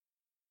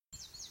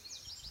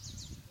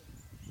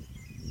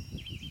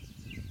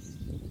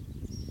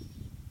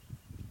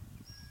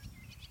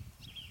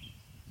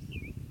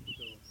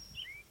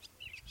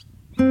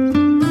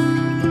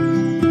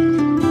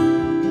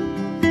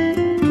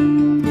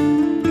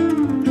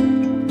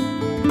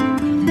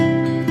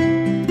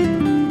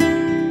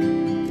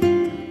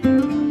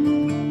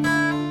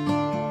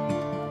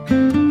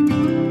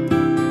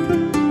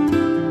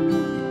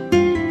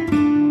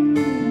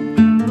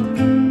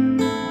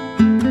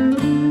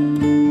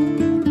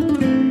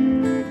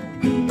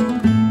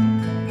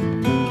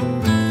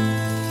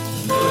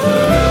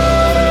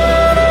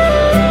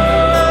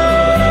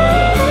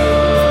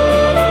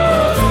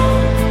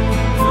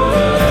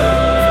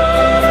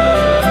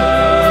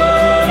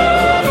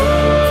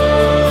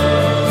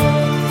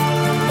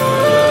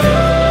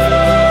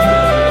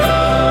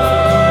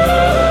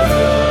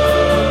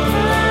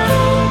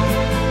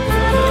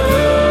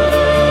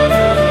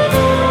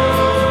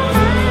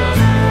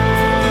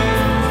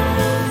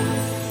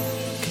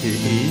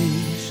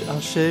כאיש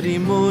אשר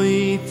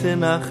ימות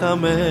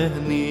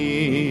נחמני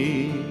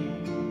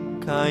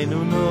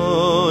קיינו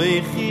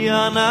נויכי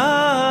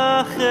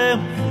אנחם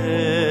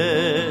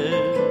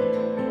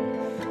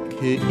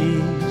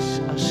כאיש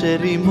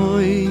אשר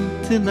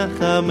ימות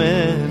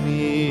נחמני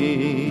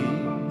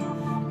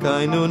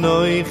קיינו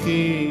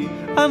נויכי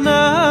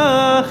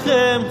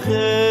אנחם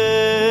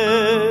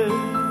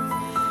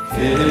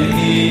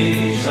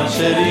כאיש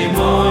אשר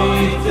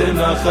ימות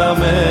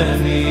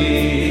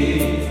נחמני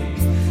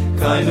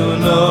קיינו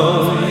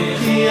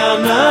נויכי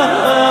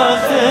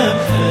אנחם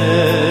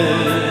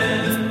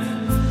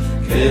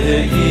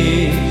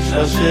כאיש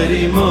אשר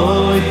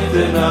ימות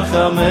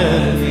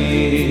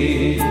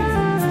נחמני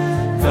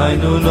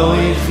קיינו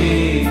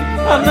נויכי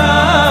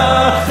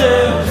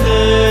אנחם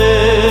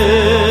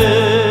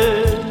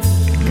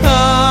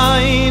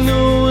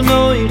קיינו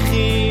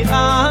נויכי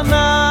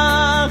אנחם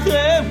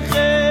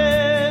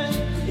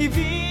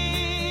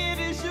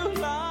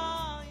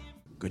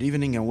Good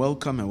evening and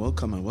welcome and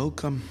welcome and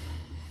welcome.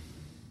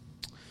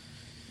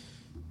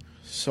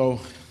 So,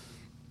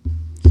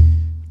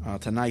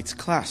 tonight's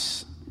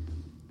class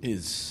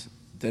is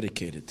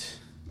dedicated,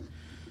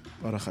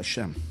 Baruch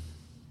Hashem,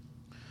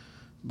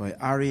 by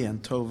Ari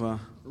and Tova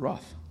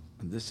Roth.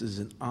 And this is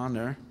in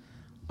honor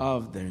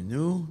of their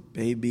new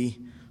baby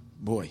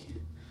boy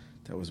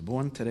that was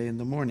born today in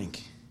the morning.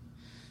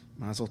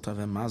 Mazel tov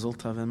and mazel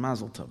tov and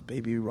mazel tov.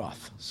 Baby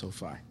Roth so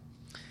far.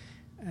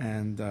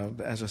 And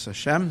Be'ezras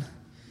Hashem,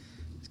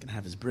 he's going to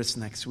have his bris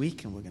next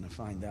week, and we're going to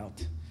find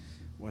out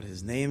what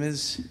his name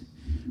is.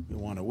 We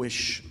want to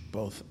wish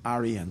both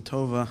Ari and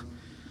Tova,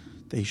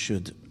 they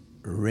should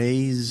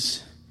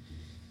raise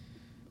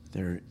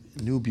their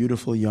new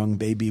beautiful young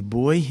baby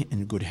boy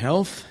in good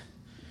health,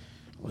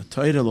 and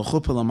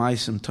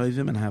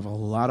have a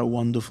lot of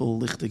wonderful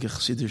lichtige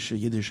chassidische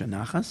Yiddish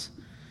nachas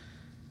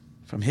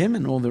from him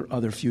and all their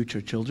other future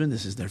children.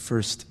 This is their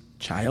first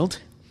child.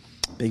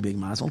 Big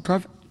mazel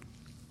tov.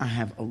 I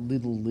have a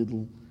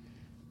little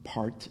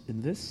part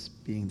in this,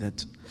 being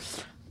that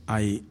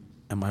I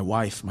and my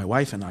wife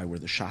and I were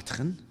the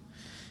shatchen,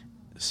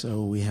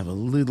 so we have a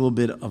little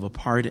bit of a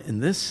part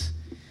in this,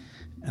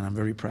 and I'm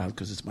very proud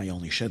because it's my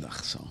only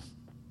shidduch. So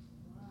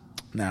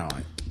now,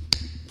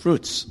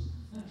 fruits.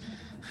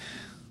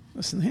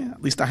 Listen here,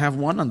 at least I have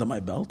one under my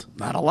belt.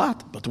 Not a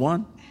lot, but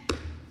one.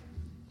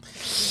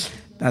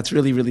 That's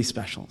really, really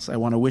special. So I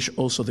want to wish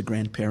also the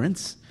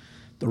grandparents,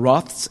 the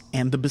Roths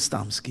and the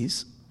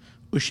Bistamskis,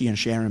 Ushi and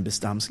Sharon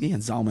Bistamski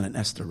and Zalman and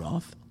Esther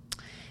Roth,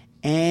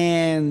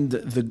 and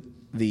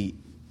the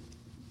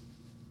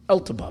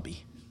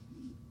Eltababi,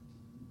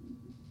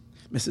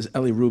 Mrs.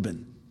 Ellie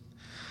Rubin,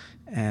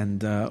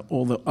 and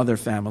all the other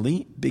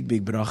family, big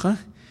bracha,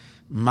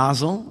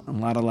 mazel,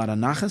 and a lot of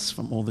nachas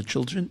from all the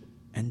children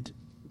and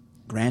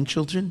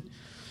grandchildren,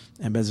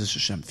 and Be'ezras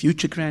Hashem,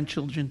 future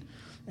grandchildren,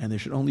 and there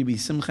should only be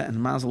simcha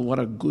and mazel. What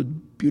a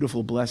good,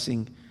 beautiful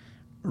blessing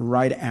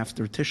right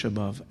after Tisha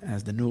B'Av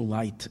as the new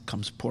light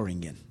comes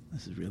pouring in.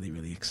 This is really,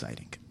 really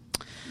exciting.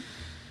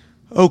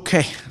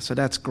 Okay, so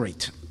that's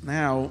great.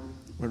 Now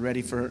we're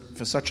ready for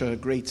such a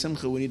great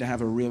simcha. We need to have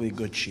a really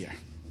good shir.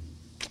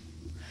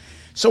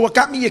 So what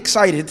got me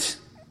excited,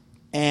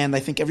 and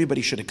I think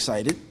everybody should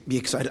be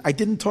excited. I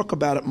didn't talk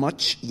about it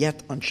much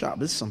yet on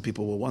Shabbos. Some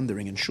people were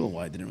wondering in shul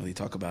why I didn't really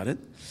talk about it.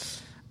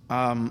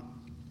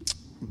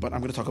 But I'm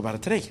going to talk about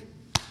it today.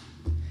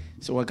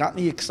 So what got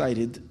me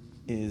excited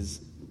is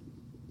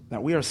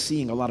that we are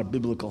seeing a lot of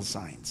biblical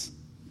signs.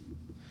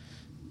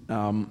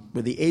 Where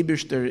the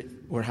Eibishter,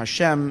 where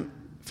Hashem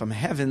from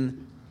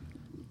heaven,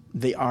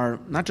 they are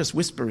not just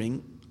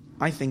whispering,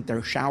 I think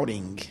they're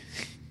shouting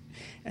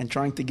and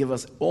trying to give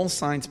us all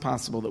signs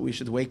possible that we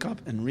should wake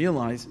up and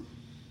realize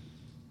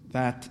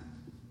that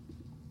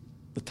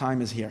the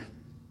time is here.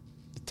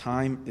 The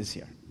time is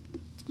here.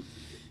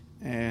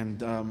 And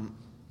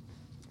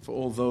for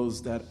all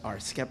those that are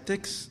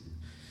skeptics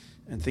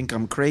and think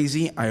I'm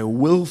crazy, I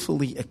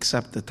willfully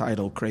accept the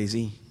title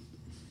crazy.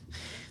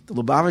 The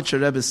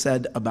Lubavitcher Rebbe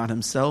said about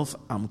himself,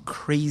 I'm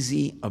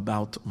crazy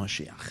about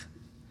Mashiach.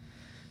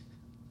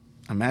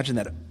 Imagine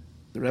that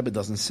the Rebbe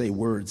doesn't say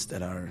words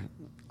that are,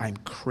 I'm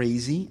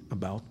crazy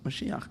about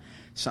Mashiach.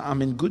 So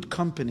I'm in good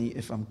company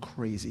if I'm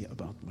crazy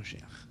about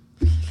Mashiach.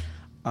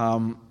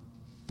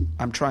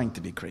 I'm trying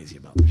to be crazy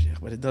about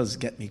Mashiach, but it does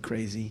get me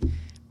crazy.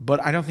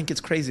 But I don't think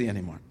it's crazy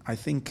anymore. I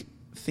think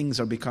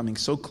things are becoming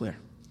so clear.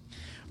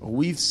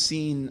 We've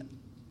seen,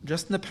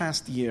 just in the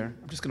past year,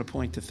 I'm just going to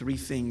point to three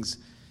things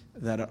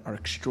that are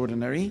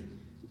extraordinary.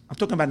 I'm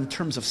talking about in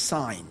terms of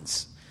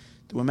signs.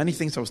 There were many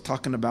things I was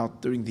talking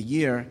about during the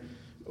year,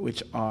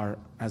 which are,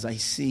 as I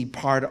see,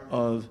 part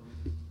of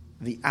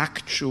the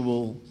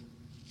actual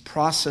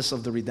process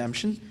of the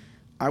redemption.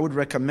 I would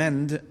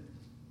recommend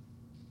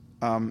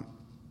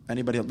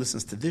anybody that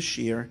listens to this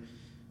year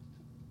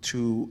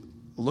to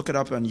look it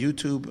up on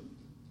YouTube.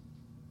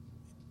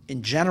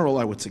 In general,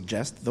 I would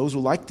suggest those who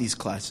like these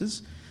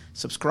classes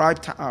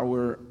subscribe to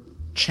our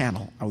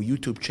channel, our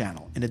YouTube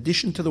channel. In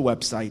addition to the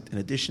website, in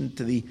addition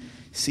to the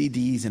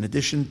CDs, in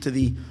addition to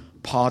the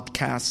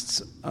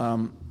podcasts,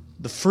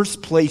 the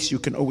first place you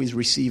can always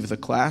receive the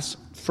class,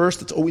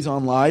 first it's always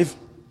on live,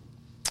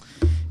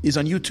 is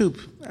on YouTube.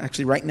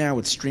 Actually, right now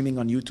it's streaming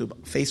on YouTube.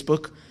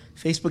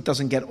 Facebook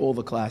doesn't get all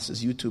the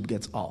classes. YouTube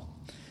gets all.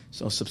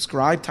 So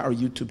subscribe to our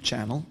YouTube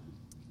channel,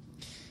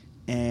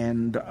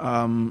 and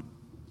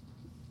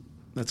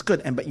that's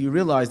good. But you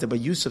realize that by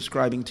you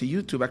subscribing to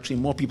YouTube, actually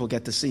more people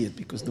get to see it,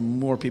 because the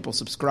more people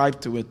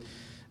subscribe to it,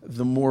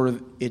 the more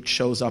it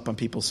shows up on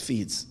people's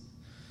feeds.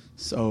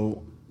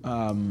 So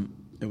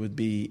it would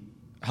be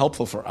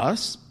helpful for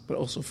us, but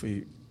also for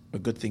a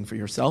good thing for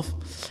yourself.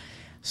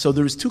 So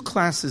there's 2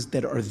 classes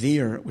that are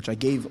there, which I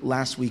gave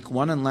last week.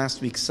 One on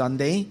last week's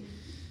Sunday,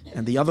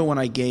 and the other one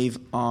I gave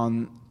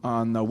on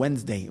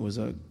Wednesday. It was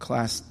a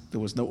class, there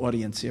was no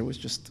audience here, it was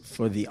just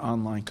for the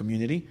online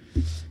community.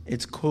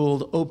 It's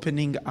called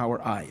Opening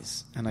Our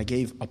Eyes. And I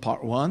gave a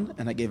part 1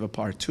 and I gave a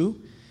part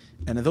 2.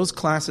 And in those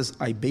classes,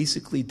 I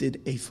basically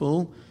did a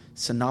full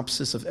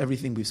synopsis of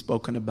everything we've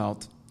spoken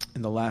about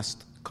in the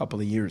last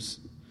couple of years,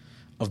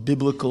 of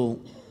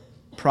biblical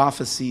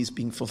prophecies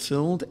being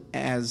fulfilled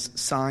as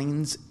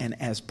signs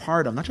and as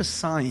part of, not just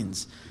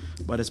signs,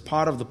 but as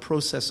part of the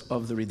process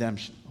of the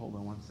redemption. Hold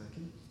on one second.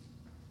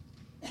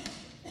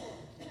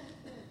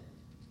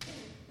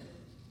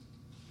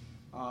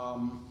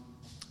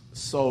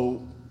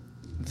 So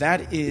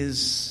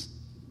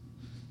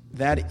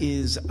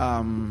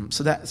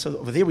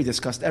over there we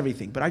discussed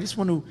everything. But I just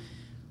want to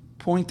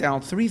point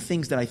out 3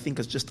 things that I think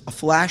is just a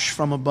flash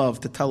from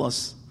above to tell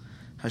us,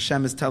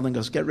 Hashem is telling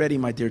us, get ready,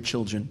 my dear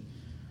children.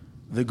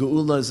 The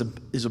Geula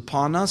is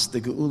upon us.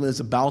 The Geula is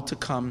about to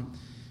come.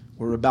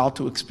 We're about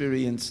to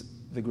experience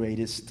the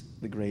greatest.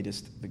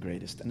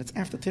 And it's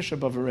after Tisha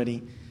B'Av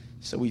already.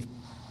 So we've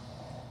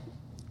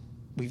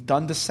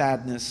done the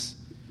sadness.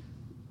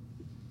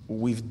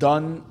 We've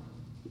done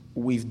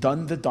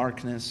the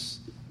darkness.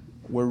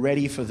 We're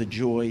ready for the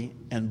joy.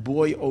 And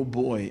boy, oh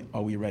boy,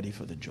 are we ready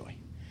for the joy.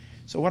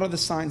 So what are the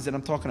signs that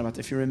I'm talking about?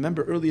 If you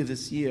remember earlier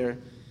this year,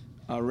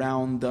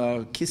 around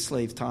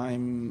Kislev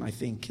time, I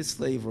think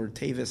Kislev or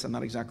Tevis, I'm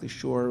not exactly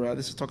sure.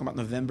 This is talking about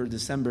November,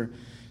 December.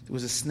 There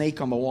was a snake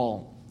on the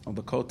wall of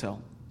the kotel.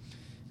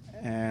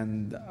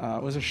 And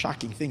it was a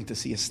shocking thing to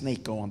see a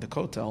snake go on the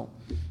kotel.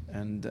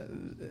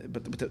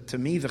 But to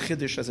me, the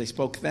chiddush, as I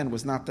spoke then,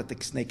 was not that the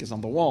snake is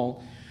on the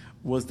wall,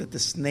 was that the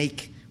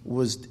snake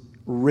was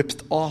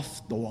ripped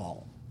off the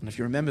wall. And if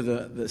you remember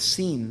the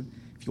scene,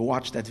 if you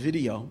watch that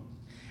video,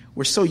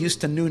 we're so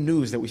used to new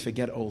news that we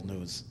forget old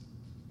news.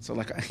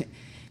 So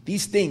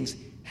these things,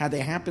 had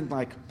they happened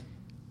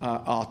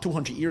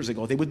 200 years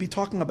ago, they would be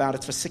talking about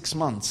it for 6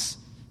 months.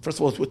 First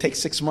of all, it would take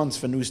 6 months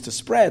for news to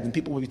spread, and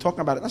people would be talking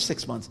about it, not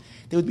 6 months.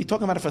 They would be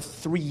talking about it for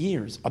 3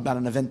 years, about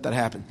an event that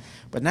happened.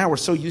 But now we're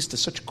so used to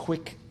such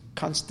quick,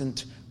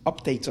 constant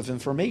updates of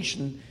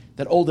information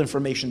that old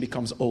information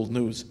becomes old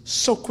news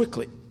so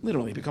quickly.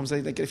 Literally, it becomes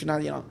like if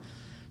you're not,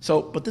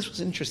 So, but this was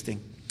interesting.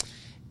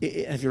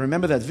 If you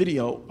remember that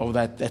video, or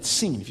that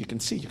scene, if you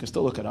can see, you can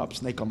still look it up,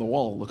 snake on the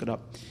wall, look it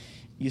up.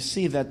 You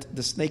see that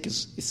the snake it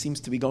seems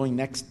to be going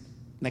next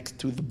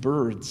to the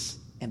birds,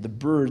 and the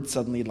birds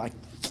suddenly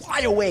fly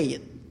away,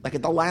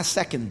 at the last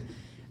second.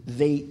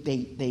 They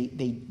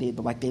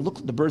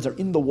look, the birds are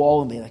in the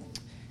wall,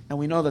 and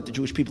we know that the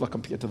Jewish people are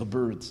compared to the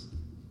birds.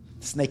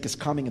 The snake is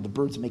coming, and the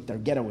birds make their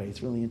getaway.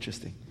 It's really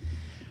interesting.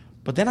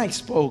 But then I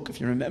spoke,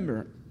 if you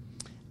remember,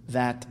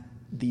 that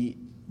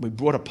we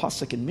brought a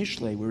pasuk in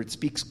Mishlei where it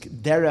speaks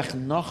derech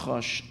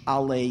nachash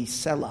alei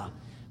sela,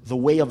 the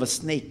way of a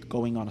snake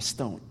going on a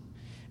stone.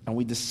 And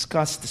we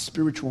discussed the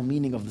spiritual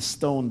meaning of the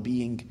stone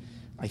being,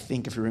 I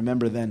think if you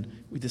remember then,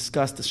 we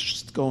discussed the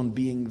stone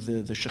being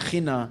the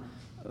Shekhinah,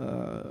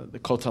 the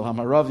Kotel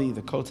Hamaravi,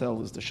 the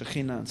Kotel is the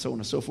Shekhinah, and so on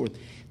and so forth.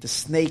 The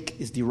snake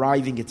is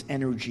deriving its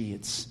energy.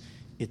 It's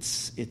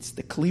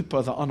the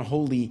Klippa, the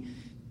unholy,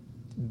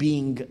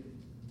 being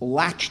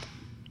latched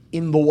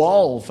in the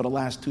wall for the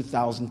last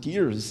 2,000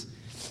 years.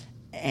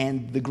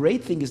 And the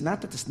great thing is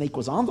not that the snake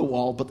was on the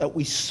wall, but that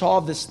we saw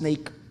the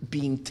snake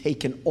being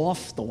taken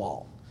off the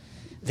wall.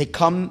 The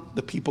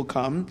people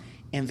come,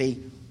 and they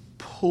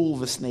pull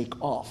the snake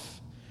off,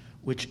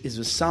 which is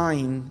a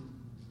sign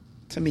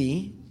to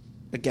me,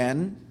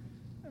 again,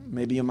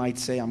 maybe you might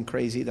say I'm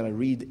crazy that I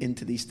read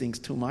into these things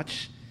too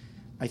much.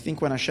 I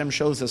think when Hashem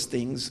shows us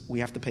things,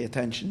 we have to pay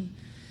attention.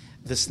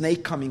 The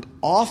snake coming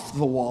off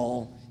the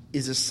wall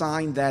is a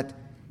sign that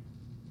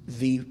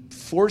the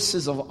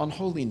forces of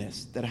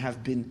unholiness that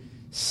have been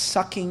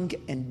sucking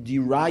and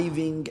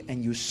deriving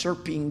and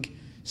usurping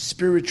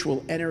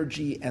spiritual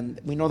energy, and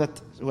we know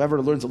that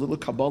whoever learns a little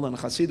Kabbalah and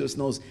Chassidus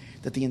knows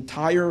that the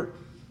entire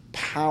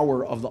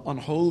power of the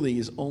unholy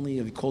is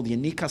only called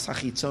Yanikas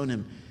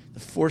HaChitzonim, the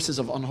forces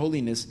of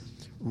unholiness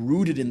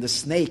rooted in the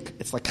snake.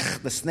 It's like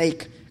the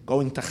snake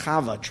going to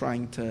Chava,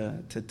 trying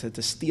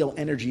to steal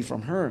energy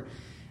from her.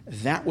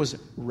 That was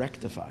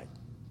rectified.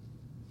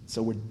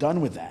 So we're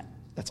done with that.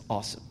 That's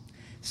awesome.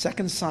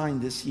 Second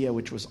sign this year,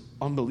 which was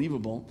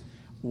unbelievable,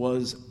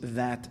 was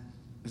that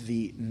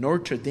the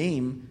Notre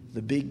Dame,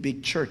 the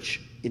big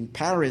church in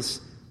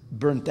Paris,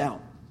 burnt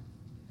down.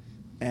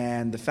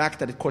 And the fact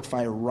that it caught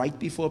fire right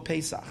before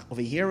Pesach.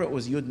 Over here it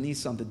was Yud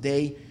Nisan, the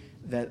day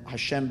that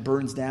Hashem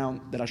burns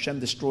down, that Hashem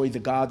destroyed the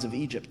gods of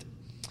Egypt.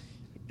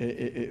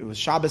 It was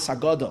Shabbos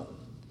HaGadol.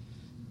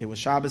 It was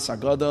Shabbos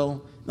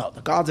HaGadol. No, the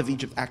gods of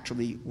Egypt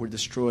actually were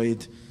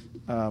destroyed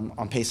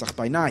on Pesach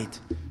by night.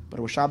 But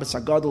it was Shabbos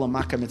HaGadol and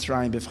Makkah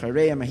Mitzrayim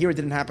B'vchareim. Here it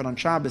didn't happen on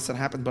Shabbos, it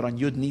happened but on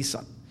Yud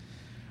Nisan.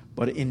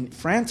 But in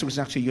France it was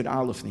actually Yud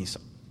Aleph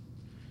Nisan.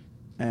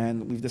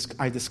 And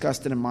I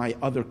discussed it in my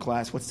other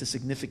class, what's the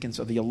significance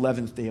of the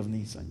 11th day of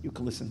Nisan. You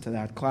can listen to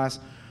that class,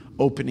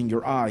 opening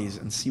your eyes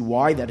and see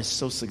why that is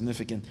so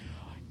significant,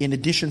 in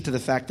addition to the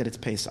fact that it's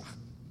Pesach,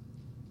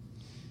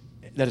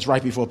 that is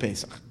right before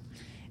Pesach.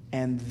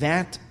 And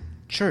that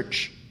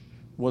church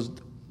was,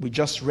 we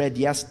just read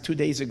 2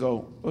 days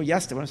ago,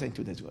 yesterday, what am I saying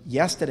 2 days ago?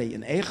 Yesterday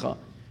in Eicha,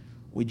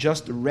 we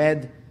just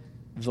read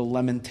the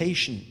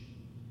lamentation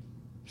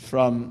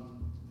from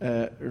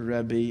the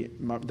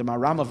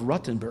Maram of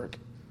Rottenburg,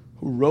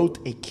 who wrote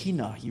a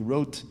kina. He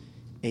wrote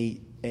a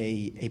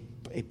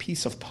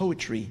piece of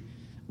poetry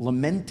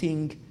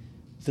lamenting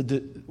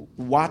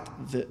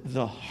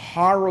the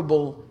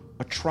horrible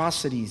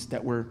atrocities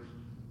that were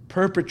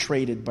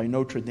perpetrated by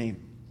Notre Dame.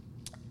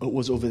 It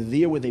was over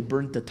there where they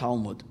burnt the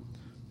Talmud.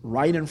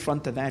 Right in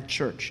front of that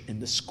church, in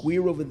the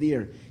square over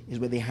there, is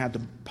where they had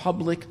the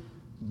public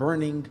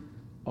burning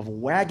of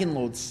wagon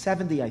loads,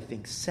 70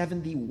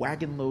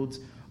 wagon loads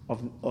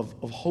of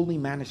holy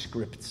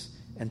manuscripts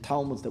and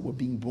Talmuds that were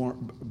being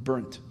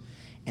burnt.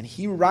 And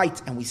he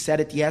writes, and we said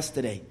it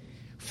yesterday,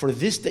 for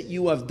this that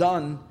you have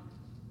done,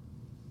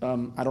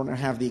 I don't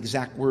have the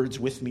exact words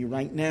with me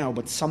right now,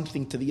 but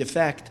something to the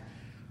effect,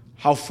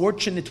 how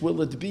fortunate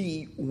will it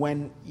be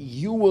when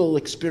you will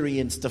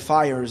experience the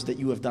fires that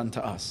you have done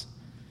to us.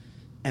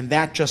 And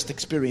that just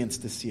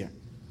experienced this year.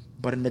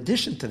 But in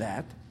addition to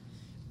that,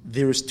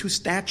 there is 2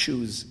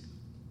 statues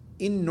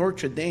in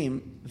Notre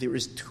Dame. There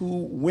is 2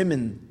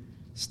 women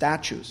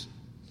statues.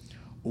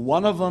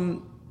 One of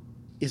them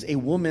is a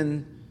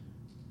woman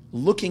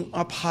looking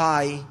up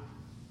high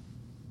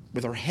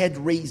with her head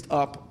raised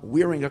up,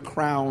 wearing a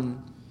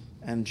crown,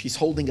 and she's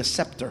holding a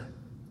scepter.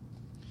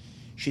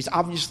 She's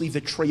obviously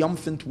the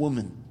triumphant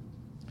woman.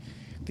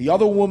 The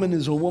other woman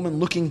is a woman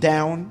looking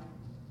down.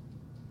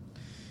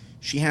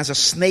 She has a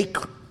snake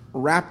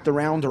wrapped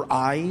around her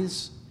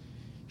eyes.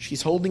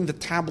 She's holding the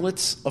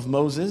tablets of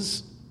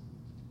Moses,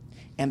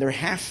 and they're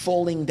half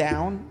falling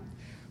down.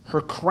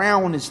 Her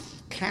crown is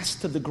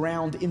cast to the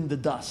ground in the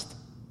dust.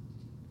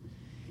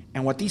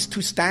 And what these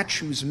 2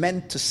 statues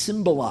meant to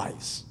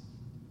symbolize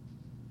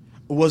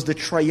was the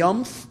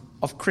triumph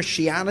of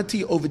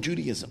Christianity over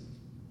Judaism,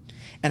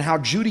 and how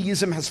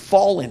Judaism has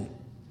fallen,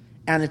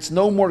 and it's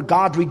no more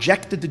God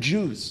rejected the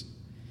Jews,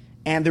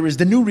 and there is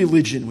the new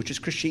religion, which is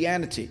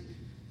Christianity,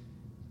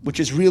 which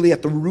is really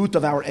at the root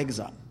of our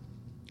exile.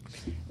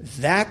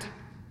 That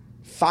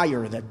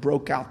fire that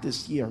broke out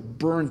this year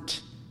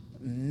burnt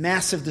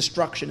massive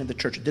destruction in the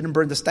church. It didn't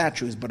burn the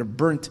statues, but it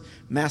burnt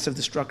massive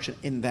destruction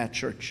in that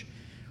church.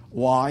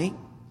 Why?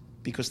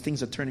 Because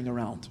things are turning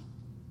around.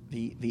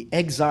 The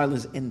exile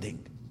is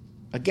ending.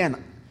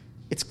 Again,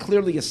 it's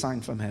clearly a sign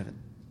from heaven.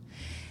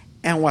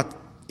 And what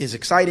is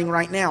exciting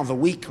right now, the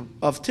week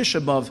of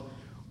Tisha B'Av,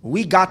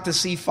 we got to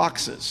see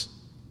foxes.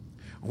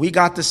 We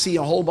got to see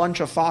a whole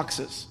bunch of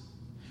foxes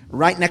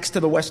right next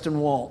to the Western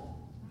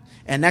Wall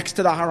and next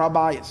to the Har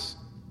HaBayis.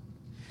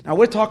 Now,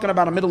 we're talking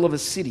about the middle of a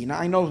city. Now,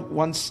 I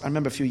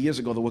remember a few years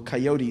ago, there were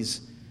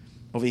coyotes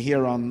over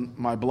here on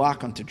my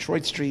block on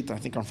Detroit Street. I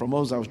think on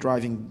Formosa, I was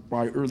driving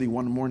by early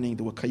one morning.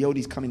 There were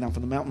coyotes coming down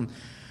from the mountain.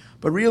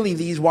 But really,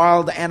 these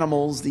wild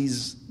animals,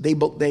 they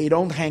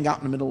don't hang out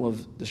in the middle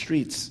of the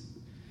streets.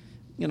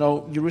 You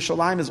know,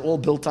 Yerushalayim is all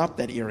built up,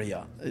 that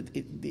area.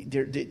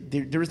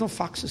 There is no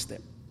foxes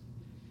there.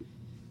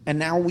 And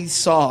now we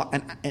saw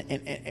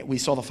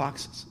the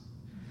foxes.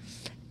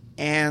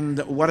 And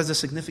what is the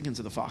significance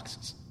of the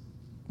foxes?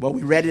 Well,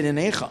 we read it in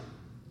Eicha.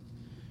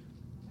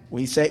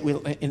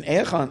 In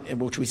Eicha,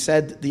 which we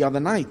said the other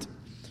night,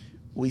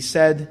 we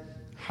said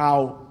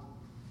how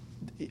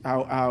did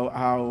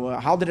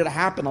it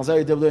happen?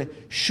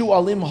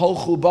 Shu'alim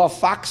holchu ba,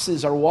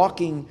 foxes are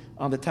walking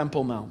on the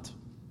Temple Mount.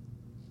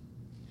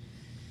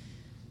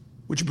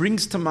 Which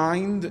brings to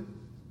mind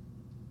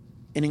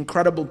an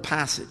incredible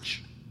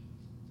passage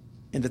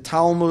in the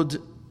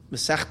Talmud,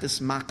 Masechtes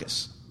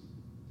Makos.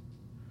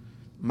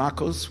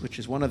 Makos, which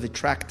is one of the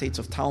tractates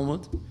of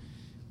Talmud,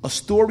 a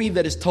story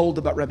that is told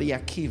about Rabbi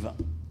Akiva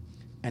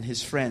and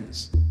his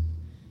friends,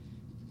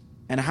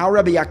 and how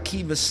Rabbi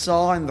Akiva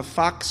saw in the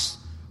fox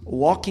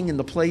walking in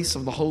the place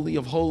of the Holy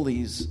of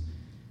Holies,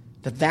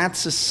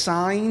 that's a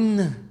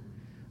sign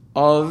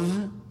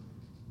of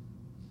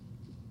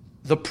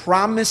the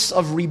promise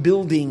of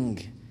rebuilding,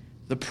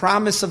 the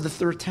promise of the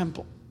third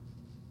temple.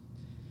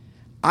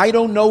 I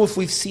don't know if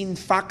we've seen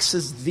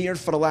foxes there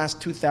for the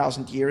last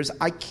 2,000 years.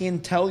 I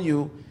can't tell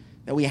you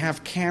that we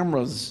have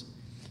cameras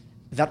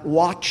that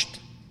watched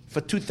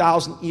for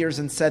 2,000 years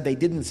and said they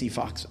didn't see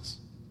foxes.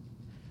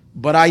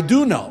 But I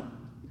do know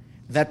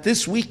that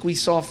this week we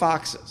saw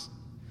foxes.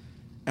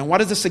 And what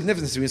is the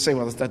significance? We say,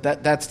 well,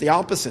 that's the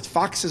opposite.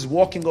 Foxes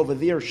walking over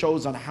there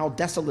shows on how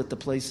desolate the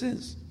place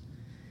is.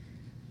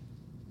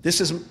 This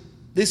is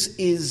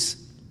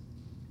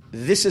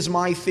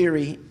my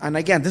theory. And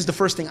again, this is the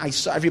first thing I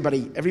saw.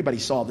 Everybody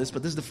saw this,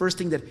 but this is the first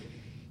thing that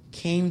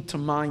came to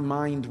my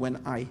mind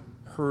when I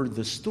heard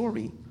the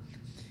story.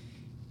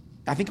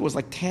 I think it was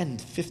like 10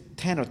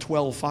 or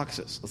 12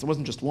 foxes. It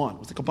wasn't just one. It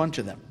was like a bunch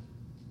of them.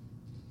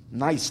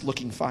 Nice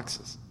looking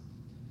foxes.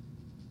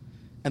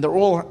 And they're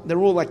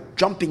all like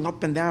jumping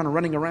up and down and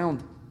running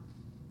around.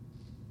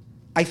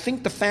 I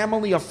think the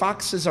family of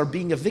foxes are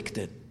being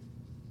evicted.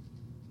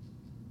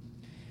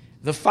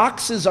 The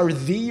foxes are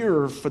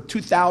there for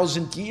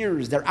 2,000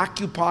 years. They're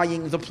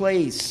occupying the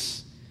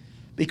place.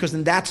 Because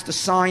then that's the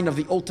sign of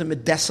the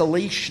ultimate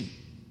desolation.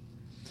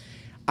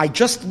 I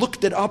just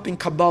looked it up in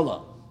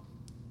Kabbalah,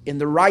 in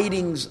the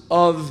writings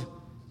of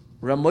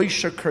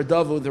Ramosha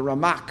Kardovo, the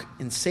Ramak,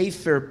 in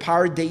Sefer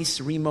Pardes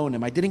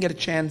Rimonim. I didn't get a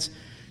chance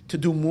to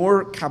do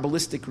more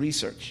Kabbalistic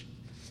research,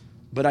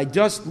 but I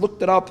just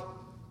looked it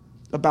up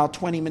about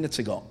 20 minutes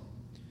ago.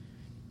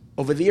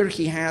 Over there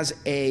he has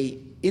a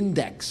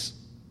index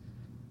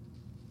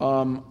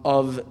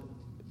of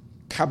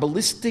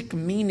Kabbalistic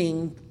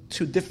meaning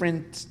to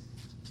different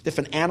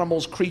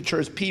animals,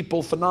 creatures,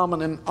 people,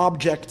 phenomenon,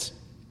 objects.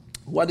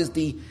 What is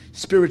the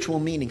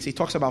spiritual meanings? He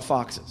talks about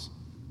foxes.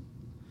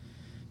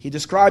 He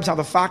describes how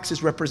the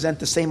foxes represent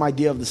the same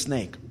idea of the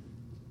snake.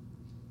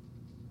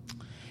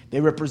 They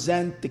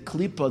represent the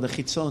klipa, the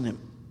chitzonim,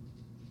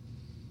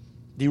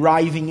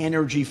 deriving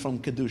energy from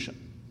kedusha.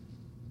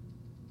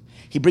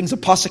 He brings a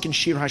pasuk in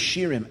Shir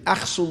Hashirim,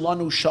 Achsu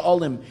lanu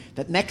sha'olim,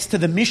 that next to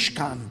the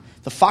Mishkan,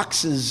 the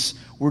foxes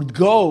would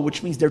go,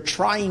 which means they're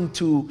trying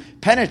to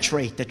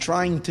penetrate, they're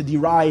trying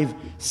to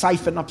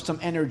siphon up some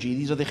energy.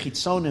 These are the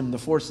chitzonim, the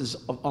forces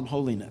of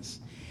unholiness.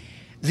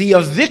 The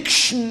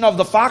eviction of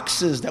the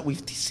foxes that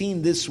we've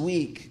seen this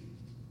week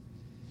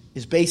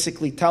is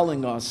basically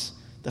telling us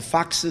the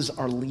foxes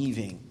are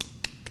leaving.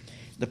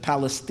 The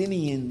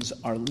Palestinians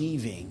are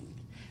leaving.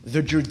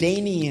 The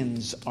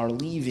Jordanians are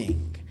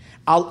leaving.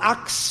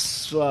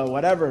 Al-Aqsa,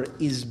 whatever,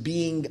 is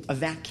being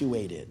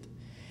evacuated.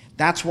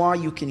 That's why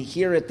you can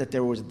hear it that they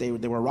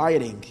were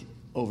rioting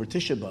over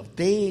Tisha B'Av.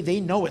 They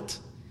know it.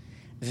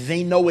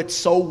 They know it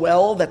so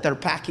well that they're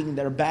packing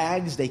their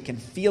bags. They can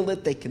feel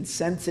it. They can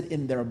sense it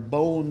in their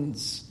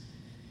bones.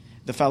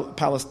 The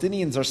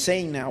Palestinians are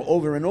saying now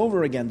over and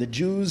over again, the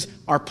Jews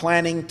are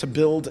planning to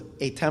build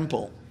a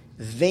temple.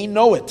 They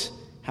know it.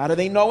 How do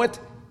they know it?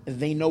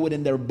 They know it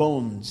in their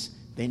bones.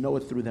 They know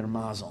it through their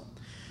mazel.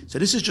 So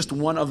this is just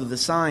one of the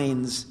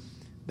signs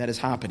that is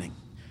happening.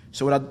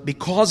 So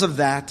because of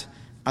that,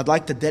 I'd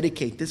like to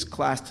dedicate this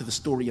class to the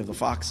story of the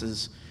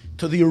foxes,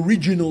 to the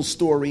original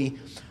story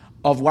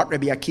of what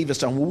Rabbi Akiva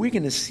saw. And what we're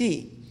going to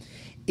see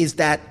is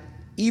that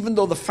even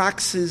though the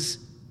foxes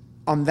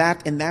in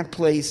that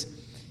place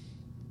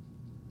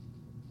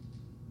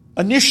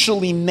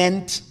initially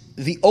meant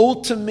the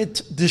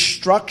ultimate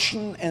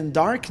destruction and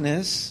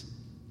darkness,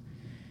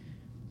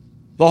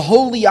 the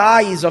holy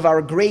eyes of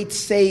our great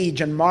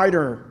sage and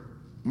martyr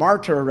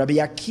Rabbi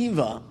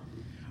Akiva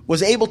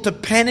was able to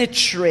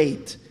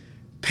penetrate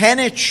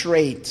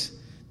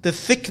the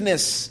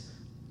thickness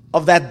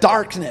of that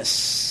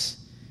darkness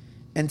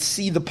and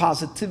see the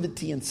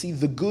positivity and see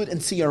the good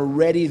and see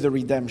already the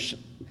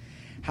redemption.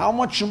 How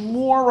much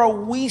more are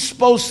we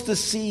supposed to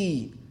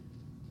see?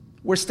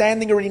 We're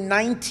standing already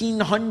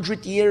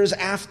 1900 years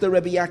after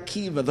Rabbi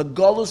Akiva. The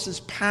Golus is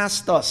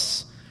past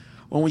us.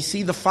 When we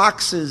see the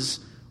foxes,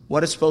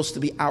 what is supposed to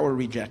be our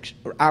rejection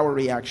or our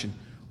reaction?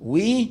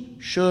 We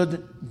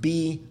should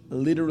be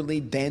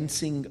literally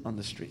dancing on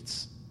the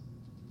streets.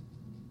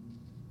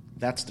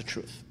 That's the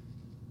truth.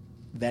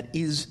 That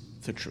is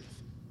the truth.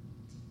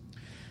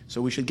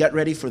 So we should get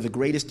ready for the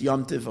greatest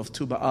Yom Tiv of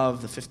Tu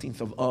B'Av, the 15th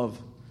of Av,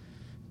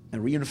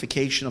 and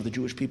reunification of the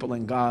Jewish people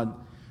and God.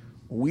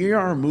 We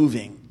are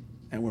moving,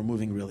 and we're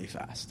moving really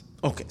fast.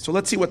 Okay, so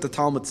let's see what the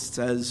Talmud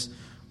says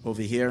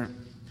over here.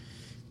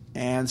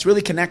 And it's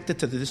really connected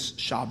to this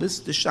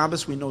Shabbos. This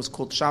Shabbos we know is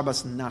called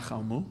Shabbos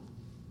Nachamu.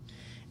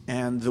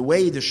 And the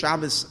way the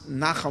Shabbos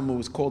Nachamu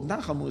is called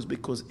Nachamu is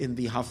because in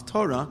the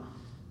Haftorah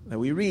that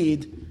we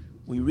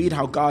read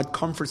how God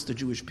comforts the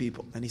Jewish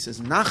people. And he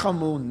says,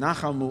 Nachamu,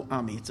 Nachamu,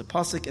 Ami. It's a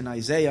pasuk in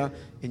Isaiah,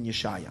 in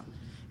Yeshaya.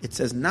 It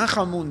says,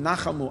 Nachamu,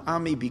 Nachamu,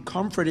 Ami, be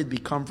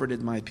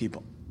comforted, my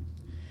people.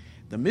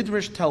 The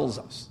Midrash tells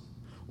us,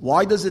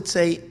 why does it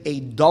say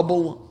a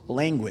double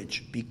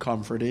language? Be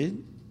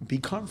comforted, be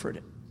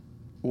comforted.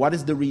 What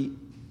is the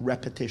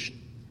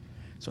repetition?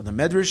 So the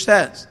Midrash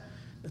says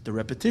that the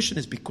repetition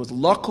is because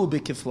Laku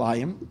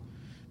b'kiflayim,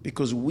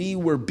 because we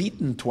were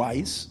beaten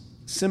twice.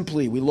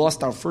 Simply, we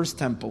lost our first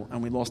temple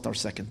and we lost our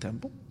second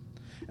temple.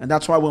 And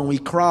that's why when we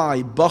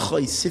cry,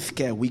 B'chai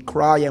Sifke, we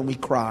cry and we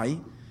cry,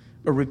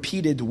 a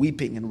repeated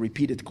weeping and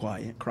repeated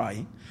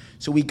crying.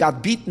 So we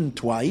got beaten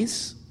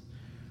twice,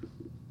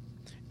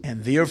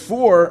 and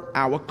therefore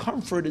our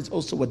comfort is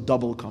also a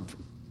double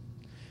comfort.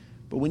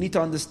 But we need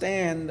to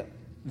understand,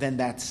 then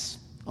that's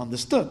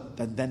understood,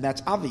 then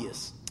that's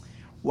obvious.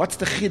 What's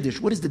the chiddush?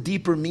 What is the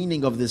deeper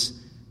meaning of this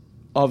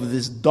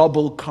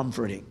double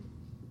comforting?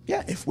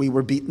 Yeah, if we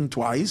were beaten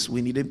twice,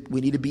 we need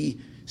to be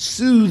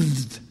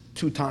soothed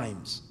 2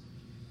 times.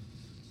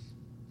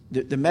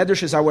 The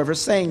Medrash is, however,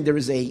 saying there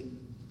is a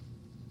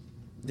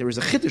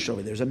chiddush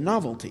over there. There's a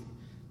novelty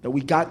that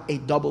we got a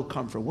double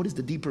comfort. What is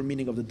the deeper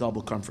meaning of the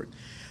double comfort?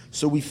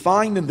 So we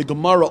find in the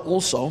Gemara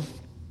also,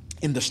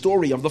 in the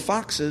story of the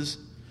foxes,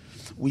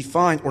 we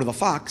find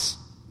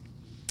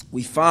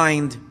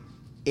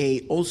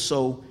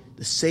also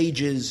the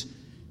sages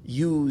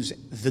use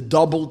the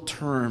double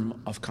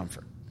term of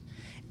comfort.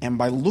 And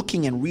by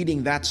looking and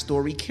reading that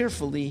story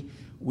carefully,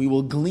 we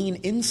will glean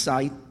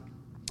insight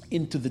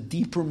into the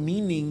deeper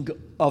meaning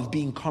of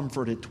being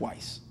comforted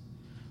twice.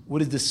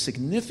 What is the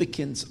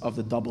significance of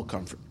the double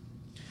comfort?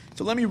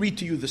 So let me read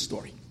to you the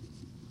story.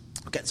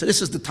 Okay, so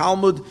this is the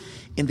Talmud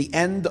in the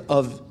end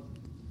of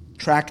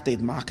Tractate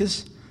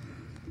Makos,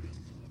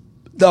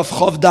 Daf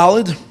Chav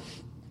Daled,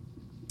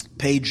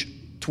 page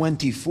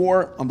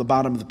 24 on the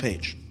bottom of the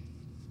page.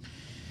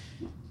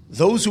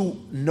 Those who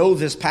know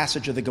this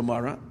passage of the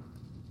Gemara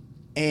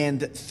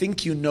and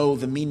think you know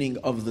the meaning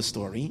of the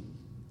story,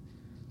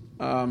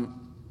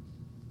 I'm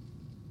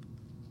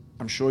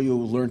sure you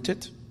learned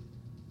it,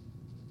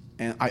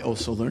 and I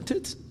also learned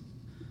it.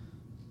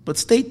 But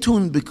stay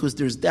tuned, because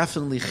there's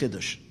definitely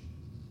chiddush.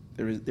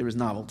 There is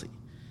novelty.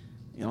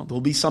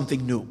 There'll be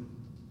something new,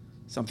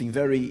 something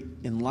very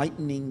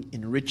enlightening,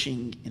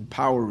 enriching,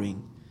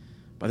 empowering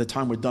by the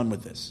time we're done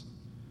with this.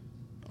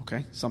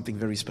 Okay? Something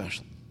very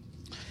special.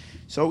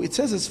 So it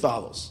says as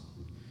follows.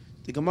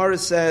 The Gemara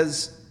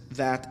says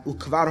that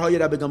Ukvar hoye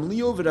Rabbi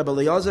Gamliel v'Rabbi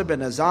Eliezer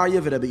ben Azariah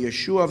v'Rabbi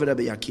Yeshua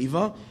v'Rabbi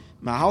Akiva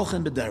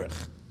mahalchen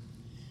b'derech.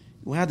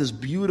 We had this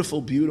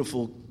beautiful,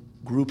 beautiful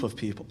group of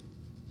people.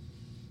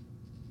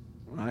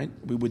 Right?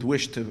 We would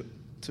wish to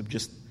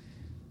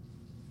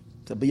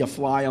be a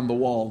fly on the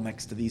wall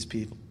next to these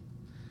people.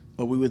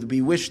 But we would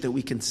wish that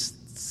we can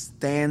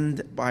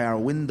stand by our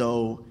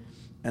window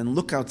and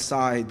look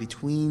outside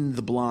between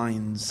the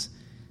blinds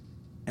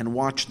and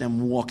watch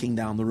them walking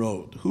down the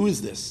road. Who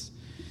is this?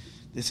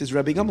 This is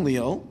Rabbi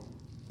Gamliel.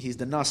 He's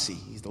the Nasi.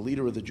 He's the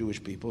leader of the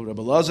Jewish people.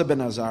 Rabbi Eliezer ben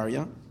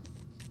Azariah.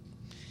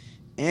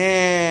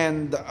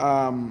 And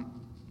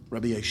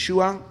Rabbi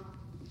Yeshua.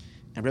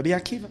 And Rabbi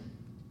Akiva.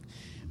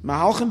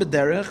 Mahalchem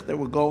b'derech, they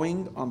were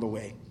going on the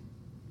way.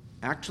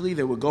 Actually,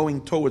 they were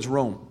going towards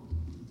Rome.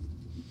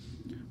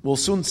 We'll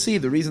soon see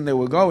the reason they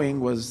were going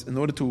was in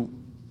order to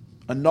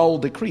annul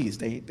decrees.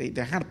 They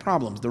had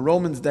problems. The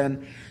Romans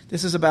then,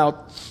 this is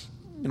about,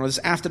 this is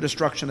after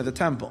destruction of the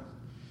temple.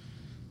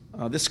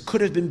 This could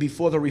have been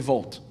before the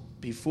revolt,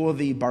 before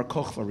the Bar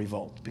Kokhba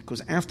revolt,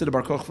 because after the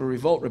Bar Kokhba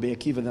revolt, Rabbi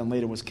Akiva then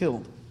later was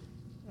killed.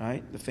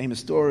 Right? The famous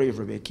story of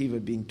Rabbi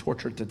Akiva being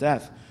tortured to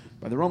death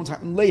by the Romans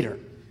happened later.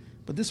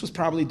 But this was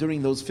probably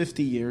during those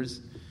 50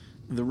 years.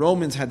 The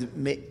Romans had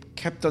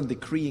kept on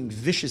decreeing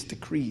vicious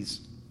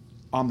decrees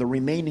on the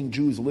remaining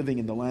Jews living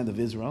in the land of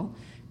Israel,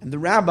 and the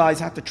rabbis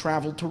had to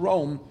travel to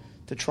Rome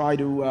to try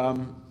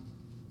to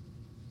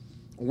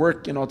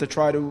work, to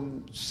try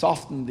to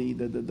soften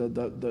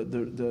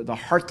the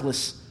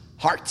heartless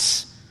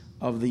hearts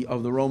of the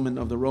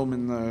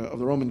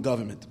Roman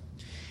government.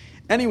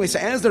 Anyway, so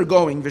as they're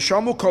going,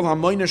 Vishamu kol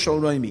hamoyna shel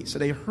Romi. So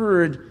they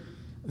heard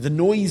the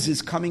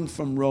noises coming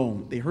from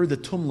Rome. They heard the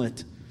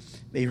tumult.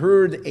 They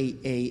heard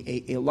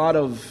a lot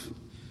of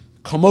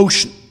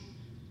commotion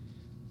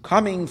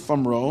coming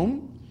from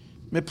Rome,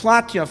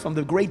 miplatya, from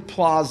the great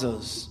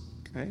plazas.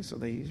 Okay, so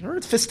they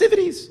heard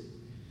festivities,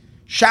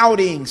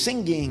 shouting,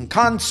 singing,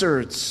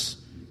 concerts,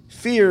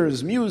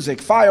 fears,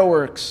 music,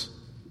 fireworks,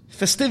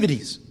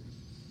 festivities.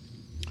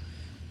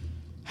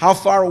 How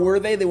far were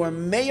they? They were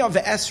Mei of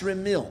Esra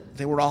mil.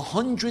 They were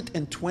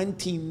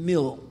 120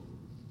 mil.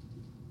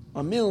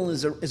 A mil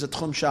is a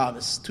Tchum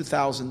Shabbos,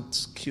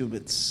 2,000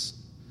 cubits.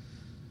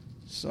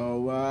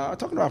 So I'm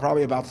talking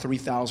about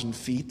 3,000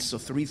 feet. So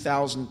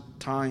 3,000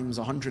 times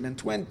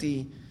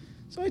 120.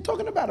 So you're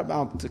talking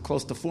about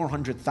close to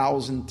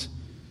 400,000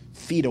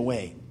 feet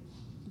away.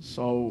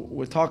 So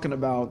we're talking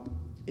about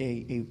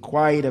a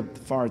quite a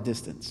far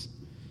distance.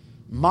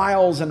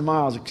 Miles and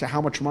miles.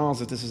 How much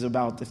miles if this is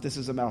about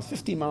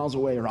 50 miles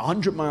away or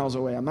 100 miles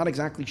away. I'm not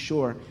exactly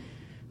sure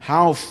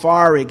how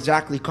far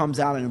exactly comes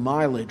out in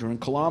mileage or in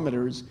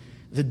kilometers,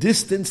 the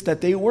distance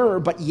that they were,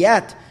 but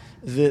yet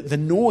the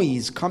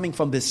noise coming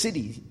from the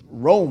city,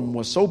 Rome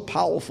was so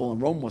powerful and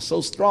Rome was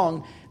so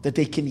strong that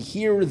they can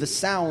hear the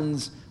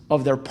sounds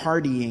of their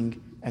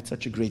partying at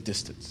such a great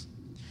distance.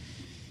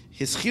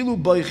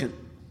 Hischilu boichin.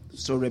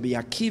 So Rabbi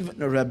Akiva,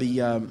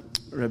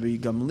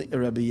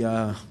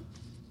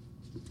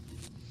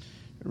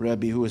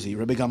 who is he?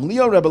 Rabbi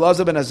Gamliel, Rabbi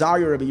Eliezer ben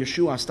Azariah, Rabbi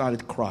Yeshua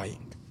started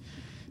crying.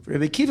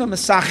 Rabbi Akiva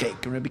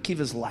mesachek, and Rabbi Akiva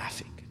is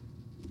laughing.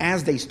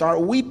 As they start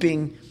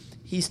weeping,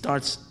 he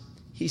starts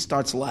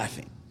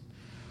laughing.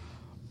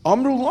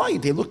 Amru Lai,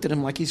 they looked at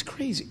him like he's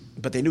crazy,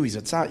 but they knew he's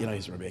he's Rabbi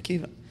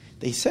Akiva.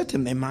 They said to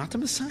him, "Emata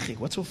mesachek,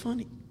 what's so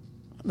funny?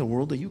 What in the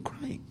world are you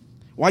crying?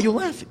 Why are you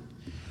laughing?"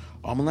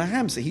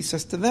 So he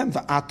says to them,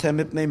 "Va'atem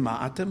ipnei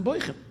ma'atem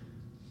boichem."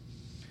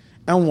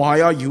 And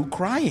why are you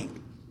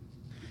crying?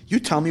 You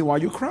tell me why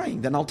you're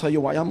crying, then I'll tell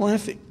you why I'm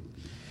laughing.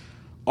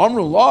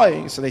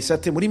 Amrullah, so they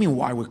said to him, what do you mean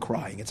why we're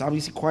crying? It's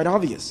obviously quite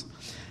obvious.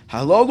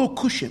 Halalu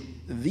kushim,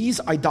 these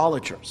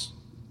idolaters,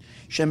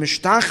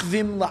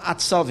 shemishtachvim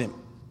la'atzavim,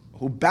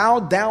 who bow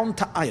down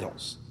to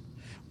idols,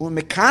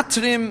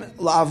 umekatrim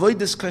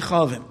la'avodas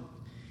kechavim,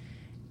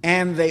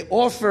 and they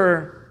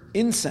offer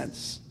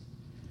incense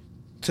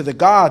to the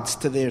gods,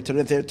 to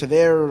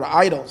their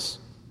idols.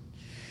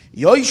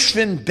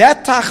 Yoishvin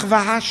betach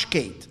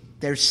v'hashket,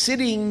 they're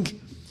sitting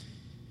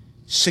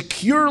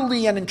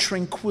securely and in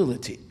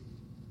tranquility.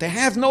 They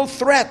have no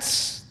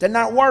threats. They're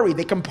not worried.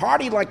 They can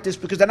party like this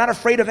because they're not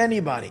afraid of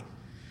anybody.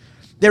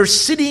 They're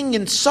sitting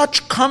in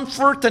such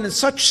comfort and in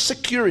such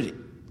security.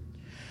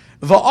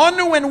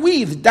 Va'anu, and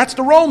we, that's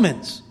the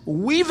Romans,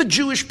 we the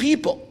Jewish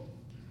people,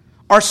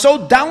 are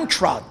so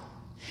downtrodden.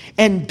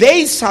 And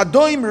Beis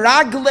Hadoim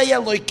Raglei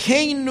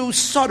Elokeinu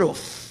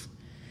Saruf,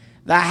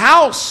 the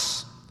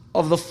house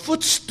of the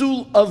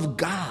footstool of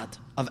God,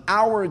 of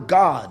our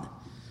God,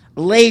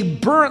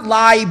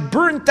 lie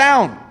burnt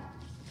down.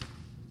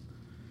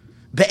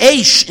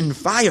 Be'esh, in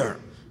fire.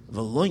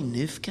 V'loi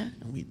nivka,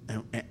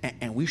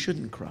 and we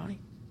shouldn't cry.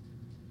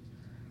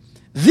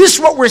 This,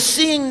 what we're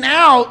seeing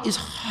now, is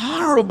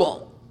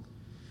horrible.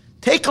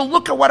 Take a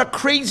look at what a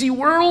crazy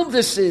world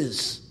this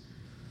is.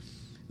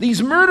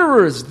 These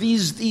murderers,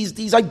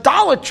 these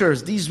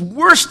idolaters, these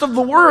worst of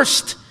the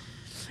worst,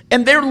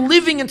 and they're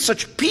living in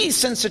such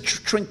peace and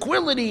such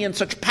tranquility and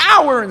such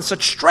power and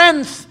such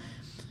strength.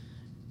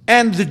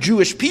 And the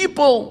Jewish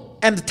people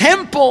and the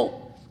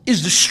temple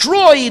is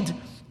destroyed,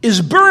 is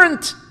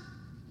burnt,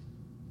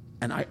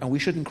 and we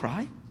shouldn't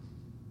cry?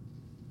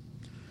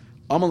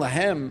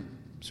 Amalahem,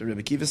 so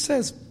Rebbe Kiva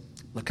says,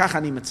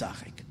 L'kachani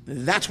metzachek.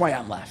 That's why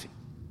I'm laughing.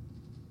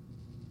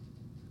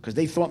 Because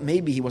they thought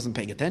maybe he wasn't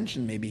paying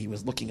attention, maybe he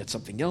was looking at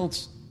something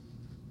else,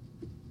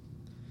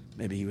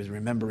 maybe he was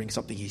remembering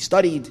something he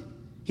studied.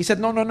 He said,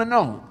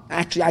 no.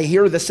 Actually, I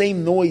hear the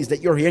same noise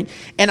that you're hearing,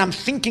 and I'm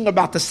thinking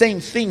about the same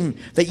thing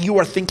that you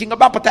are thinking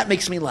about, but that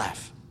makes me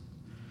laugh.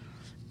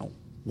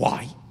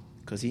 Why?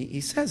 Because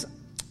he says,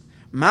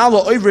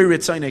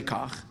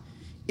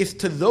 if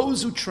to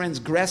those who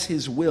transgress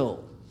his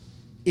will,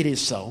 it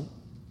is so,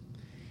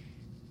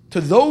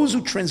 to those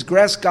who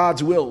transgress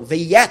God's will,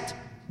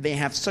 they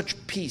have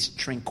such peace,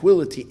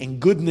 tranquility, and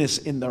goodness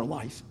in their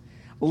life.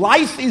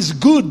 Life is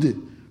good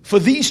for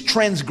these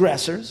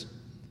transgressors.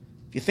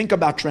 If you think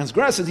about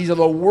transgressors, these are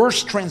the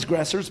worst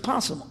transgressors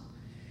possible.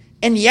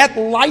 And yet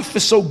life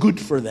is so good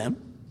for them.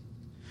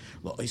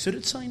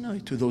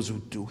 To those who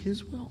do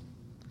his will,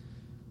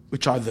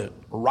 which are the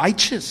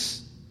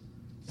righteous,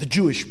 the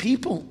Jewish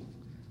people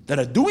that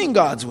are doing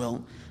God's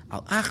will,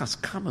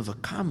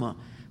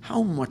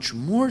 how much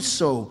more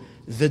so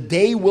the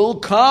day will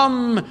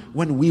come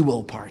when we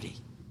will party.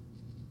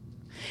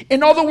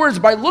 In other words,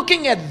 by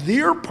looking at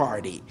their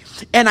party,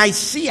 and I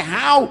see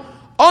how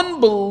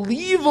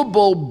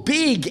unbelievable,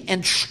 big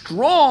and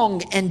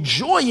strong and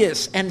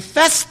joyous and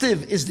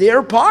festive is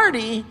their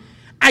party,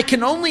 I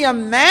can only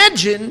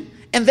imagine,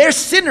 and they're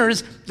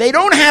sinners, they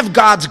don't have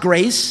God's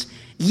grace,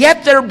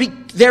 yet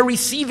they're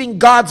receiving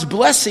God's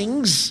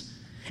blessings,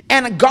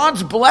 and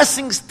God's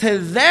blessings to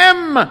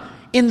them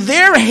in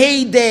their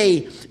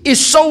heyday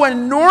is so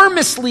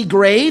enormously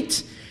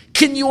great.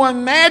 Can you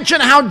imagine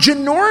how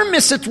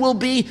ginormous it will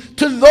be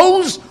to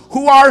those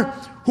who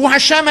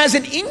Hashem has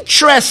an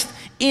interest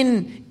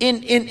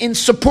in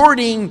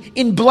supporting,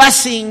 in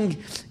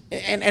blessing,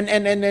 and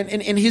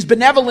in his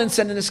benevolence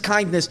and in his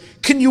kindness?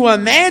 Can you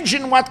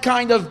imagine what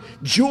kind of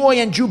joy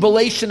and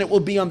jubilation it will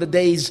be on the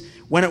days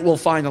when it will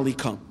finally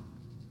come?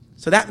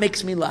 So that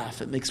makes me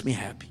laugh. It makes me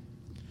happy.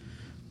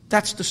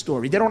 That's the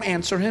story. They don't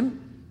answer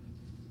him.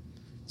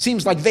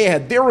 Seems like they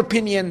had their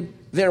opinion.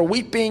 They're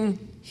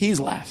weeping. He's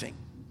laughing.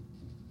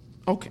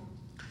 Okay.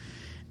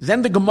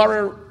 Then the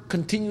Gemara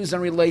continues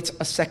and relates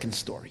a second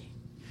story.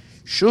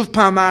 Shuv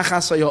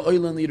pa'amachas haya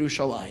oilen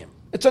Yerushalayim.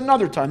 It's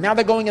another time. Now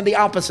they're going in the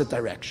opposite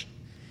direction.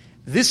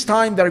 This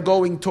time they're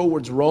going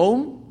towards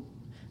Rome.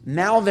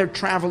 Now they're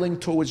traveling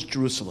towards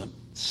Jerusalem.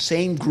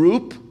 Same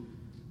group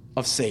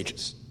of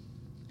sages.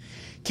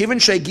 Kivin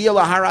shegiya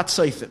laharat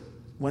seifim.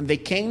 When they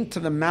came to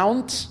the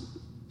Mount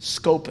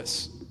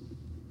Scopus,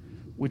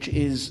 which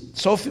is,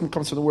 Sophim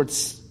comes from the word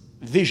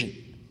vision,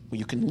 where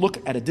you can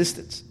look at a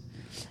distance.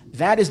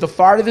 That is the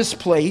farthest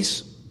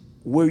place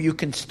where you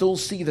can still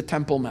see the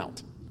Temple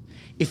Mount.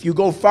 If you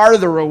go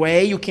farther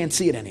away, you can't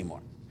see it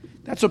anymore.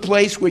 That's a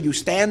place where you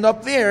stand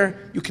up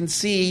there, you can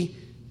see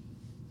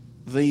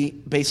the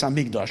Beis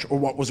HaMikdash, or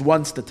what was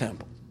once the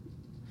temple.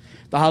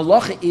 The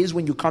halacha is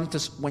when you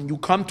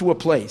come to a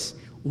place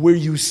where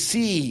you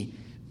see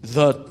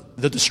the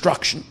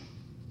destruction.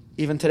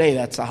 Even today,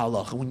 that's a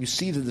halacha. When you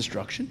see the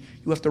destruction,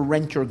 you have to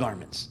rent your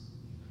garments.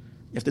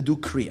 You have to do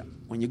kriya.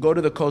 When you go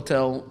to the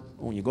Kotel,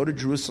 when you go to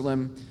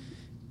Jerusalem,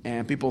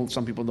 and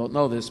some people don't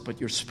know this, but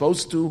you're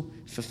supposed to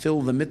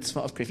fulfill the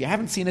mitzvah of kriya. If you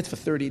haven't seen it for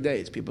 30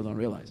 days, people don't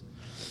realize.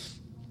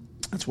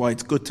 That's why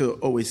it's good to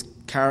always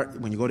carry,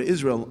 when you go to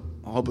Israel,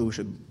 I hope we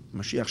should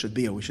Mashiach should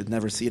be here. We should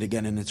never see it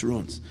again in its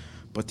ruins.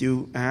 But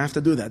you have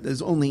to do that.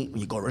 There's only when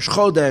you go Rosh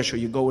Chodesh or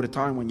you go at a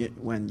time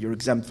when you're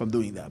exempt from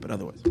doing that. But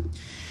otherwise,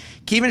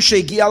 Kivin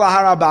Shegiya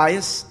Lahar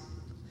Abayis,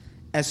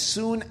 as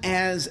soon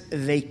as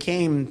they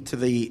came to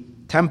the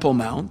Temple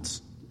Mount,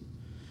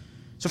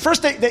 so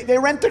first they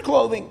rent their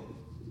clothing.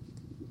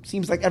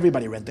 Seems like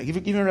everybody rent their,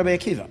 even Rabbi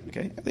Akiva.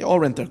 Okay, they all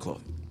rent their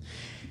clothing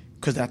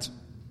because that's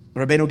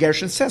Rabbeinu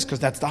Gershon says, because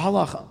that's the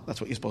halacha.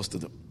 That's what you're supposed to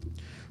do.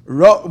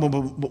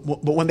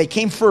 But when they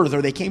came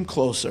further, they came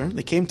closer.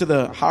 They came to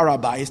the Har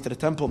HaBayis, to the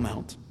Temple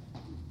Mount.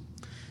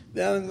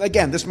 Then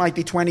again, this might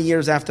be 20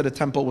 years after the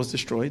temple was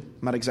destroyed.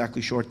 I'm not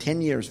exactly sure.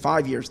 10 years,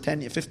 5 years, 10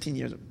 years, 15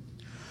 years.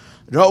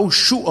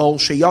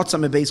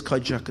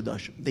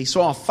 They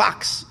saw a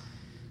fox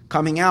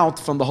coming out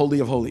from the Holy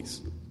of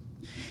Holies.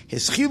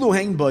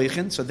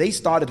 So they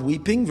started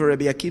weeping.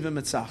 Rabbi Akiva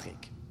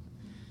metzachik.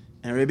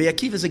 And Rabbi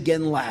Akiva is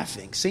again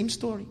laughing. Same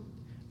story.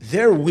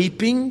 They're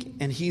weeping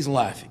and he's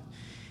laughing.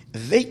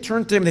 They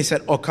turned to him and they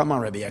said, "Oh, come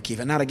on, Rabbi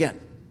Akiva, not again."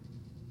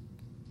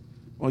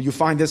 Well, you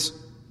find this,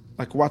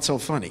 like, what's so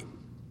funny?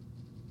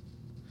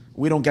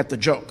 We don't get the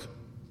joke.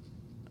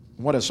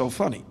 What is so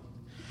funny?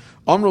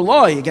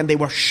 Amrullah, again, they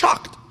were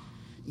shocked.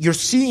 You're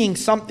seeing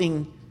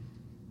something,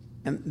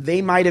 and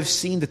they might have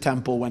seen the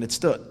temple when it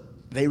stood.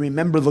 They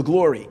remember the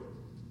glory.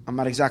 I'm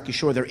not exactly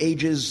sure their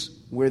ages,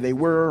 where they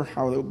were,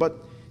 but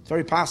it's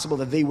very possible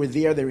that they were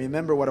there. They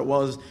remember what it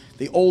was,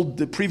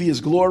 the previous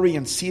glory,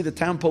 and see the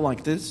temple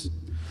like this.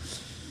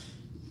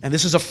 And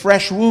this is a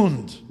fresh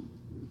wound.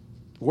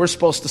 We're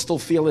supposed to still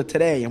feel it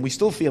today, and we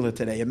still feel it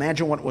today.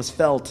 Imagine what was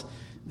felt.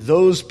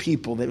 Those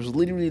people, that was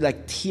literally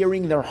like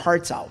tearing their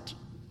hearts out,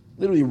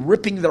 literally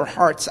ripping their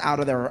hearts out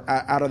of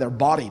their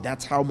body.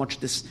 That's how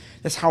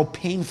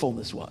painful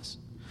this was.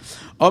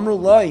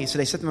 Amrullah, so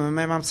they said to him,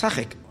 "Why are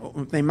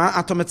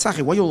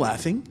you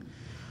laughing?"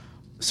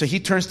 So he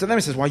turns to them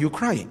and says, "Why are you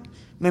crying?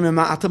 Why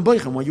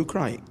are you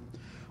crying?"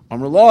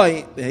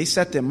 Amrullah, he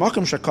said to him,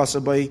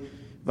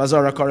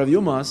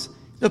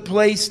 the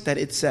place that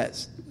it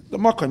says, the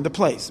Makkah, the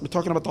place, we're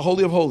talking about the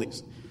Holy of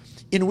Holies,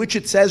 in which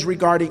it says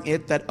regarding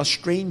it that a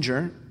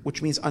stranger,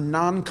 which means a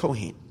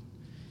non-Kohen,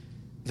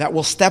 that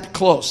will step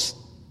close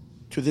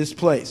to this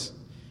place,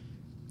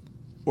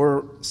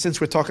 or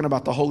since we're talking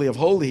about the Holy of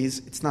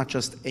Holies, it's not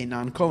just a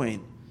non-Kohen,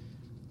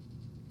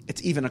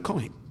 it's even a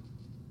Kohen.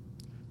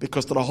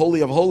 Because to the Holy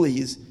of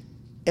Holies,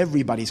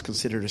 everybody's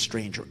considered a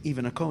stranger,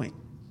 even a Kohen.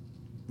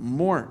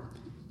 More,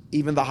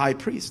 even the high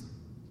priest.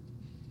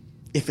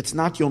 If it's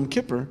not Yom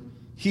Kippur,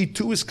 he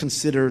too is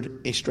considered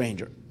a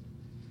stranger.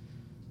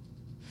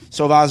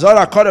 So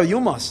v'azara kara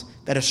yumas,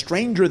 that a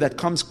stranger that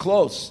comes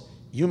close,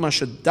 Yuma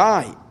should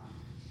die.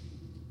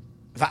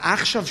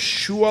 V'achshav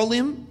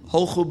shualim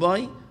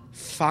holchubai,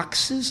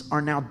 foxes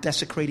are now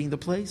desecrating the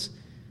place.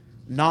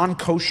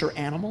 Non-kosher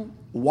animal,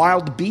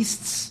 wild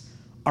beasts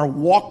are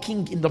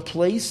walking in the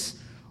place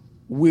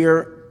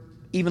where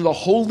even the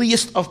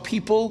holiest of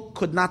people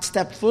could not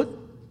step foot.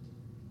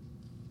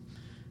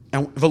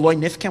 And v'loy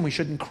nifkem, we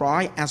shouldn't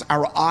cry as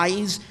our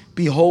eyes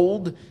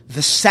behold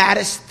the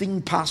saddest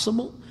thing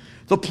possible.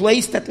 The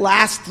place that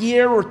last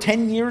year or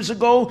 10 years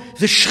ago,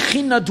 the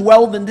Shekhinah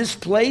dwelled in this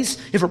place.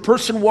 If a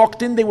person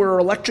walked in, they were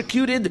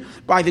electrocuted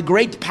by the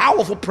great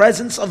powerful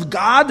presence of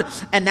God.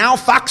 And now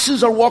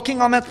foxes are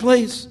walking on that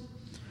place.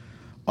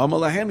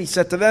 Amalahem, he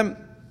said to them,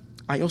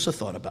 I also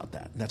thought about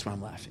that. That's why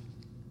I'm laughing.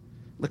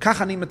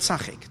 L'kachani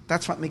metzachik.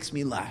 That's what makes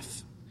me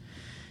laugh.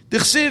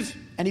 Dichsiv,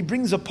 and he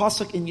brings a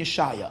pasuk in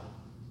Yeshaya.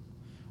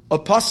 A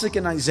pasuk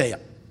in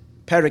Isaiah,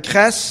 Perek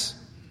Ches,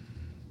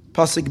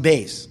 pasuk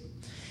Beis.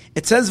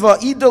 It says,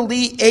 "Va'ida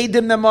li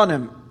edim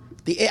nemanim."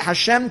 The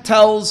Hashem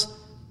tells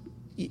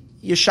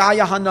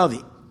Yeshaya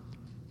Hanavi,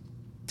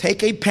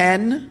 take a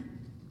pen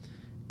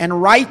and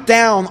write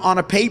down on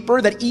a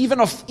paper that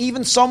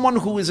even someone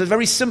who is a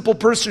very simple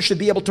person should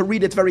be able to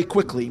read it very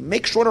quickly.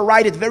 Make sure to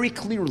write it very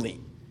clearly.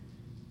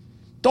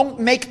 Don't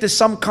make this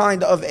some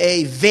kind of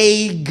a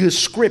vague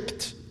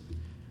script.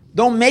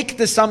 Don't make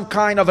this some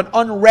kind of an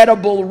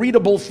unreadable,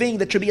 readable thing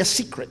that should be a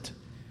secret.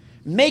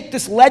 Make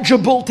this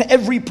legible to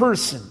every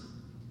person,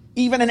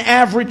 even an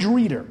average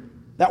reader.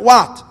 That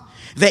what?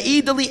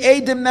 Ve'idali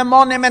edim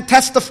nemonim, and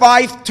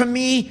testify to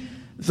me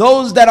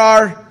those that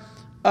are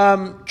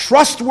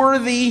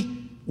trustworthy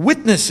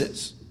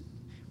witnesses.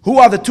 Who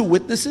are the two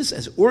witnesses?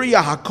 As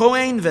Uriah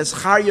HaKohen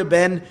ve'Zechariah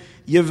ben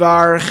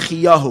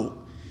Yevarchiyahu.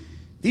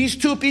 These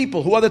two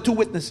people, who are the two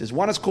witnesses?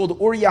 One is called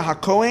Uriah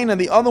HaKohen, and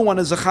the other one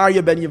is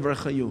Zechariah ben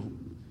Yevarchiyahu.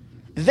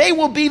 They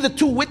will be the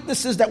two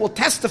witnesses that will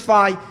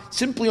testify.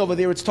 Simply over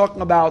there, it's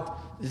talking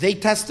about, they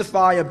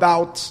testify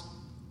about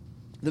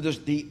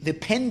the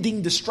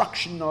pending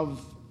destruction of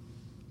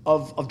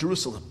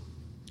Jerusalem.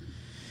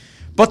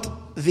 But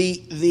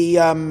the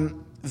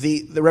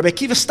Rebbe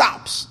Akiva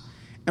stops,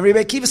 and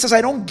Rebbe Akiva says, I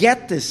don't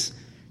get this.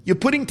 You're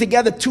putting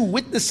together two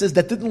witnesses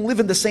that didn't live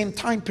in the same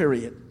time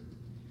period.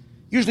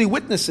 Usually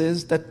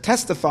witnesses that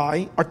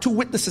testify are two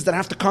witnesses that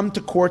have to come to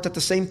court at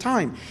the same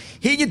time.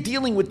 Here you're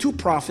dealing with two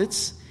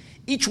prophets.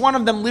 Each one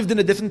of them lived in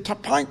a different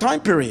time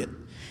period.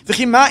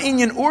 V'chima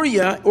inyan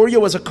Uriah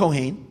was a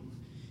Kohen.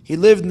 He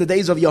lived in the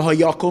days of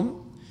Yehoyakim.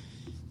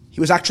 He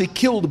was actually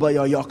killed by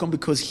Yehoyakim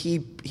because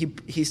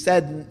he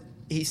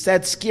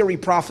said scary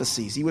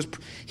prophecies.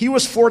 He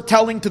was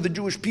foretelling to the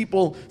Jewish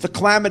people the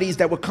calamities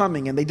that were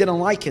coming, and they didn't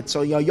like it.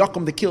 So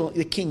Yehoyakim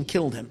the king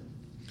killed him.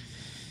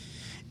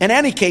 In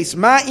any case,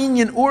 Ma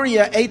inyan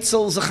Uriah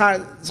Eitzel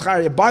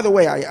Zechariah. By the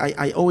way,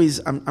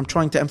 I'm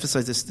trying to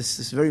emphasize this. This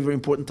is very, very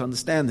important to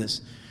understand this.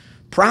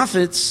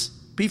 Prophets,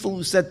 people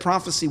who said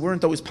prophecy,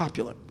 weren't always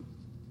popular.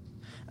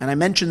 And I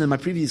mentioned in my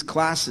previous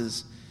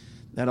classes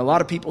that a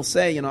lot of people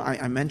say,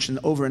 I mentioned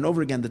over and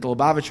over again that the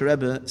Lubavitcher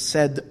Rebbe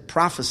said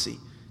prophecy,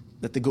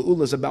 that the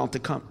Geula is about to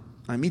come.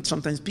 I meet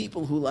sometimes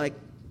people who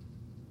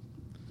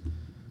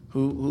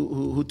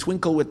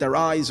twinkle with their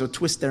eyes or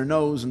twist their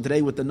nose, and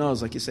today with the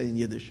nose, like you say in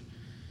Yiddish.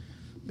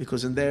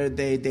 Because in there,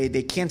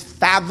 they can't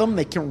fathom,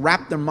 they can't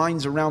wrap their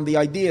minds around the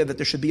idea that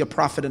there should be a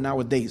prophet in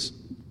our days.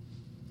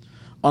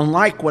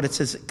 Unlike what it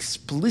says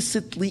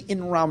explicitly in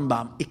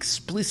Rambam,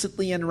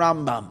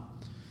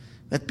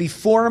 that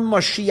before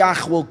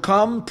Mashiach will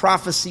come,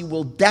 prophecy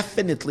will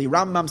definitely,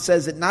 Rambam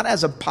says it not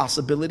as a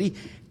possibility,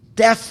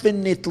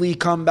 definitely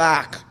come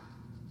back.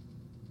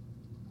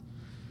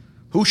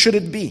 Who should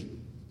it be?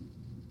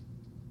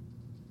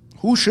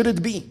 Who should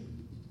it be?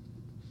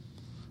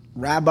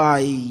 Rabbi,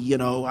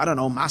 I don't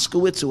know,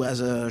 Moskowitz, who has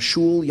a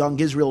shul, Young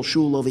Israel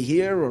shul over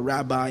here, or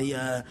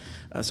Rabbi,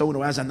 someone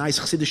who has a nice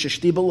Chassidish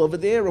shtibel over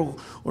there, or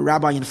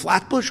Rabbi in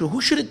Flatbush, or who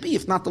should it be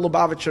if not the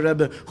Lubavitcher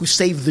Rebbe who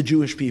saved the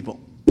Jewish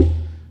people,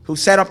 who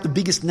set up the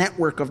biggest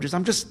network of Jews?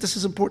 This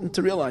is important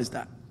to realize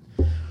that.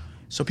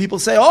 So people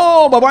say,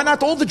 but why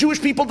not all the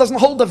Jewish people doesn't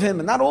hold of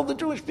him, and not all the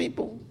Jewish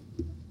people?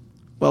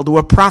 Well, there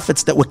were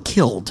prophets that were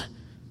killed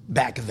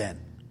back then.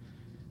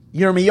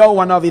 Yirmiyahu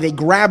Hanavi, they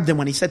grabbed him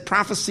when he said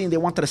prophecy, and they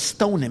wanted to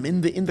stone him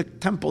in the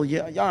temple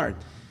yard.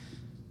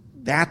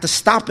 They had to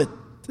stop it.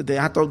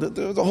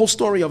 The whole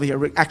story over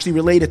here actually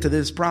related to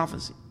this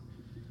prophecy.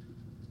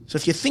 So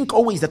if you think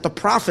always that the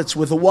prophets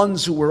were the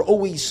ones who were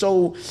always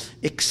so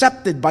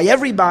accepted by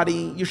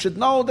everybody, you should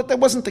know that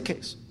wasn't the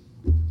case.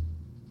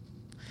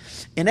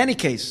 In any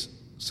case,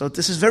 so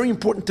this is very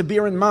important to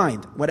bear in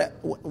mind.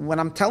 When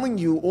I'm telling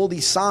you all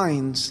these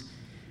signs,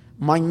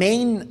 my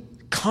main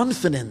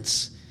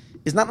confidence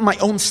is not my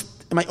own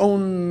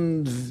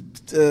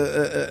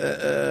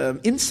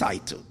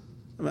insight.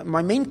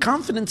 My main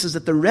confidence is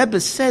that the Rebbe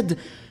said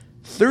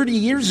 30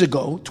 years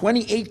ago,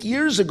 28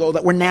 years ago,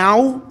 that we're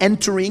now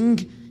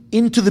entering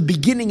into the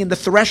beginning, in the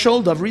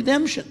threshold of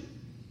redemption.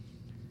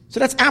 So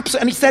that's absolute,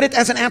 and he said it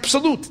as an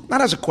absolute,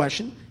 not as a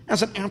question,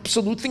 as an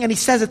absolute thing, and he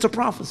says it's a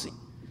prophecy.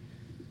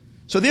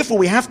 So therefore,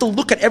 we have to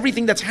look at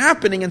everything that's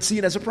happening and see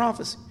it as a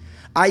prophecy.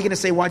 Are you going to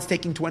say why it's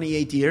taking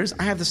 28 years?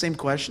 I have the same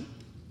question.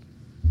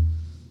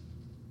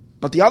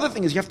 But the other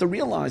thing is you have to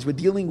realize we're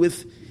dealing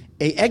with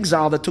an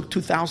exile that took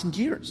 2,000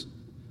 years.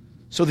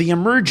 So the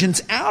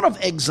emergence out of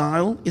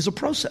exile is a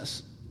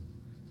process.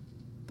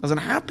 It doesn't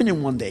happen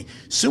in one day.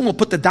 Soon we'll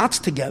put the dots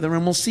together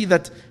and we'll see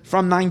that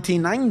from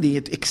 1990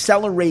 it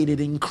accelerated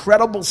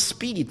incredible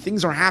speed.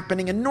 Things are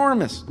happening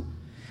enormous.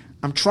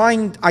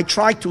 I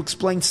tried to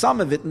explain some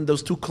of it in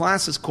those two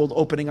classes called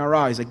Opening Our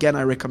Eyes. Again,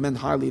 I recommend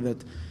highly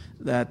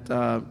that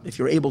if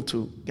you're able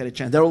to get a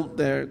chance,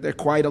 they're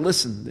quite a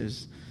listen.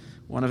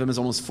 One of them is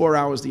almost 4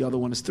 hours, the other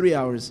one is 3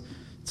 hours.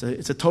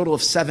 It's a total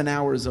of 7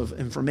 hours of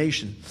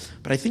information.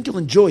 But I think you'll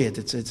enjoy it.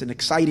 It's an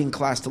exciting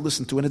class to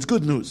listen to, and it's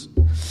good news.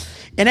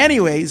 And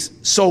anyways,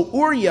 so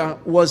Uriah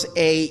was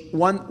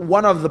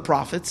one of the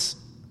prophets.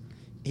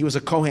 He was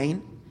a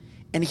Kohen,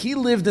 and he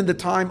lived in the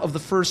time of the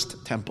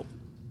first temple.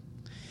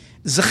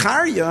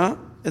 Zechariah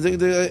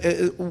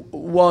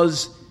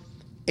was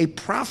a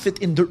prophet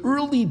in the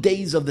early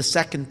days of the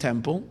second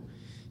temple.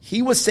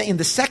 He was saying in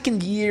the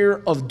second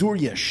year of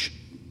Darius.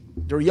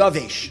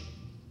 Darius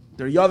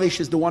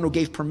is the one who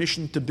gave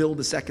permission to build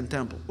the second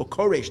temple. Or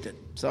Koresh did,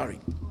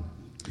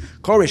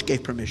 Koresh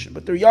gave permission.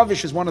 But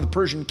Darius is one of the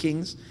Persian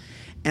kings.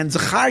 And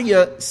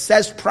Zechariah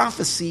says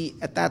prophecy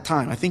at that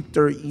time. I think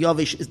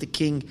Darius is the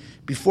king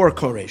before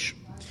Koresh.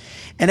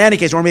 In any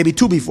case, or maybe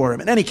two before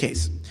him. In any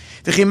case.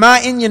 Uriah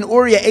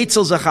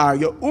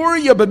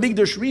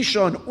b'migdash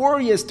Rishon.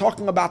 Uriah is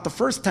talking about the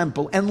first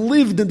temple and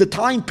lived in the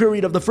time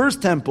period of the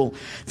first temple.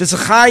 The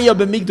Zechariah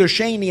b'migdash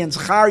Sheni, and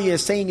Zechariah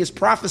is saying his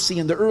prophecy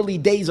in the early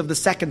days of the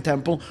second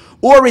temple,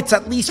 or it's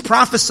at least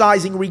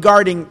prophesying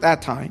regarding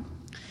that time.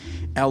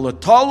 So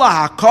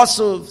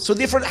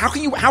therefore,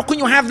 how can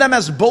you have them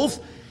as both?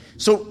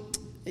 So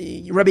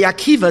Rabbi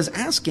Akiva is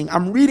asking,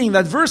 I'm reading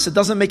that verse, it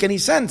doesn't make any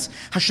sense.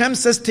 Hashem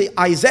says to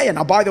Isaiah,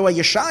 now by the way,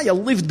 Yeshaya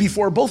lived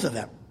before both of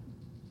them.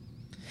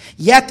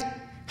 Yet,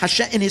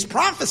 Hashem, in his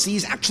prophecy,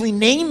 he's actually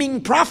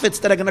naming prophets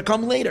that are going to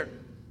come later.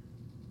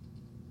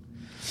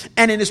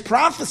 And in his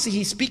prophecy,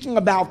 he's speaking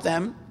about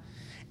them,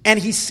 and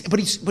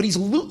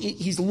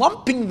he's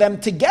lumping them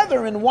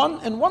together in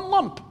one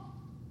lump.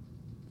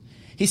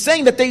 He's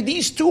saying that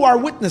these two are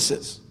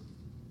witnesses.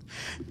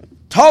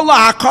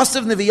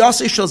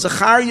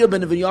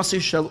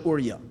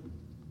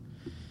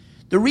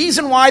 The The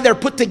reason why they're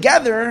put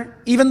together,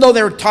 even though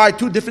they're tied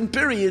to different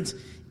periods,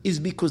 is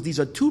because these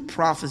are two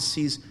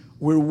prophecies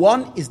where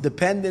one is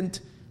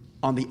dependent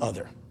on the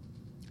other.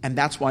 And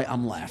that's why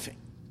I'm laughing.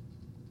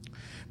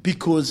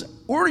 Because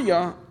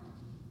Uriah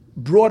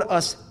brought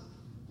us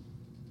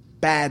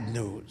bad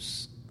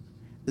news.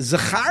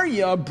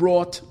 Zechariah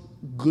brought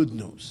good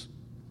news.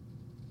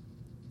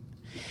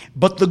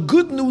 But the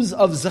good news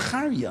of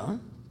Zechariah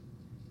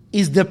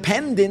is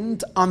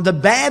dependent on the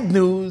bad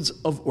news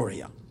of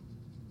Uriah.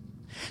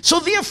 So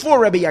therefore,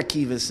 Rabbi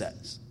Akiva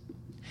says,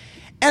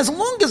 as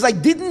long as I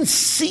didn't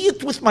see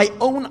it with my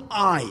own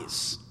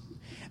eyes,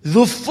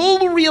 the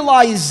full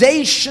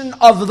realization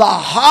of the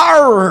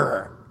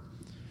horror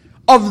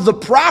of the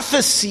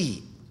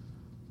prophecy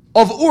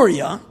of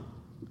Uriah,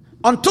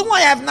 until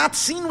I have not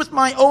seen with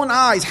my own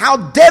eyes how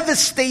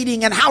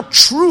devastating and how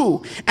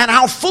true and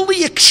how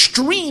fully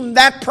extreme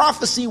that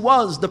prophecy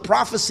was, the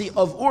prophecy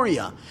of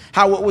Uriah,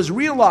 how it was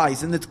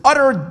realized in its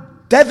utter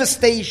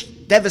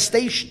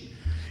devastation,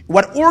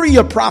 what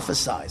Uriah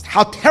prophesied,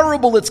 how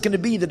terrible it's going to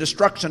be, the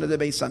destruction of the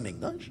Beis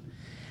HaMikdash,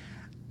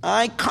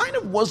 I kind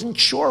of wasn't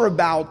sure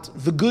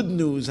about the good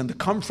news and the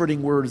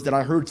comforting words that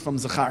I heard from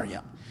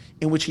Zechariah,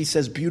 in which he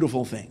says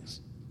beautiful things.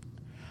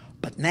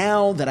 But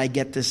now that I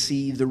get to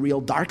see the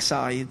real dark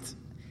side,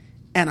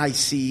 and I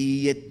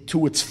see it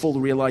to its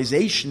full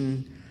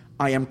realization,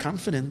 I am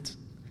confident,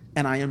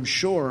 and I am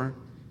sure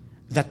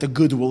that the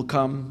good will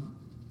come,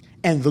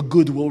 and the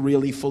good will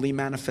really fully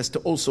manifest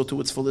also to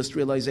its fullest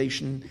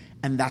realization,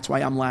 and that's why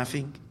I'm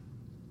laughing.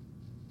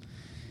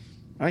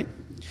 Right?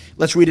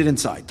 Let's read it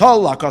inside. By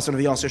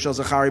Uriah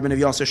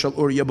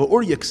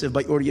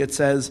it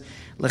says,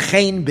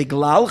 L'chein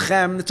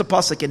biglalchem, it's a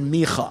pasuk in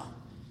Micha.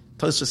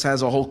 Tosfos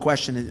has a whole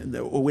question.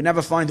 We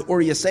never find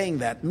Uriah saying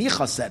that.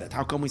 Micha said it.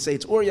 How come we say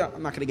it's Uriah?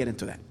 I'm not going to get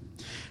into that.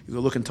 You go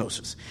look in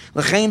Tosfos.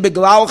 L'chein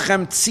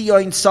biglalchem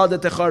tzion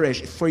sadet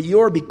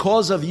echoresh.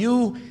 Because of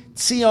you,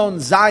 Tzion,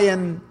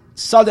 Zion,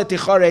 sadet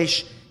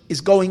echoresh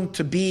is going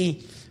to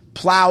be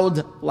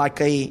plowed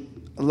like a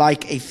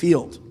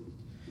field.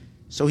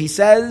 So he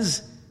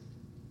says,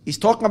 he's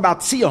talking about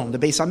Tzion, the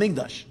Beis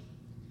HaMikdash.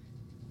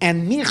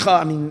 And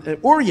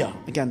Micha, Uriah,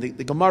 again,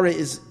 the Gemara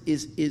is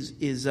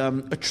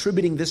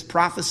attributing this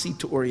prophecy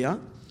to Uriah.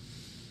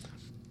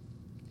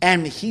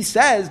 And he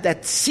says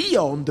that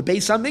Tzion, the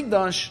Beis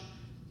HaMikdash,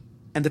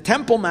 and the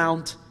Temple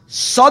Mount,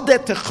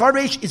 Sadet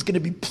Techaresh, is going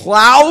to be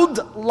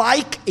plowed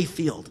like a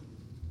field.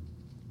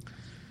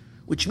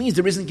 Which means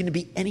there isn't going to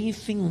be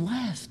anything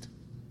left.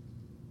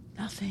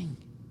 Nothing.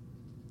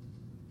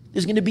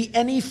 There's going to be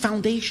any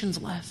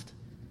foundations left.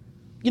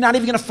 You're not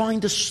even going to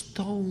find a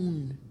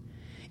stone.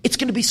 It's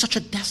going to be such a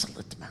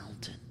desolate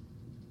mountain.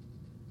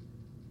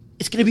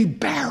 It's going to be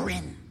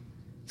barren.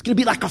 It's going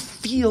to be like a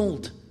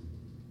field.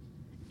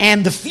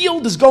 And the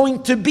field is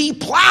going to be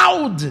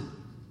plowed.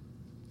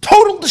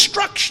 Total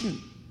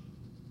destruction.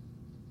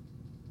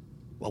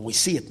 Well, we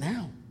see it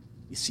now.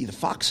 You see the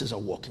foxes are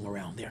walking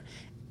around there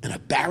in a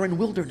barren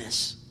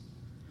wilderness.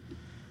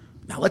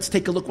 Now let's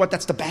take a look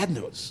that's the bad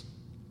news.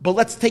 But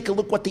let's take a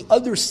look what the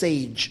other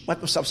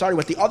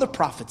what the other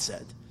prophet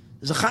said.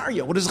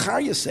 Zechariah. What does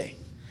Zechariah say?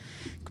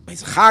 By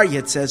Zechariah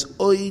it says,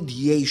 Oid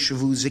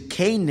yeshavu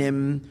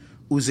zekenim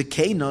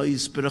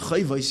uzekenois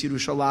berachayvos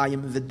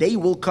Yerushalayim. The day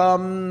will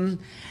come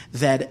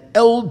that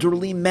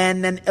elderly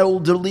men and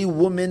elderly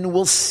women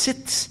will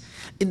sit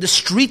in the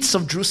streets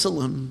of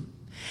Jerusalem.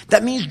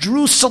 That means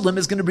Jerusalem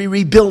is going to be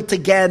rebuilt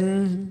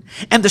again,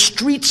 and the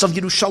streets of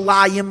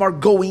Yerushalayim are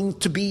going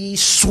to be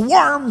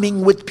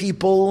swarming with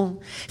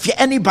people. If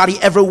anybody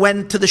ever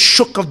went to the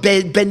shuk of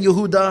Ben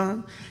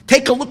Yehuda,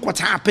 take a look what's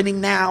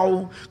happening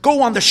now.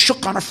 Go on the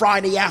shuk on a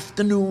Friday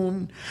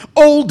afternoon.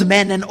 Old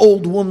men and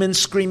old women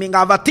screaming,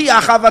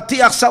 Avatiach,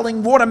 Avatiach,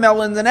 selling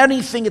watermelons and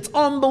anything. It's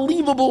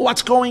unbelievable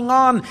what's going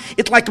on.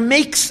 It like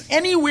makes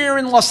anywhere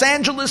in Los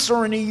Angeles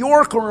or in New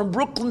York or in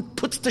Brooklyn,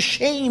 puts to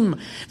shame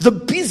the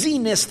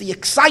busyness, the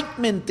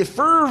excitement, the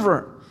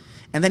fervor.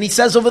 And then he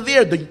says over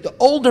there, the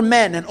older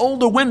men and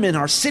older women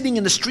are sitting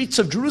in the streets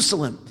of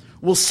Jerusalem.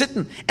 Will sit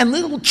and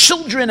little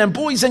children and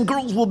boys and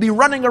girls will be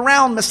running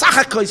around,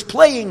 Mesachakos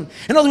playing.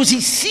 In other words,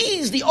 he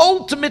sees the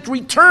ultimate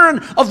return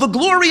of the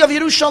glory of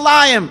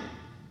Yerushalayim.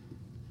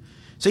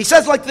 So he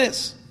says like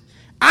this,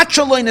 as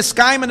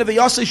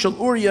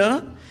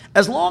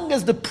long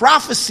as the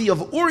prophecy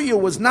of Uriah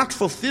was not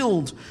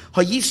fulfilled,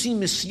 I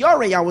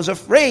was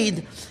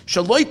afraid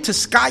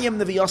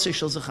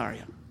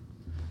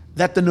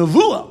that the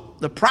nevuah,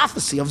 the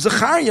prophecy of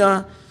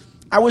Zechariah,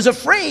 I was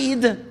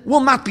afraid will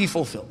not be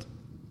fulfilled.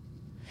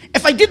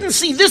 If I didn't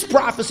see this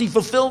prophecy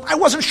fulfilled, I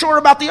wasn't sure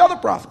about the other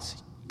prophecy.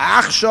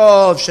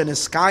 Now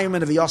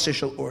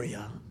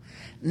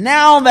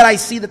that I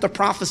see that the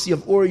prophecy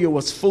of Uriah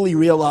was fully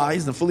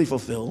realized and fully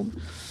fulfilled,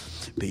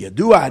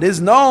 it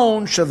is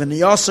known, I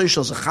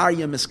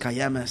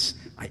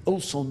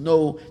also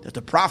know that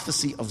the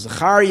prophecy of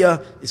Zechariah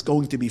is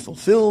going to be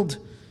fulfilled.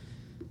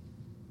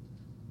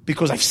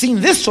 because I've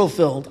seen this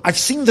fulfilled, I've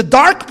seen the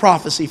dark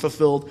prophecy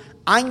fulfilled,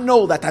 I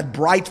know that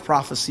bright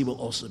prophecy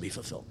will also be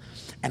fulfilled.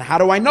 And how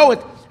do I know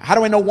it? How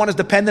do I know one is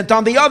dependent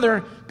on the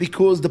other?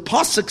 Because the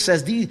pasuk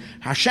says,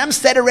 Hashem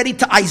said already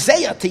to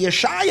Isaiah, to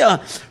Yeshaya,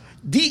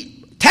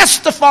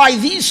 testify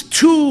these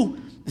two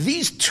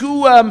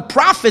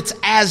prophets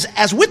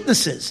as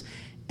witnesses.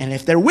 And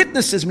if they're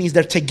witnesses, means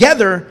they're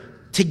together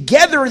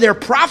their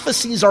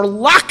prophecies are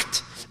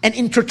locked and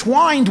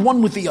intertwined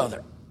one with the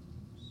other.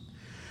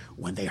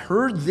 When they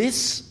heard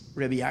this,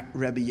 Rabbi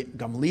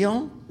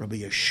Gamliel, Rabbi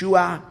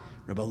Yeshua,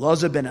 Rabbi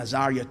Elazar ben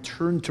Azariah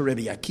turned to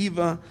Rabbi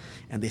Akiva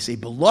and they say,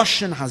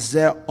 B'loshen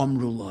hazeh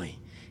omru loi.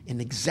 In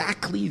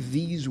exactly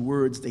these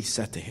words they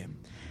said to him,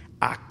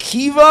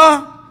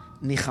 Akiva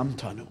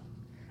nichamtanu.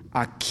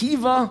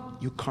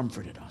 Akiva, you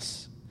comforted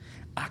us.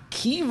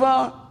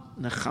 Akiva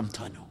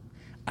nichamtanu.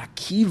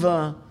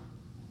 Akiva,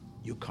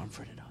 you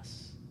comforted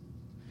us.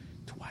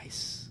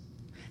 Twice.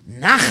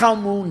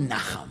 Nachamu,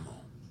 Nachamu.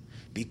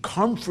 Be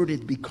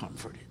comforted, be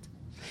comforted.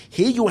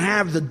 Here you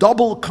have the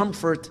double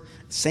comfort,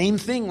 same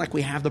thing like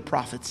we have the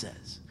prophet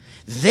says.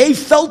 They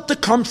felt the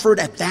comfort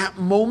at that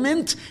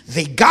moment.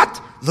 They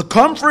got the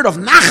comfort of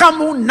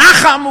Nachamu,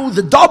 Nachamu,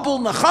 the double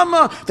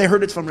Nachama. They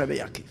heard it from Rabbi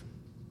Akiva.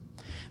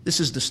 This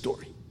is the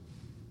story.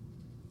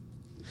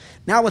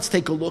 Now let's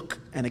take a look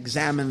and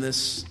examine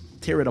this,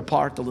 tear it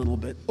apart a little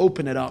bit,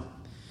 open it up,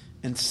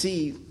 and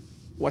see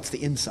what's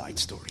the inside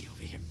story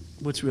over here.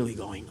 What's really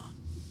going on.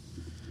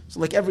 So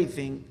like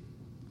everything,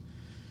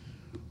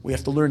 we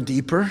have to learn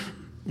deeper.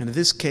 And in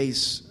this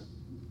case,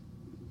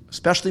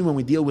 especially when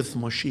we deal with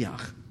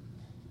Moshiach,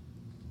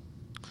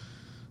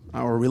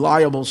 our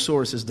reliable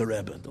source is the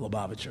Rebbe, the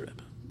Lubavitcher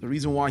Rebbe. The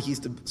reason why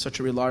he's such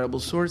a reliable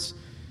source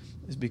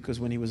is because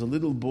when he was a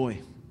little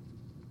boy,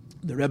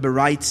 the Rebbe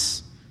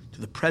writes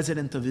to the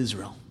President of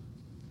Israel.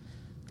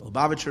 The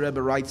Lubavitcher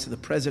Rebbe writes to the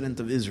President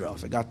of Israel. I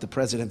forgot the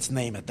President's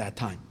name at that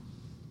time.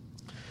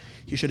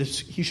 He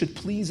should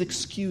please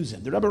excuse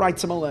him. The Rebbe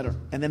writes him a letter,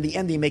 and then the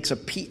end he makes a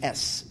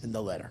P.S. in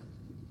the letter.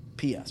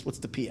 P.S. What's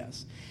the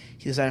P.S.?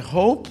 He says, I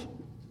hope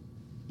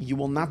you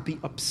will not be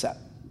upset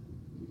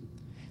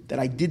that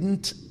I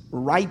didn't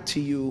write to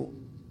you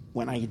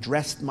when I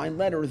addressed my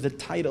letter the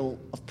title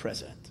of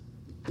President.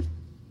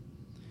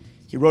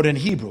 He wrote in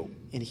Hebrew.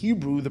 In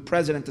Hebrew, the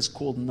President is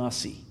called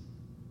Nasi.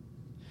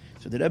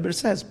 So the Rebbe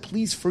says,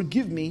 please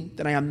forgive me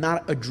that I am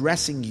not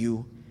addressing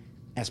you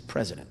as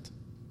President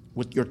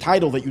with your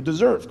title that you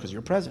deserve, because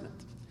you're president.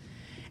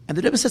 And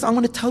the Rebbe says, I'm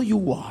going to tell you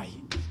why.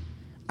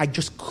 I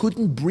just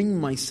couldn't bring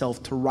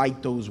myself to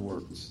write those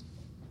words.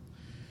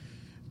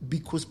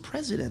 Because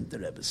president, the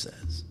Rebbe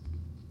says,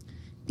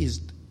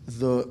 is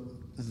the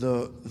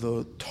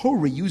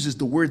Torah uses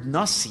the word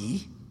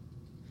Nasi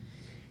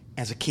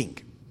as a king.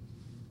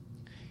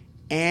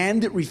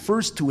 And it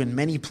refers to, in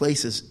many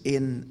places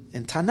in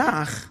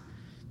Tanakh,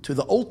 to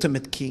the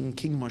ultimate king,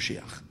 King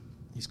Moshiach.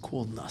 He's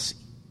called Nasi.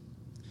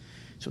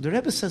 So the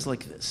Rebbe says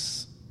like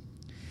this,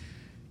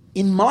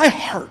 in my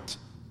heart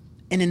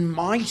and in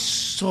my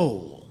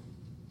soul,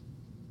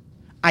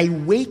 I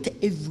wait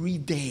every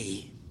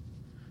day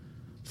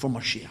for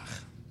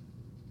Mashiach.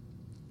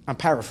 I'm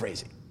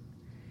paraphrasing.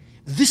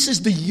 This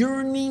is the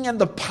yearning and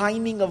the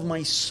pining of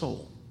my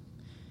soul.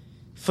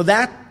 For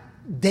that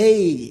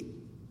day,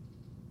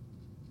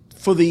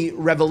 for the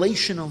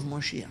revelation of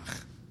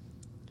Mashiach.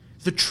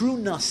 The true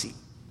Nasi.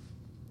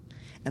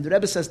 And the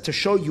Rebbe says, to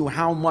show you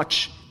how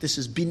much this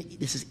is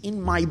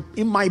in my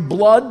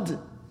blood,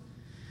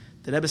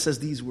 the Rebbe says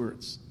these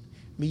words.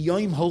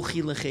 Miyoim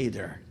holchi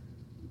lecheder.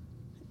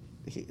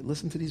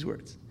 Listen to these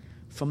words.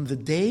 From the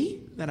day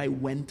that I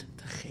went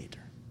to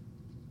Cheder.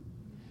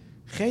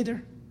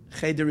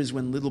 Cheder is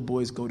when little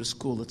boys go to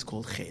school. It's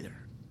called Cheder.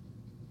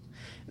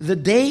 The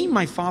day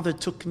my father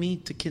took me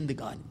to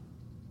kindergarten.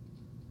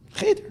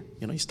 Cheder.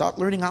 You start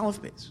learning Aleph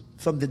Beis.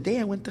 From the day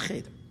I went to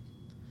Cheder.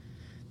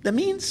 That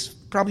means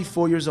probably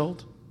 4 years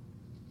old.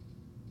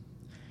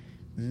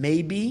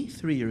 Maybe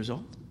 3 years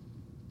old.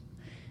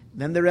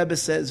 Then the Rebbe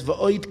says,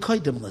 V'oid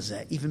koidem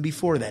lazeh, even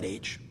before that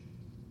age.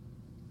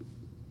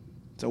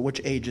 So which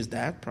age is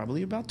that?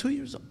 Probably about 2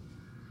 years old.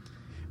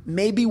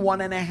 Maybe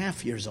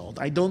 1.5 years old.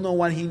 I don't know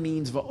what he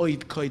means,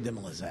 V'oid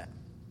koidem lazeh.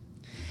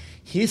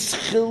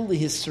 Hischil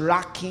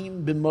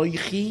hisrakim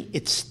b'moichi,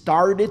 it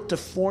started to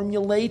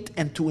formulate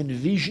and to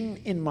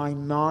envision in my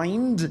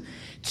mind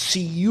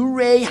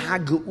tziyurei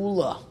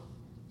hageulah,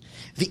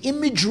 the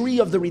imagery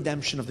of the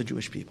redemption of the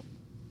Jewish people.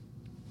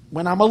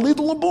 When I'm a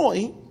little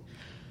boy,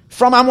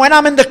 when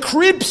I'm in the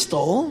crib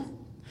still,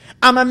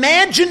 I'm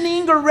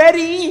imagining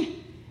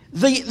already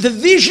the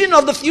vision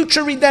of the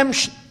future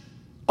redemption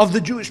of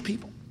the Jewish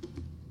people.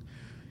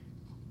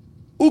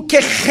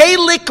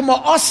 Ukechelik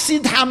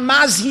ma'asid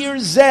hamazhir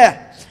zeh.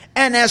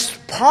 And as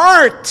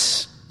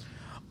part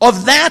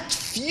of that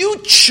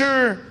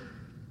future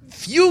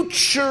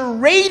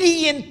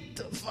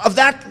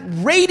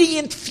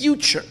radiant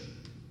future,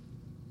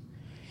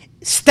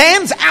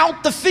 stands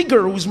out the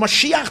figure who is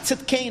Mashiach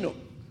Tzidkenu,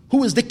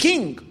 who is the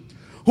king,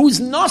 who is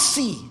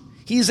Nasi,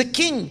 he is a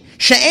king.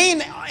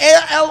 She'ein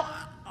el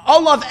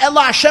olav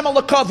ela Hashem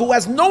alakav, who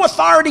has no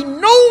authority.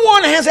 No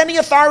one has any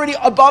authority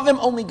above him,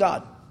 only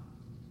God.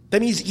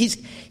 That means he's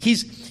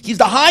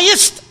the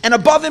highest, and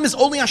above him is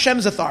only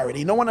Hashem's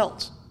authority, no one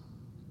else.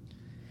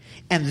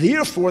 And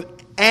therefore,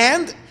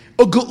 and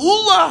a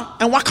geula,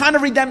 and what kind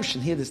of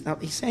redemption? Hear this. Now,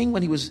 he's saying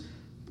when he was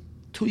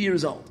 2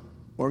 years old,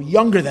 or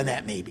younger than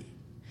that maybe.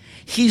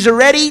 He's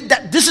already,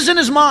 this is in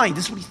his mind.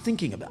 This is what he's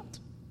thinking about.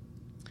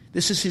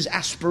 This is his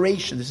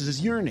aspiration. This is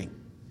his yearning.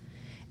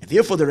 And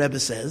therefore the Rebbe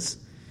says,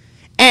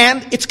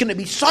 and it's going to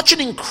be such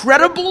an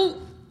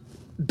incredible,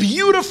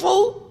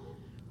 beautiful,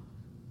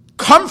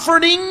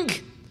 comforting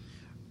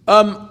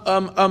a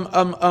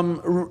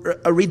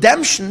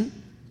redemption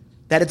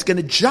that it's going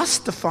to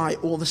justify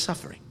all the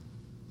suffering.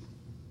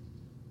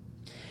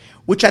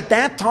 Which at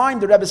that time,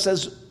 the Rebbe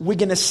says, we're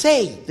going to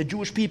say, the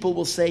Jewish people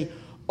will say,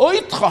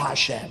 Oitcha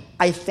Hashem,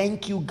 I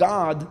thank you,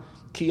 God,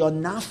 ki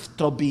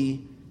yonafta bi,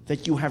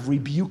 that you have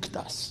rebuked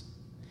us.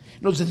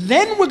 In other words,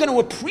 then we're going to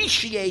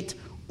appreciate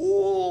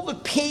all the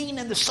pain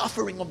and the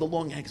suffering of the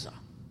long exile.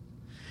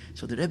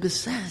 So the Rebbe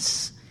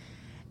says,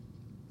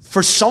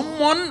 for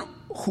someone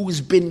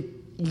who's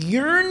been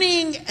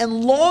yearning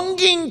and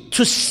longing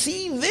to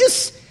see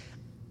this,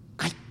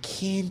 I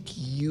can't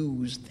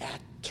use that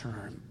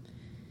term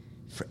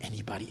for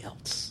anybody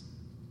else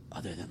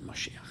other than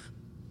Mashiach.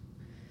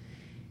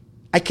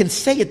 I can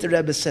say it, the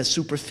Rebbe says,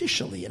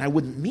 superficially, and I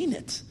wouldn't mean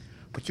it,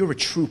 but you're a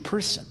true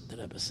person, the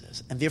Rebbe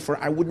says, and therefore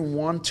I wouldn't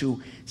want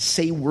to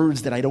say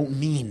words that I don't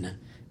mean,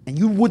 and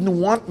you wouldn't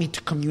want me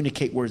to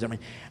communicate words. I mean,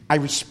 I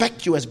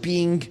respect you as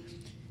being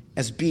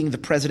the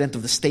president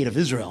of the state of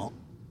Israel,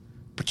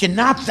 but you're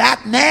not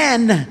that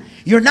man.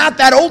 You're not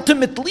that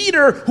ultimate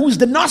leader who's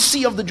the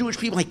Nasi of the Jewish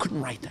people. I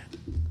couldn't write that.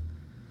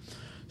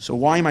 So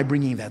why am I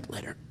bringing that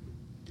letter?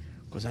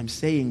 Because I'm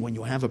saying when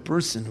you have a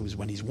person who's,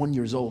 when he's 1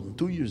 year old and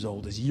 2 years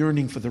old, is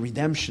yearning for the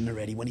redemption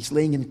already, when he's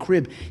laying in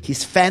crib,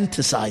 he's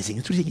fantasizing.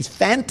 His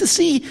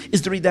fantasy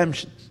is the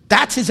redemption.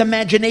 That's his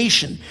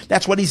imagination.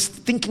 That's what he's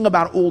thinking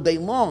about all day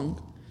long.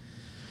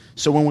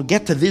 So when we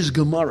get to this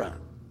Gemara,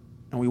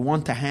 and we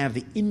want to have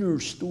the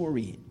inner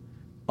story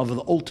of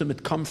the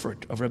ultimate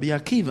comfort of Rabbi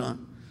Akiva,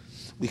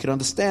 we can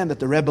understand that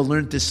the Rebbe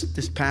learned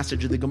this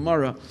passage of the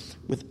Gemara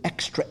with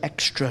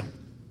extra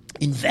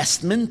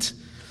investment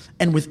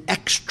and with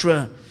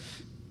extra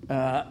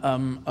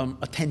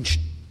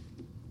attention.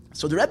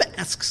 So the Rebbe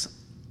asks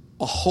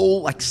a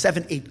whole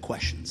 7, 8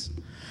 questions.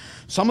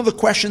 Some of the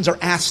questions are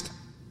asked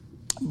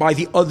by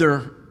the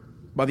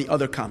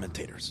other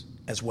commentators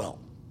as well.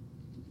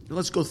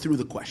 Let's go through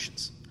the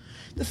questions.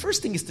 The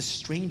first thing is the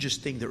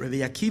strangest thing that Rabbi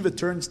Akiva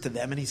turns to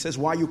them and he says,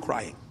 "Why are you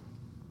crying?"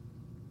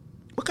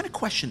 What kind of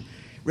question?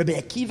 Rabbi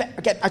Akiva,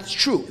 again, it's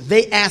true.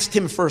 They asked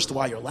him first,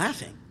 "Why you're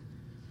laughing?"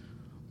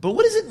 But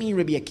what does it mean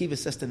Rabbi Akiva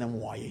says to them,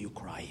 "Why are you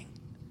crying?"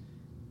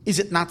 Is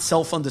it not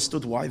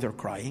self-understood why they're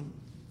crying?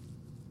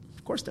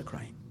 Of course they're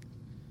crying.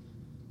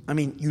 I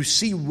mean, you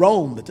see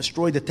Rome that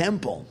destroyed the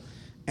temple,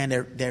 and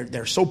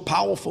they're so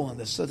powerful,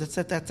 and so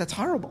that's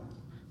horrible.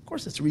 Of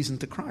course, it's a reason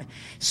to cry.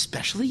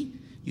 Especially,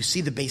 you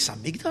see the Beis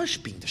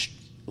Hamikdash being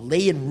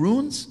lay in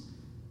ruins.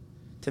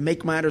 To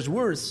make matters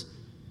worse,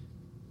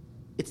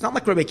 it's not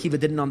like Rabbi Akiva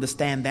didn't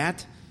understand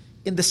that.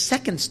 In the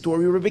second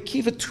story, Rabbi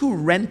Akiva too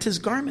rent his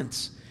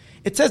garments.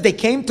 It says they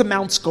came to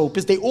Mount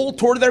Scopus, they all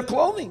tore their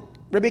clothing.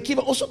 Rabbi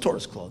Akiva also tore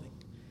his clothing.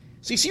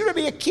 So you see,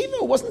 Rabbi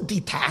Akiva wasn't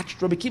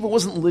detached. Rabbi Akiva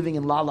wasn't living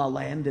in La La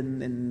Land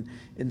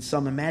in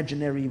some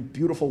imaginary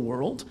beautiful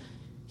world.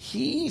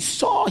 He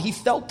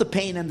felt the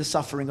pain and the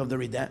suffering of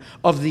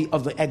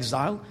the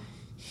exile.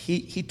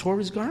 He tore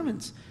his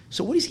garments.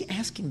 So what is he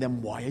asking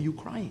them? Why are you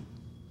crying?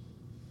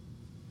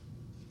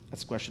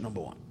 That's question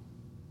number one.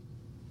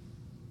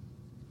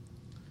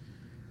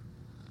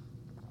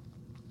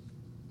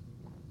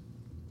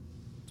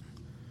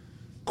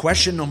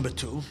 Question number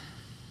two.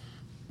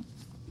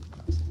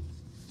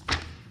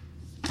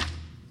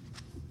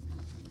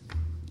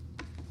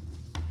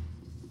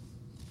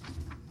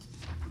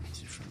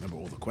 Remember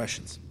all the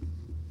questions.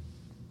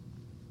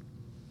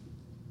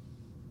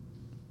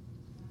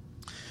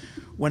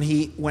 When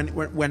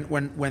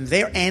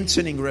they're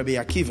answering Rabbi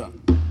Akiva,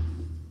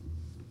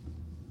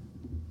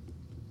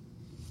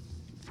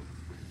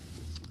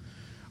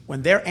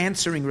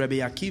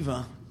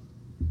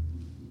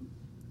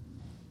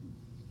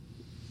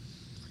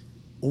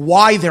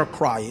 why they're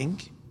crying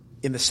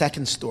in the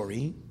second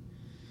story,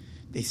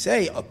 they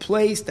say a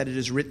place that it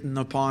is written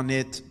upon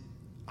it,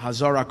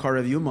 Hazara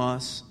Karev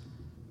Yumas,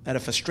 that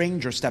if a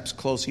stranger steps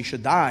close, he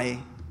should die.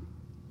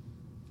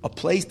 A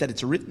place that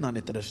it's written on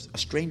it that if a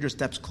stranger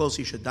steps close,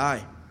 he should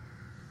die.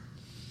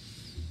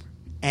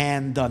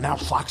 And now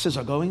foxes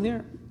are going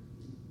there?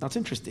 That's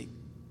interesting.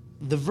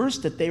 The verse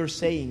that they are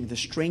saying, the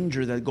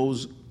stranger that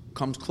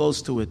comes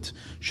close to it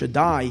should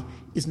die,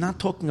 is not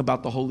talking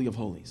about the Holy of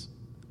Holies.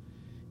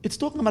 It's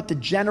talking about the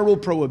general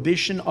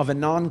prohibition of a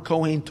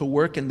non-Kohen to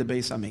work in the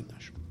Beis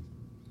Hamikdash.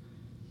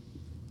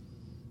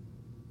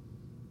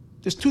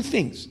 There's two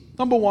things.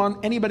 Number one,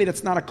 anybody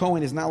that's not a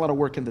Kohen is not allowed to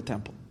work in the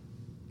temple.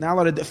 Not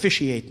allowed to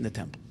officiate in the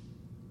temple.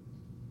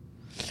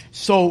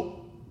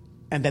 So,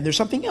 And then there's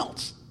something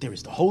else. There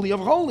is the Holy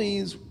of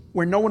Holies,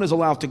 where no one is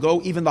allowed to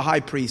go, even the high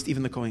priest,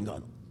 even the Kohen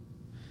Gadol.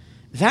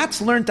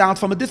 That's learned out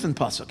from a different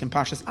pasuk in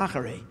Parshas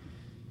Acharei. In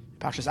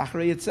Parshas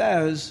Acharei it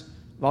says,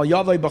 "Val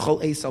yavei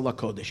b'chol eis ala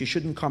kodesh." You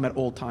shouldn't come at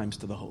all times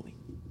to the holy.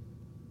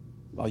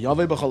 Val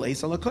yavei b'chol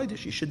eis ala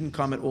kodesh. You shouldn't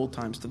come at all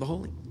times to the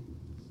holy.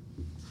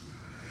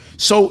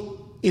 So,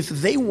 if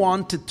they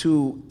wanted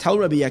to tell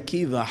Rabbi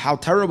Akiva how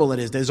terrible it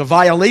is, there's a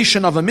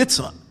violation of a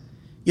mitzvah.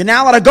 You're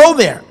now allowed to go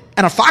there,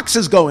 and a fox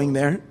is going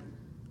there.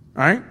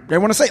 Right? They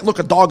want to say, look,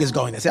 a dog is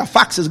going there. Say, a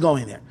fox is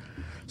going there.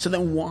 So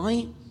then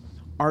why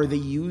are they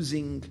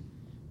using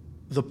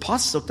the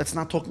pasuk that's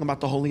not talking about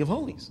the Holy of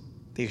Holies?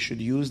 They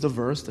should use the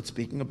verse that's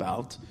speaking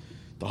about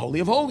the Holy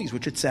of Holies,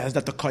 which it says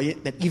that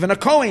that even a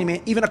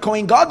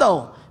Kohen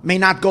Gadol may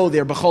not go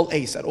there, b'chol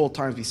eis, at all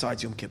times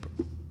besides Yom Kippur.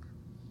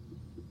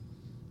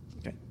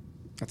 Okay,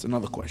 that's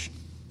another question.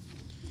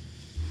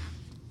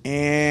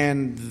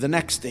 And the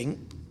next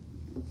thing,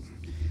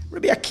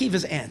 Rabbi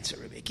Akiva's answer.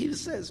 Rabbi Akiva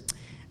says,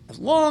 as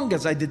long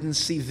as I didn't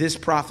see this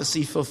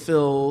prophecy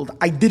fulfilled,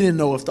 I didn't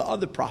know if the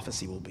other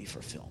prophecy will be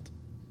fulfilled.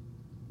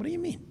 What do you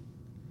mean?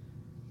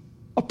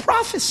 A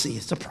prophecy,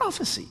 it's a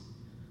prophecy.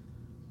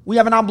 We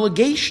have an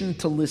obligation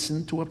to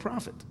listen to a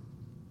prophet.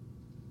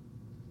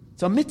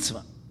 It's a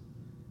mitzvah.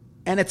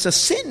 And it's a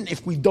sin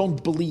if we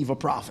don't believe a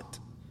prophet,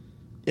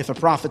 if a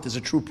prophet is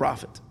a true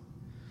prophet.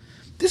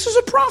 This is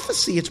a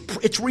prophecy.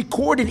 It's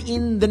recorded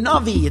in the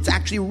Navi. It's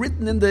actually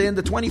written in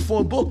the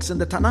 24 books in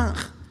the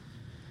Tanakh.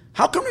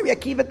 How come Rabbi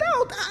Akiva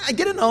doubt? I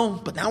didn't know,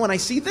 but now when I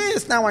see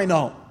this, now I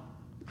know.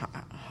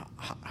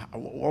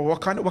 What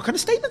kind of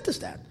statement is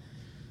that?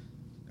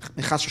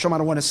 I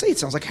don't want to say it.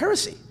 Sounds like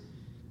heresy.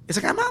 It's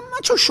like I'm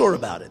not so sure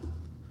about it.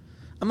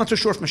 I'm not so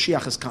sure if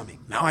Mashiach is coming.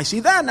 Now I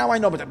see that. Now I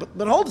know,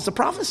 but hold, it's a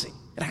prophecy.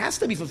 It has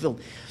to be fulfilled.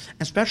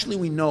 Especially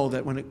we know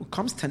that when it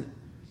comes to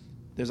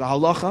there's a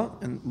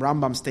halacha, and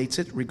Rambam states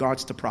it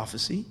regards to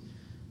prophets,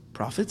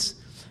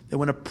 that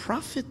when a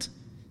prophet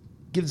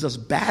gives us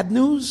bad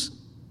news,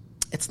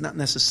 it's not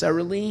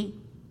necessarily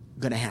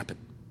going to happen.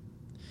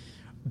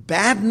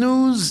 Bad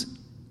news,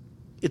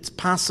 it's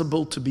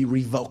possible to be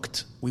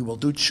revoked. We will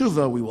do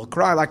tshuva, we will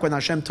cry, like when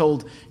Hashem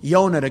told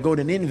Yonah to go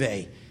to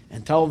Nineveh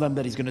and tell them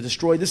that he's going to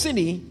destroy the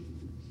city.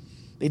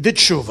 They did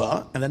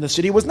tshuva, and then the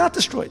city was not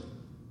destroyed.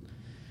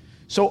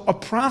 So a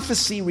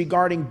prophecy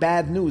regarding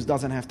bad news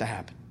doesn't have to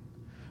happen.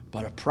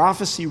 But a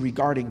prophecy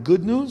regarding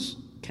good news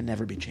can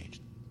never be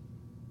changed.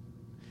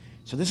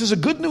 So this is a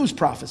good news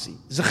prophecy.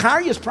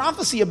 Zechariah's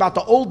prophecy about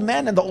the old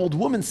man and the old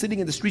woman sitting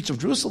in the streets of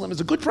Jerusalem is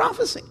a good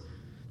prophecy.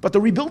 But the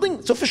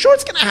rebuilding, so for sure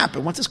it's going to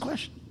happen. What's his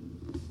question?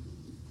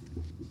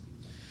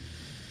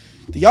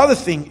 The other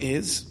thing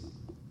is,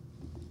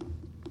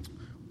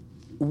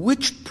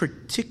 which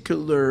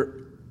particular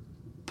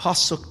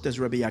pasuk does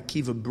Rabbi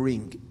Akiva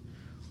bring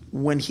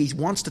when he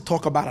wants to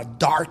talk about a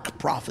dark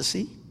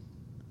prophecy,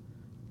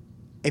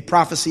 a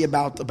prophecy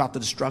about the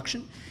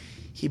destruction?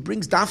 He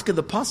brings dafka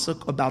the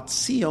pasuk about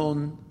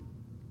Sion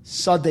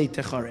Sadeh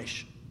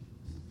Techaresh.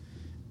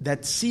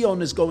 That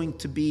Sion is going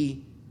to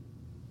be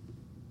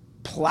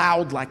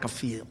plowed like a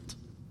field.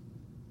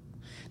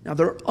 Now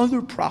there are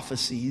other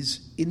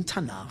prophecies in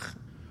Tanakh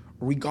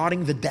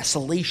regarding the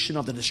desolation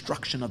of the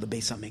destruction of the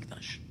Beis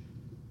HaMikdash.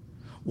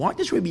 Why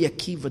does Rabbi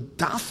Akiva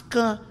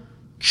dafka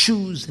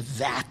choose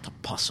that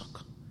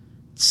pasuk,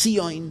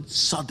 Sion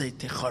Sadeh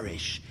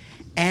Techaresh,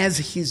 as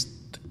his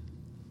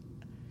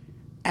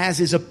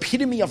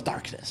epitome of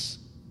darkness?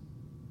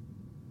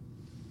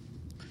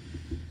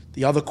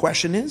 The other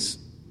question is,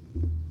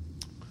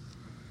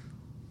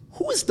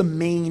 who is the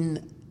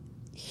main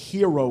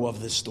hero of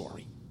this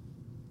story?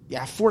 You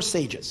have four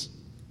sages: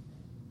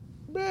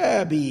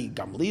 Rabbi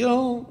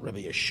Gamliel,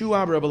 Rabbi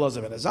Yeshua, Rabbi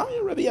Elazar ben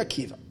Azariah, Rabbi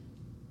Akiva.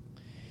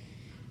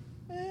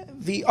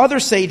 The other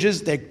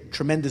sages, they're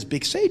tremendous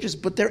big sages,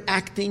 but they're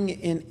acting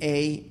in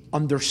a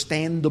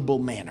understandable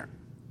manner.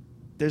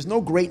 There's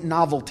no great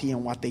novelty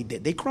in what they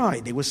did. They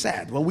cried. They were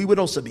sad. Well, we would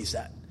also be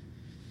sad.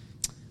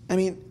 I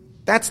mean,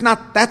 that's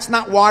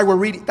not why we're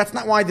reading. That's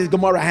not why the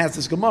Gemara has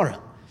this Gemara.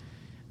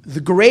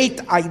 The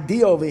great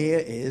idea over here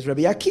is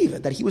Rabbi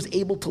Akiva, that he was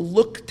able to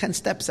look 10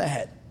 steps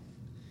ahead.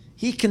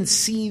 He can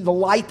see the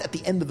light at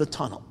the end of the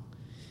tunnel.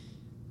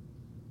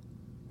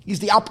 He's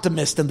the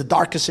optimist in the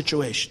darkest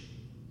situation.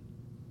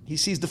 He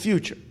sees the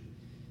future.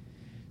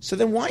 So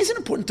then why is it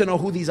important to know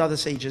who these other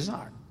sages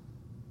are?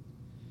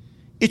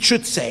 It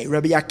should say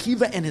Rabbi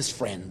Akiva and his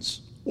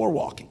friends were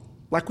walking.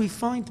 Like we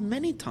find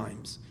many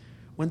times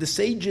when the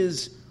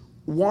sages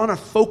want to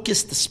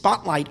focus the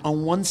spotlight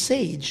on one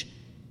sage,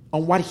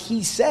 on what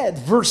he said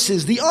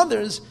versus the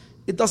others,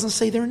 it doesn't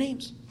say their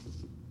names.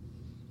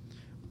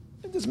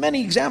 There's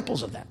many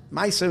examples of that.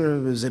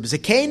 Meiser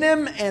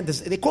Zekanim, and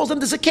they call them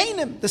the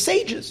Zekanim, the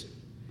sages.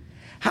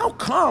 How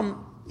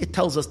come it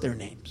tells us their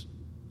names?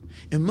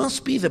 It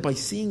must be that by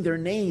seeing their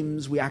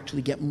names, we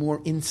actually get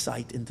more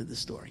insight into the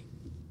story.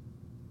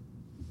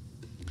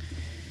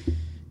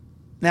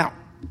 Now,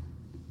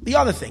 the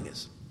other thing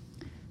is,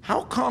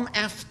 how come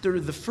after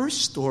the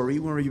first story,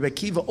 when Rabbi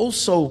Akiva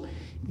also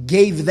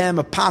gave them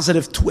a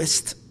positive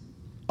twist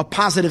a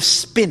positive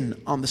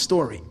spin on the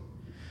story.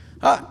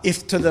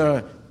 If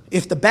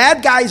the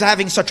bad guys are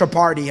having such a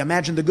party,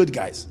 imagine the good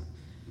guys.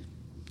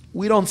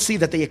 We don't see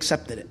that they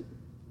accepted it.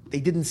 They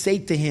didn't say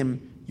to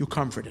him, you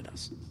comforted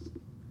us.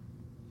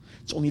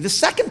 It's only the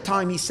second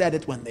time he said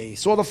it when they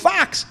saw the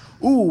fox.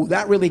 Ooh,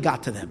 that really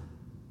got to them.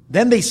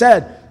 Then they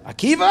said,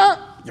 Akiva,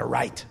 you're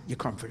right, you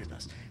comforted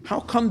us. How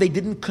come they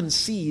didn't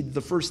concede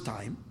the first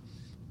time,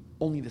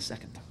 only the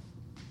second time?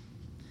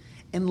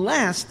 And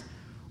last,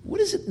 what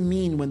does it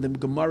mean when the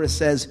Gemara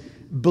says,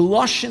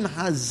 B'loshen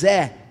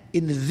hazeh,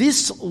 in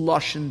this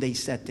loshen they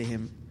said to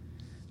him,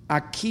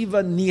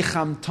 Akiva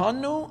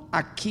nichamtanu,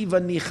 Akiva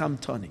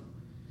nichamtani.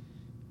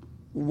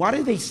 Why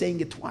are they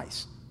saying it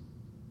twice?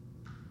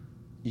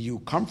 You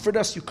comfort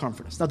us, you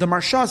comfort us. Now the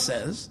Marsha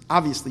says,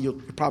 obviously you're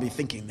probably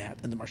thinking that,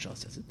 and the Marsha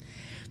says it.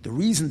 The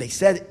reason they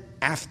said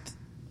after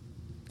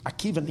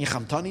Akiva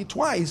nichamtani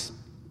twice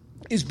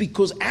is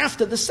because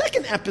after the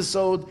second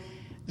episode,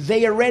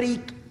 they already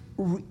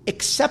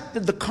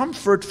accepted the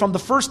comfort from the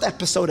first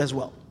episode as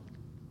well.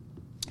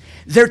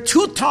 Their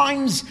 2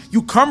 times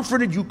you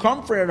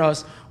comforted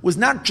us was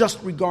not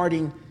just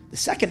regarding the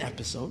second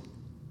episode,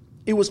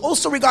 it was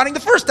also regarding the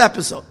first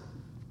episode.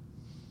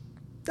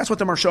 That's what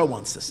the Marsha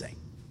wants to say.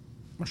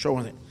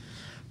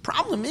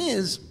 Problem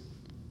is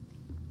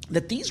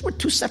that these were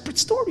 2 separate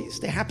stories.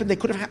 They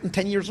could have happened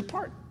 10 years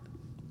apart.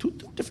 Two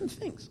different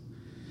things.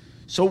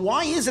 So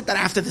why is it that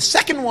after the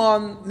second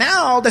one,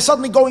 now they're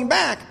suddenly going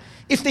back?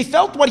 If they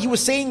felt what he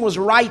was saying was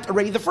right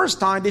already the first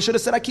time, they should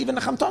have said Akiva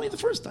Nechamtani the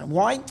first time.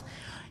 Why?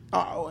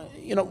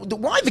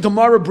 Why the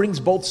Gemara brings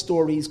both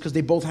stories? Because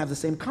they both have the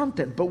same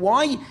content. But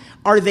why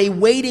are they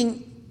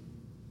waiting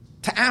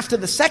to after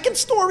the second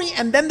story,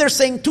 and then they're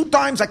saying 2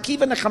 times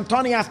Akiva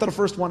Nechamtani after the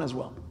first one as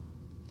well?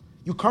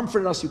 You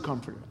comforted us, you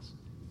comforted us.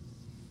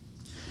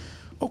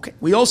 Okay,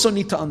 we also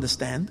need to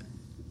understand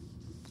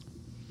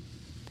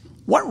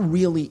what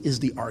really is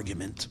the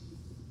argument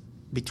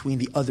between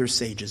the other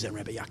sages and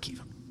Rabbi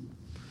Akiva.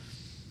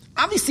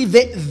 Obviously,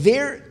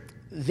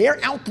 their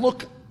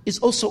outlook is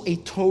also a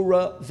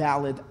Torah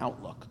valid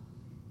outlook.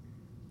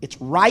 It's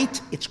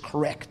right, it's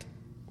correct.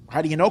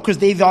 How do you know? Because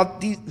these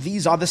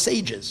are the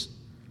sages.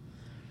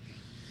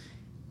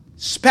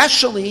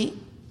 Especially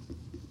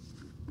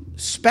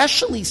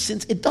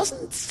since it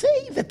doesn't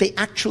say that they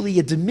actually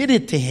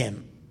admitted to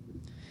him.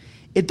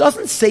 It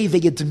doesn't say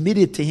they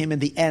admitted to him in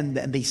the end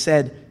and they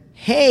said,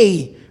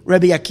 hey,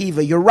 Rabbi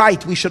Akiva, you're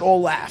right, we should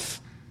all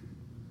laugh.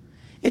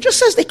 It just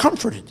says they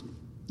comforted.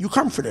 You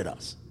comforted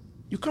us.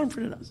 You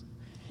comforted us.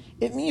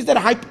 It means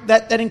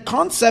that in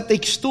concept they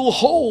still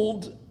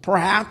hold,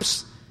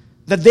 perhaps,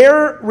 that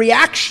their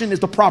reaction is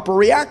the proper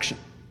reaction.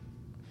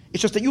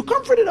 It's just that you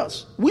comforted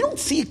us. We don't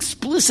see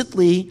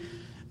explicitly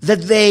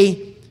that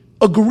they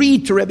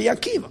agreed to Rabbi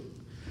Akiva,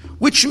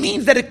 which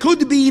means that it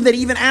could be that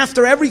even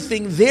after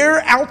everything,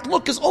 their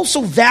outlook is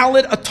also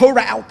valid, a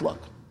Torah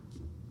outlook.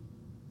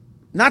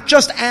 Not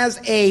just as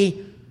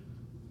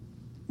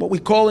what we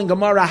call in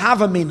Gemara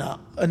havamina,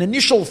 an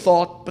initial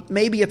thought, but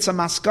maybe it's a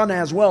maskana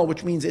as well,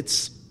 which means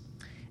it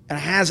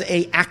has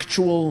a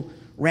actual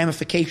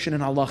ramification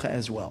in halacha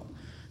as well.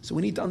 So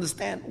we need to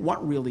understand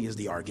what really is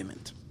the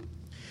argument.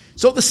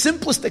 So the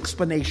simplest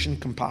explanation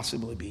can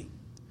possibly be,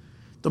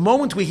 the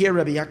moment we hear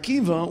Rabbi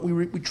Akiva,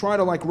 we try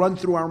to run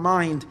through our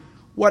mind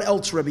what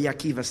else Rabbi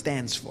Akiva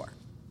stands for.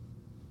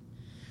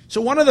 So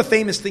one of the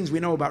famous things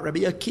we know about Rabbi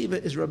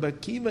Akiva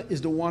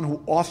is the one who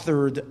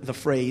authored the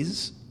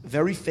phrase,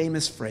 very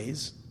famous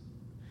phrase,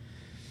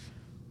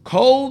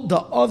 Kol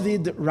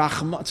da'avid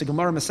rachma. It's a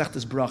Gemara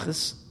Masechtas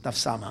Brachas, Daf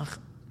Samach.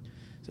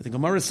 So the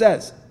Gemara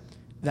says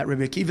that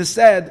Rabbi Akiva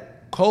said,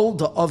 Kol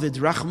da'avid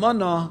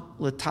rachmana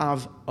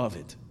letav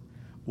avid.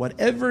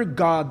 Whatever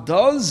God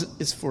does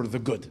is for the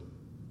good.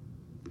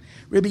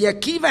 Rabbi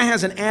Akiva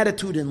has an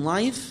attitude in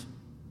life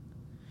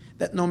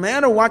that no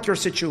matter what your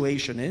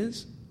situation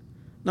is,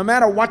 no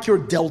matter what you're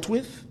dealt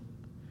with,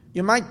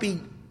 you might be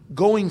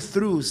going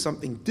through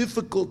something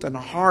difficult and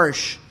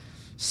harsh,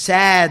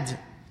 sad,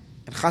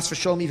 and chas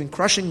v'sholom even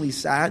crushingly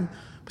sad,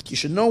 but you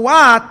should know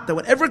what? That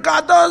whatever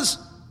God does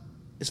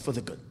is for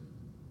the good.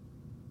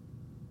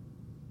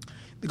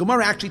 The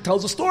Gemara actually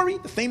tells a story,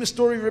 the famous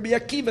story of Rabbi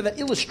Akiva that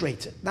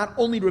illustrates it. Not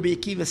only Rabbi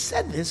Akiva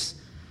said this,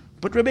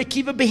 but Rabbi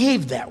Akiva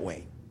behaved that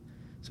way.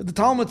 So the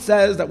Talmud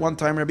says that one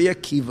time Rabbi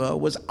Akiva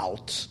was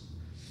out,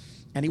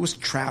 and he was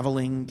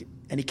traveling,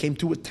 and he came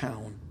to a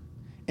town.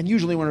 And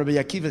usually when Rabbi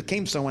Akiva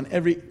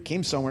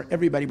came somewhere,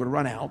 everybody would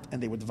run out,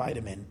 and they would invite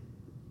him in,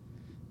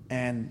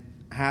 and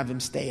have him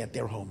stay at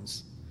their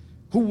homes.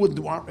 Who would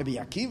want Rabbi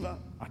Akiva,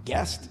 a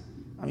guest?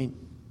 I mean,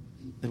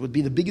 it would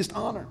be the biggest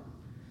honor.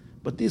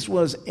 But this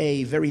was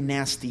a very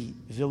nasty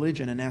village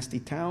and a nasty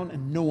town,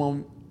 and no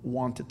one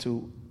wanted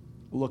to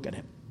look at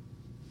him.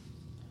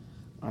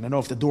 I don't know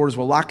if the doors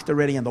were locked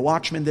already and the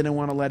watchman didn't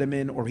want to let him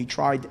in, or he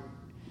tried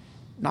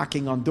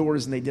knocking on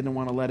doors and they didn't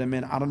want to let him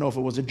in. I don't know if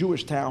it was a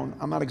Jewish town.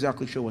 I'm not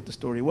exactly sure what the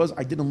story was.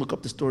 I didn't look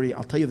up the story.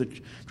 I'll tell you the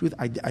truth.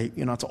 It's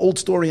an old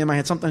story in my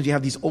head. Sometimes you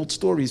have these old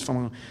stories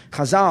from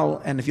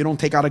Chazal, and if you don't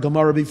take out a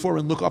Gemara before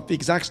and look up the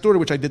exact story,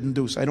 which I didn't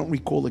do, so I don't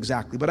recall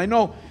exactly. But I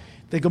know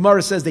the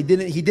Gemara says he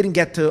didn't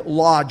get to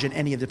lodge in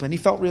any of the places. He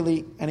felt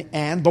really,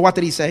 but what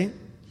did he say?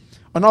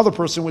 Another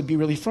person would be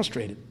really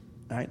frustrated,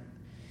 right?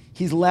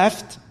 He's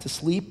left to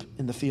sleep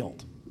in the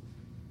field.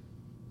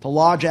 To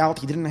lodge out,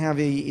 he didn't have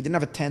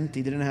a tent,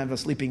 he didn't have a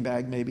sleeping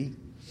bag maybe.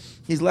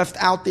 He's left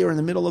out there in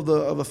the middle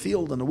of a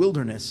field in the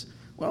wilderness.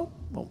 Well,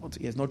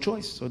 he has no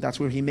choice. So that's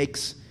where he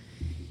makes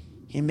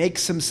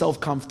himself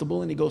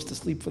comfortable and he goes to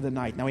sleep for the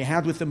night. Now he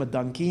had with him a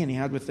donkey and he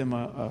had with him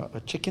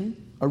a chicken,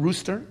 a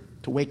rooster,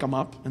 to wake him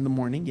up in the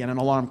morning. He had an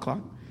alarm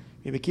clock.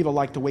 Rabbi Akiva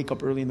liked to wake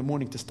up early in the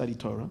morning to study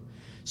Torah.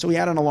 So he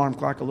had an alarm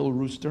clock, a little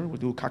rooster, would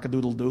do a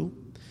cock-a-doodle-doo.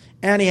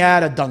 And he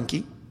had a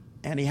donkey.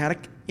 And he had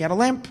a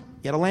lamp.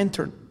 He had a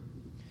lantern.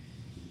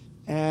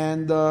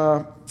 And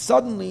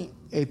suddenly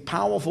a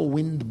powerful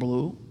wind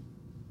blew,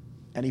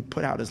 and he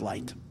put out his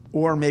light.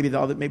 Or maybe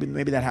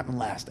that happened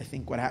last. I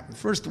think what happened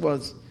first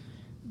was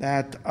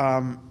that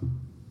a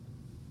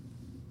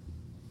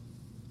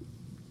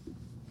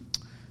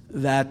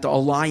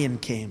lion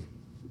came.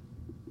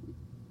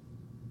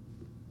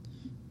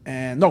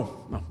 And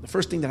no, the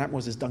first thing that happened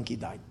was his donkey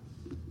died.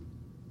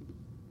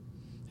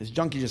 His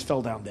donkey just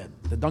fell down dead.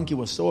 The donkey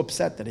was so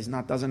upset that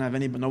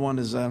no one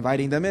is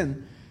inviting them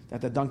in, that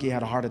the donkey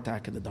had a heart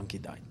attack and the donkey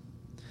died.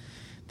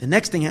 The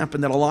next thing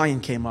happened that a lion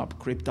came up,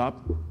 creeped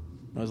up,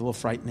 it was a little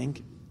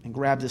frightening, and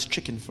grabbed this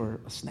chicken for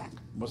a snack.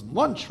 It wasn't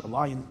lunch. A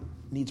lion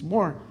needs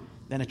more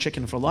than a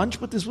chicken for lunch,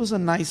 but this was a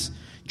nice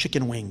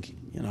chicken wing,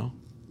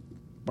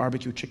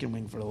 barbecue chicken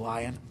wing for the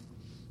lion,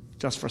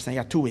 just for saying,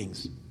 he got 2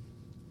 wings.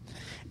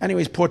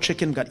 Anyways, poor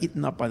chicken got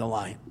eaten up by the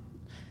lion.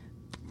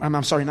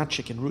 I'm sorry, not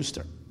chicken,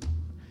 rooster.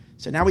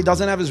 So now he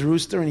doesn't have his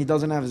rooster and he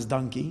doesn't have his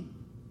donkey,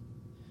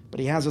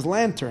 but he has his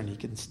lantern. He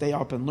can stay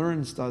up and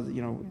learn stuff.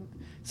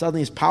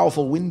 Suddenly his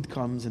powerful wind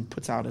comes and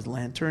puts out his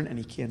lantern and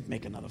he can't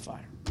make another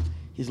fire.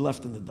 He's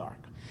left in the dark.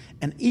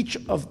 And each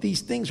of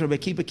these things, Rabbi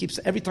Akiva keeps,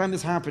 every time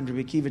this happened,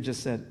 Rabbi Akiva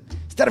just said,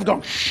 instead of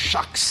going,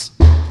 shucks,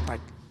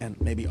 and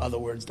maybe other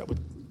words that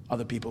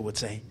other people would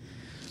say,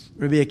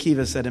 Rabbi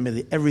Akiva said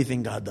immediately,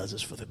 everything God does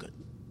is for the good.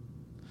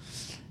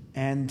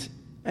 And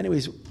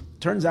anyways,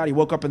 turns out he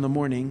woke up in the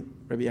morning,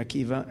 Rabbi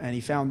Akiva, and he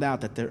found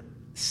out that the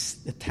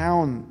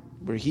town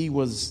where he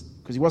was,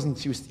 because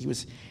he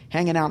was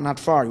hanging out not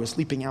far, he was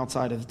sleeping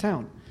outside of the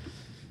town.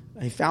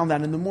 And he found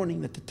out in the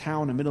morning that the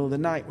town in the middle of the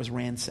night was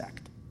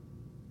ransacked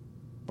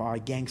by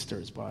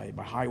gangsters, by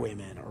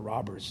highwaymen or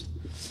robbers.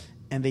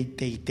 And they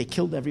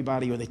killed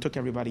everybody, or they took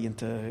everybody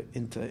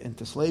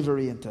into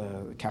slavery,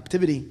 into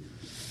captivity.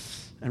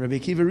 And Rabbi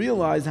Akiva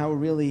realized how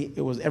really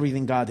it was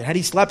everything God did. Had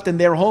he slept in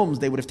their homes,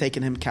 they would have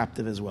taken him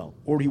captive as well,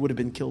 or he would have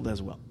been killed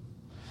as well.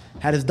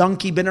 Had his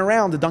donkey been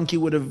around, the donkey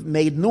would have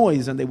made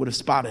noise and they would have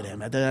spotted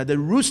him. Had the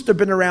rooster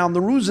been around,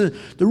 the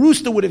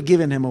rooster would have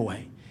given him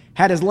away.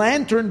 Had his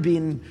lantern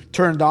been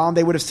turned on,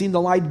 they would have seen the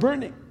light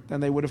burning,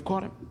 then they would have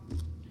caught him.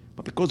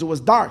 But because it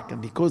was dark,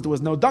 and because there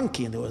was no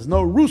donkey, and there was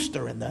no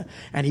rooster, and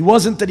he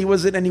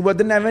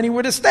didn't have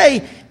anywhere to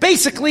stay,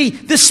 basically,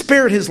 this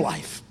spared his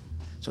life.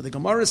 So the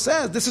Gemara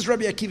says, this is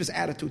Rabbi Akiva's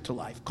attitude to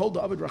life. Kol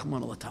da'avid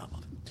Rahman al-Tav.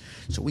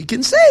 So we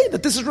can say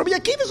that this is Rabbi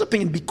Akiva's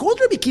opinion. Because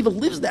Rabbi Akiva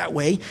lives that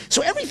way,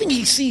 so everything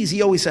he sees,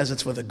 he always says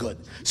it's for the good.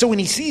 So when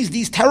he sees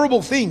these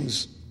terrible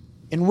things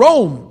in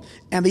Rome,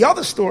 and the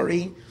other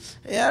story,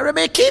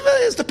 Rabbi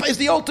Akiva is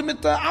the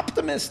ultimate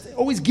optimist,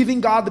 always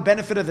giving God the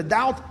benefit of the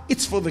doubt.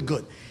 It's for the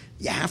good.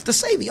 You have to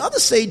say, the other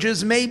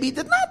sages maybe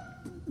did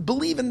not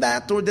believe in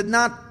that, or did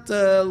not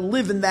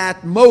live in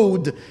that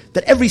mode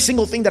that every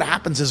single thing that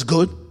happens is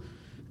good.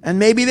 And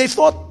maybe they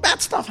thought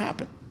bad stuff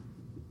happened.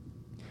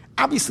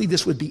 Obviously,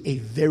 this would be a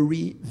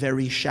very,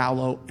 very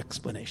shallow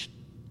explanation.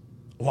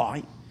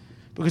 Why?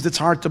 Because it's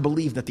hard to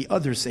believe that the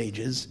other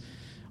sages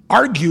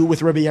argue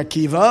with Rabbi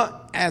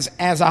Akiva as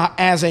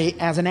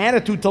an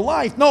attitude to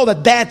life. No,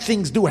 that bad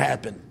things do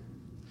happen.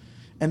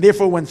 And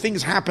therefore, when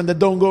things happen that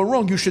don't go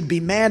wrong, you should be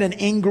mad and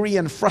angry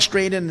and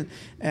frustrated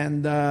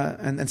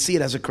and see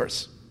it as a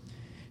curse.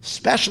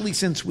 Especially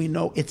since we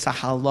know it's a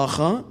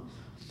halacha.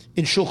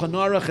 In Shulchan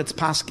Aruch, it's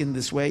paskin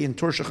this way. In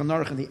Tur Shulchan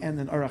Aruch, in the end,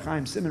 in Aruch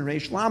Chaim Siman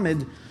Reish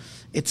Lamed,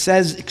 it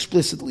says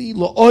explicitly,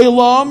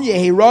 Lo'olam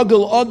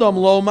yeheragel adam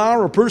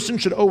lomar, a person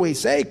should always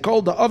say,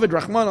 Kol da'avid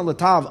Rahman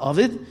al-Tav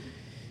avid.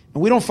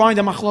 And we don't find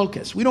a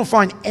machlokes. We don't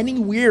find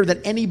anywhere that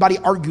anybody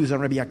argues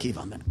on Rabbi Akiva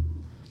on that.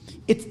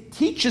 It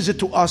teaches it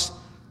to us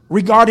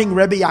regarding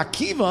Rabbi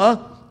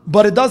Akiva,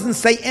 but it doesn't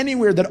say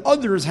anywhere that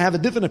others have a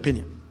different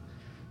opinion.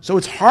 So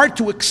it's hard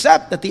to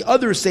accept that the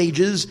other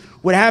sages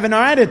would have an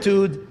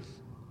attitude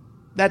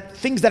that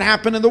things that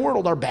happen in the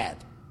world are bad.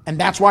 And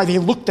that's why they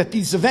looked at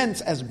these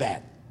events as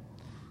bad.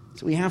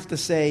 So we have to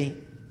say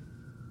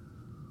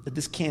that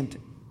this can't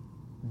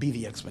be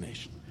the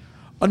explanation.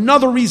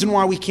 Another reason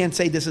why we can't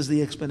say this is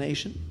the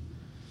explanation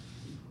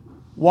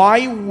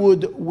Why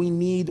would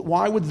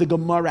the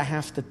Gemara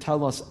have to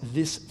tell us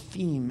this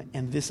theme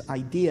and this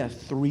idea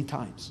 3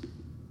 times?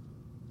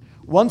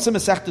 Once in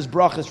Masechtas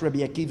Brachos, Rabbi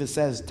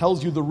Akiva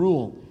tells you the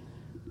rule,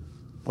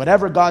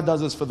 whatever God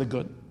does is for the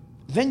good.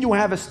 Then you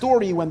have a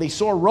story when they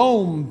saw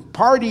Rome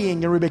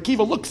partying, and Rabbi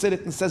Akiva looks at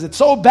it and says, it's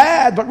so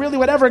bad, but really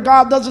whatever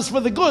God does is for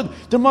the good.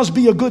 There must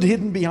be a good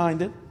hidden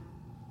behind it.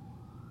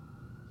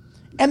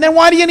 And then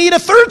why do you need a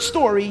 3rd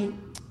story?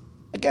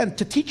 Again,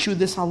 to teach you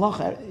this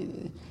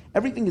halacha.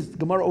 Everything is,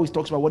 Gemara always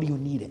talks about what do you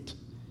need it.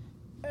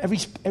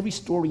 Every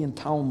story in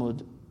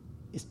Talmud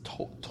is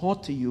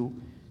taught to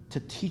you to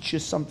teach you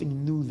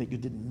something new that you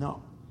didn't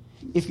know.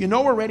 If you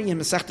know already in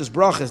Masechtas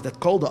Brachos that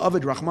Kol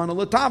Da'avid Rachman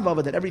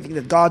L'Tavav, that everything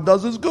that God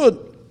does is good,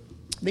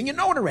 then you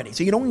know it already.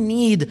 So you don't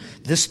need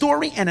this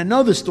story and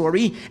another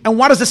story. And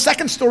what does the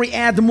 2nd story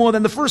add more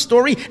than the 1st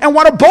story? And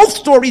what do both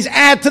stories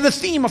add to the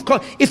theme of Kol?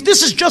 If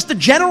this is just a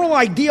general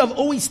idea of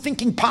always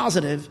thinking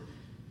positive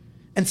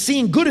and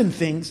seeing good in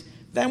things,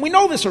 then we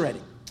know this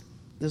already.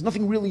 There's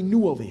nothing really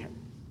new over here.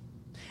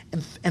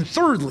 And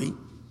thirdly,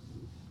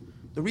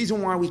 the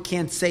reason why we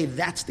can't say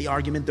that's the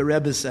argument the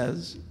Rebbe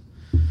says,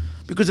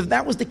 because if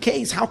that was the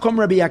case, how come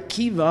Rabbi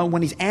Akiva,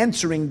 when he's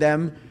answering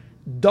them,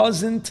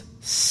 doesn't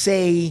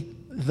say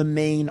the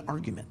main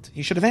argument?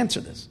 He should have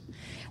answered this.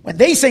 When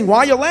they saying,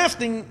 why you're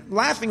laughing,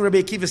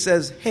 Rabbi Akiva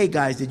says, hey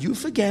guys, did you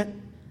forget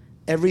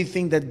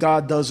everything that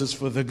God does is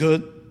for the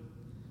good?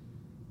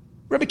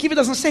 Rabbi Akiva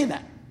doesn't say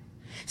that.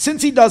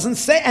 Since he doesn't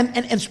say, and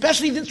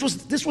especially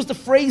this was the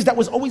phrase that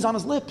was always on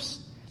his lips.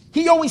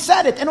 He always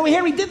said it, and over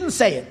here he didn't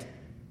say it.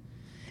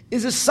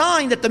 Is a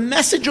sign that the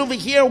message over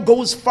here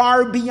goes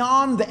far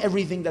beyond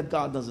everything that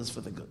God does is for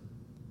the good.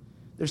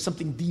 There's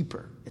something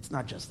deeper. It's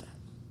not just that.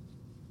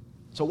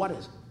 So what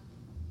is it?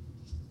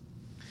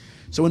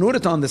 So in order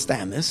to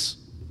understand this,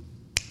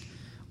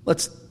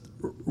 let's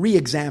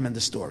re-examine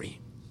the story.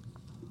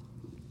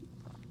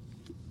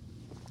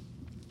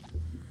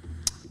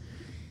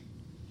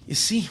 You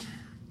see,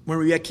 when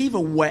Rabbi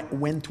Akiva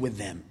went with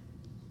them,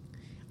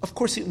 of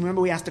course, remember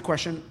we asked the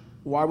question,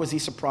 why was he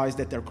surprised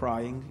that they're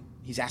crying?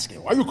 He's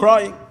asking, why are you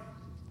crying?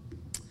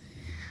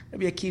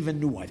 Rabbi Akiva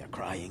knew why they're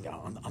crying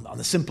on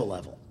a simple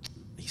level.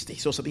 He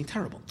saw something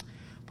terrible.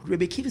 But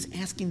Rabbi Akiva is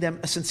asking them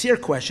a sincere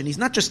question. He's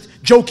not just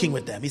joking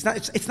with them. It's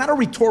not a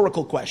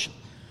rhetorical question.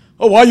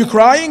 Oh, why are you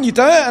crying? And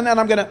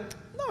I'm going to...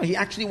 No, he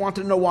actually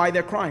wanted to know why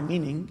they're crying.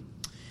 Meaning,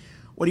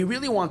 what he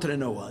really wanted to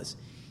know was,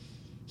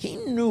 he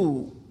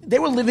knew they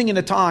were living in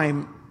a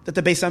time that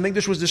the Beis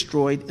HaMikdash was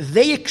destroyed.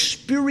 They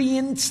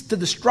experienced the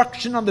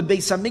destruction on the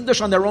Beis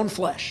HaMikdash on their own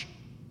flesh.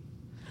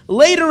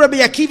 Later, Rabbi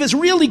Akiva is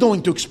really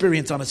going to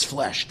experience on his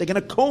flesh. They're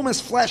going to comb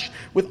his flesh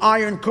with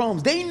iron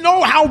combs. They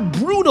know how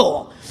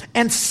brutal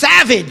and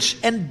savage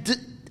and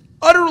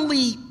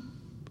utterly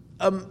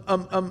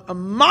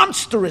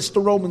monstrous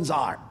the Romans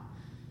are.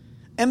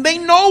 And they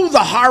know the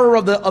horror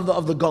of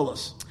the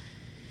Gullus.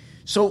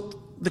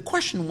 So the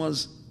question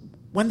was,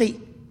 and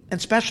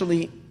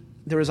especially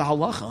there is a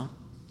halacha,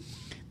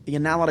 you're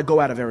not allowed to go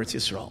out of Eretz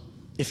Yisrael.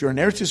 If you're in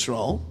Eretz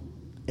Yisrael,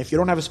 if you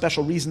don't have a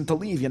special reason to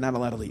leave, you're not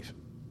allowed to leave.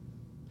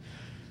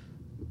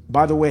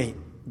 By the way,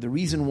 the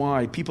reason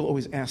why people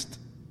always asked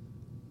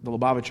the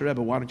Lubavitcher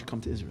Rebbe, why don't you come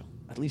to Israel?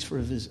 At least for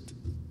a visit.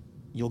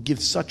 You'll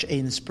give such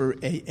a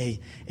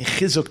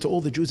chizuk to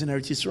all the Jews in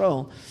Eretz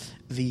Yisrael.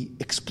 The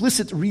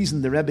explicit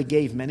reason the Rebbe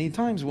gave many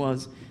times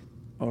was,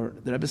 or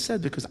the Rebbe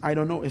said, because I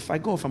don't know if I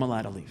go, if I'm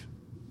allowed to leave.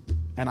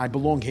 And I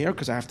belong here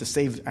because I have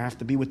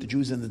to be with the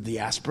Jews in the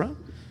diaspora.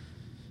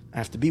 I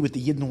have to be with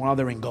the Yidden while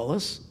they're in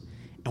Golas.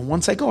 And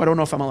once I go, I don't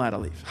know if I'm allowed to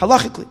leave.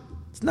 Halachically.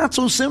 It's not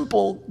so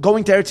simple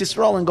going to Eretz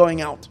Yisrael and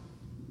going out.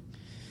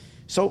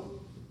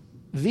 So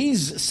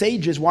these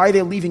sages, why are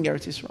they leaving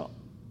Eretz Yisrael?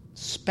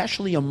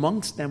 Especially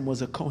amongst them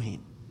was a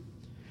Kohen.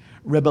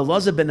 Rebbe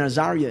Elazar ben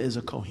Azariah is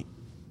a Kohen.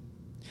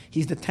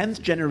 He's the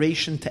 10th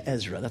generation to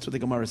Ezra. That's what the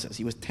Gemara says.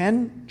 He was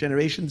 10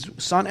 generations,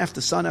 son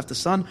after son after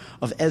son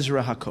of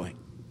Ezra HaKohen.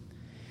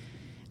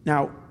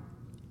 Now,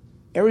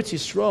 Eretz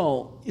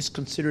Yisrael is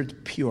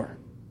considered pure.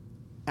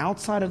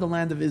 Outside of the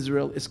land of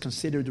Israel is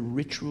considered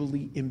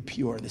ritually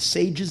impure. The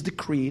sages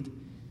decreed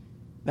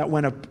that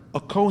when a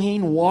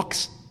Kohen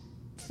walks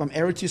from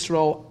Eretz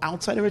Yisrael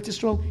outside Eretz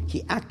Yisrael,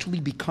 he actually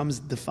becomes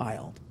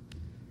defiled.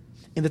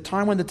 In the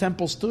time when the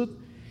temple stood,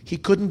 he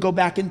couldn't go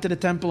back into the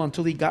temple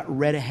until he got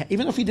red hair.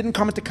 Even if he didn't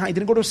come into, he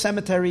didn't go to a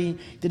cemetery,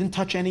 didn't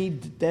touch any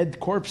dead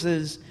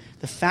corpses.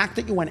 The fact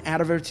that you went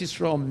out of Eretz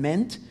Yisrael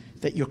meant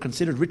that you're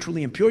considered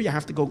ritually impure. You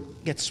have to go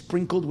get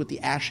sprinkled with the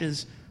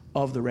ashes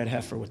of the red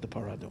heifer with the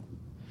parado.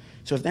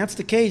 So if that's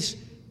the case,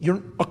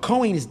 a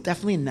Kohen is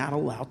definitely not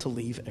allowed to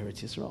leave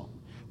Eretz Yisrael.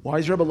 Why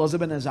is Rebbe Elazar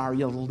ben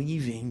Azariah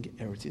leaving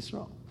Eretz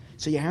Yisrael?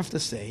 So you have to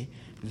say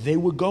they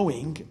were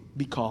going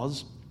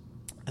because,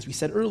 as we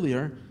said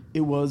earlier,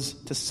 it was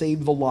to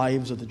save the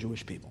lives of the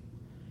Jewish people.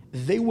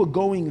 They were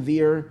going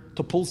there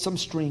to pull some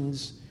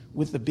strings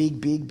with the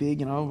big,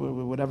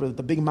 whatever,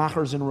 the big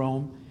machers in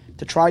Rome,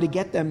 to try to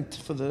get them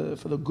for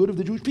the good of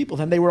the Jewish people.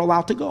 Then they were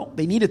allowed to go.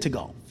 They needed to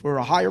go for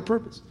a higher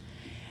purpose.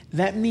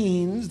 that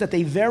means that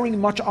they very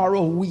much are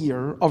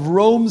aware of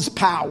Rome's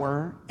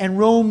power and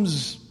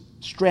Rome's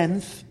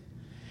strength.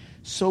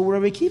 So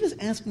Rabbi Akiva is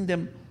asking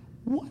them,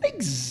 what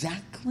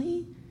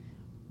exactly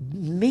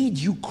made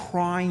you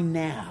cry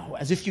now?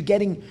 As if you're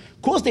getting,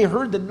 of course they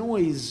heard the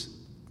noise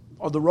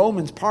of the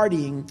Romans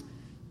partying.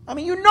 I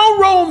mean, you know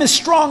Rome is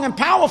strong and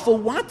powerful.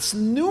 What's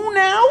new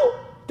now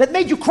that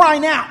made you cry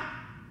now?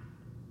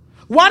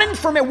 What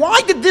information?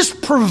 Why did this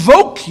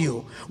provoke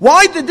you?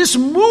 Why did this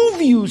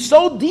move you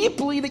so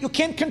deeply that you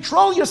can't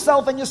control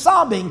yourself and you're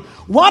sobbing?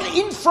 What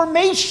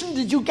information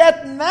did you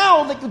get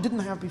now that you didn't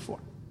have before?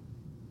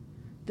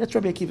 That's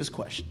Rabbi Akiva's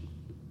question.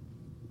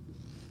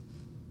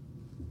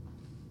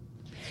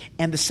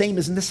 And the same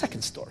is in the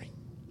second story.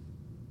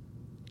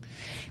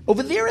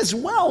 Over there as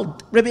well,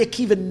 Rabbi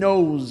Akiva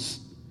knows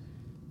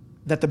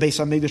that the Beis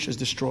HaMikdash is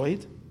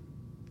destroyed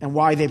and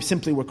why they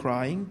simply were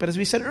crying. But as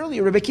we said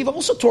earlier, Rabbi Akiva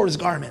also tore his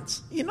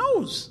garments. He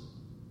knows.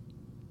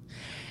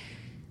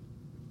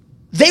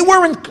 They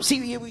weren't,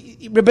 see,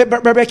 Rabbi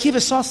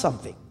Akiva saw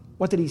something.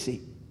 What did he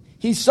see?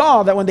 He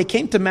saw that when they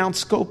came to Mount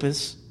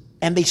Scopus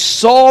and they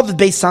saw the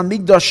Beis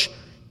HaMikdash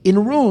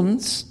in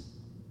ruins,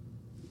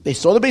 they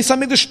saw the Beis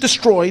HaMikdash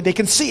destroyed, they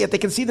can see it, they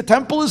can see the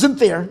temple isn't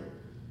there.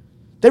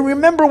 They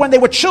remember when they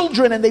were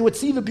children and they would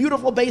see the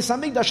beautiful Beis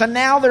HaMikdash, and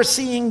now they're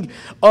seeing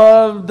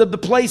the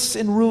place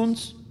in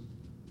ruins.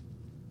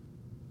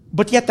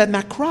 But yet they're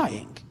not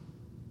crying.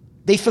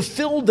 They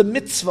fulfilled the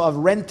mitzvah of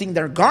renting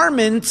their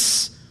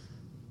garments,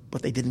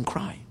 but they didn't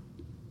cry.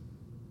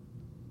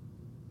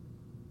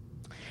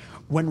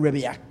 When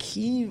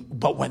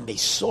they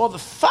saw the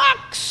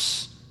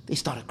fox, they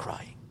started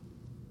crying.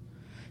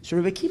 So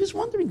Rabbi Akiva is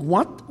wondering,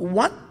 what?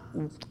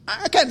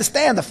 I can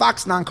understand the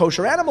fox,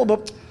 non-kosher animal,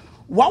 but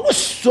what is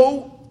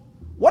so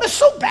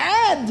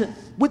bad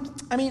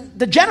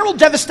the general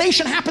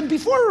devastation happened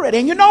before already,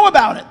 and you know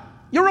about it.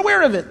 You're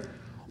aware of it.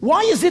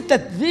 Why is it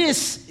that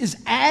this is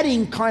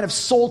adding kind of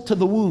salt to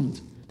the wound,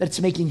 that it's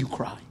making you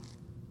cry?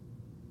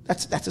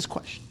 That's his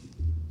question.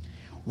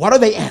 What are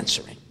they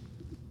answering?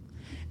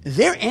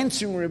 They're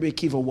answering Rabbi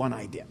Akiva one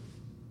idea.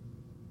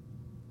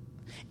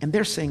 And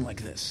they're saying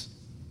like this.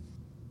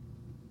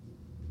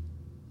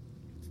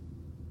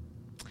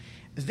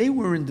 They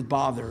weren't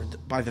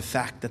bothered by the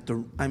fact that the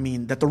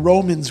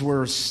Romans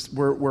were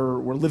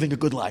living a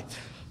good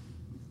life.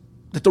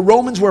 That the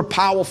Romans were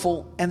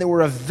powerful and they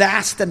were a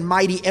vast and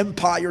mighty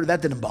empire.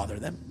 That didn't bother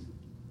them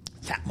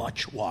that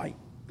much. Why?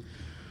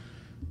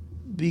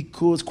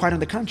 Because quite on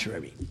the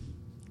contrary,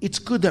 it's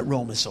good that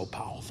Rome is so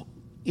powerful.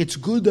 It's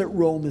good that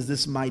Rome is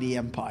this mighty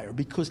empire,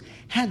 because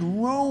had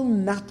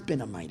Rome not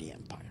been a mighty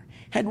empire,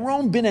 had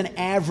Rome been an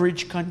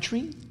average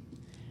country,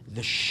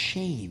 the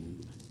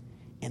shame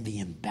and the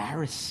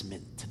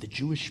embarrassment to the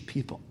Jewish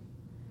people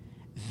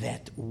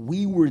that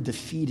we were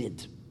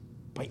defeated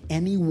by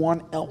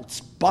anyone else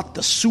but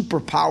the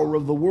superpower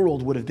of the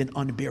world would have been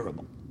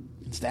unbearable.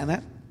 Understand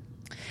that?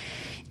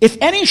 If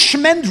any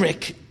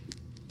Shmendrik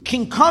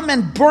can come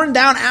and burn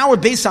down our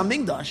Beis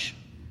HaMikdash,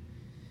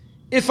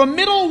 if a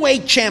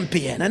middleweight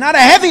champion and not a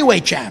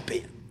heavyweight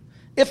champion,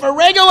 if a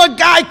regular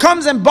guy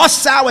comes and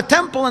busts our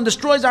temple and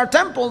destroys our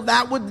temple,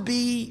 that would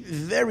be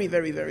very,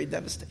 very, very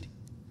devastating.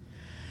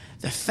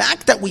 The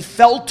fact that we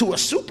fell to a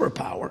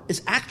superpower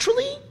is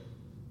actually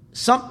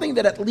something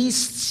that at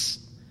least,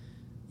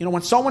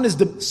 when someone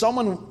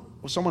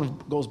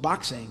goes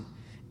boxing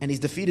and he's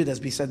defeated, as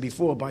we said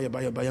before, by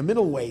a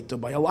middleweight or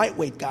by a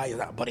lightweight guy,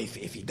 but if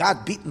he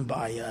got beaten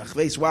by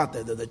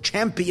the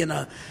champion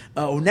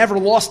who never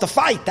lost a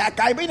fight, that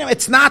guy,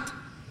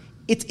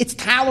 it's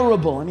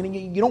tolerable. I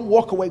mean, you don't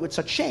walk away with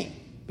such shame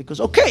because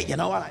you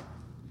know what?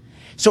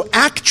 So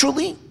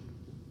actually,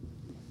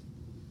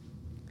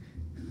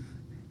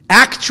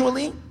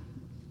 Rabbi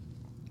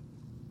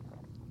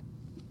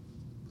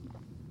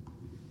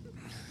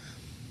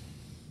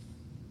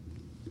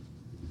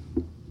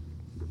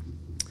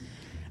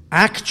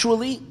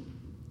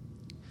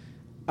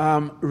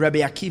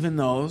Akiva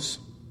knows.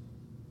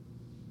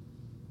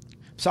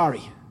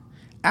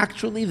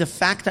 Actually, the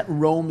fact that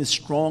Rome is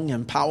strong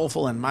and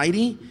powerful and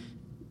mighty,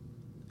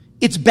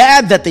 it's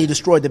bad that they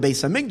destroyed the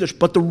Beis HaMikdash,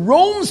 but the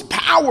Rome's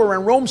power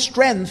and Rome's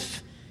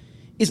strength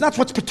is not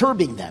what's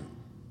perturbing them.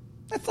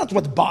 That's not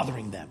what's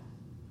bothering them.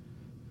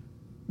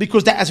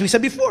 Because that, as we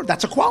said before,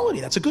 that's a quality,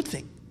 that's a good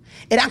thing.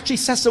 It actually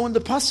says so in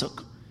the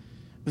Pasuk.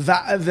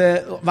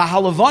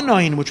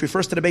 V'halavonon, which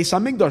refers to the Beis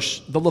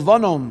HaMikdash, the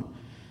Lebanon,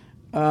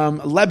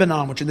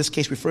 Lebanon, which in this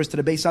case refers to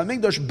the Beis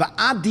HaMikdash,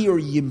 ba'adir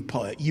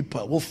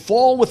yipa, will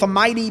fall with a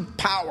mighty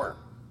power.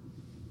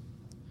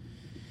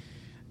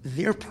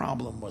 Their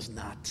problem was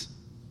not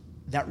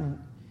that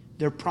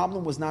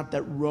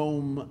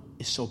Rome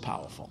is so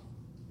powerful.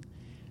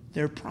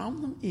 Their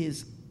problem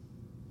is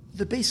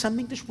the Beis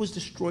HaMikdash was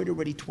destroyed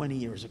already 20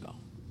 years ago,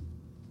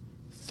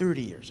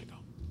 30 years ago.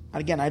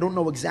 Again, I don't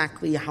know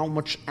exactly how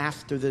much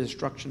after the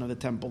destruction of the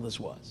temple this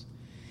was.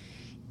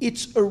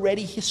 It's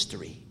already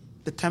history.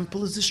 The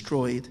temple is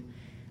destroyed.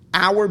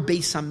 Our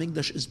Beis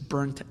HaMikdash is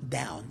burnt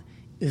down.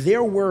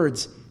 Their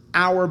words,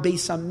 our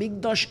Beis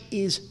HaMikdash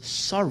is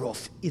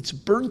saruf. It's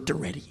burnt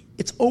already.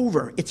 It's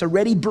over. It's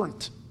already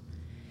burnt.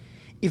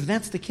 If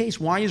that's the case,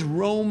 why is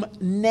Rome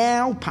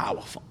now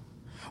powerful?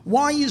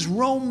 Why is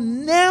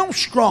Rome now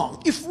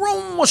strong? If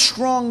Rome was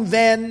strong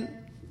then,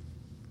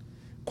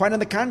 quite on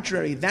the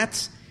contrary,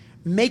 that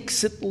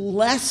makes it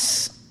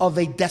less of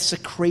a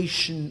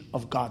desecration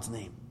of God's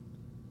name.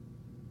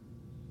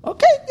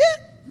 Okay,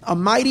 yeah. A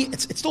mighty,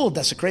 it's still a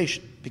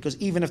desecration, because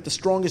even if the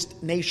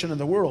strongest nation in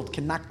the world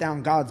can knock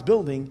down God's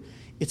building,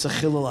 it's a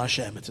chilul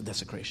Hashem, it's a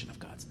desecration of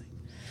God's name.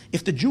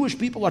 If the Jewish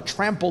people are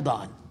trampled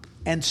on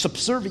and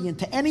subservient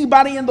to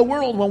anybody in the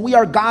world when we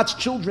are God's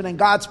children and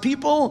God's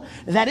people,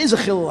 that is a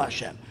chilul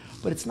Hashem.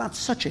 But it's not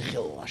such a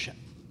chilul Hashem,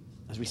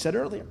 as we said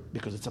earlier,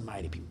 because it's a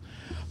mighty people.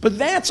 But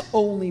that's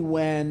only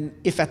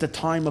if at the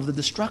time of the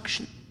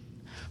destruction.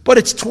 But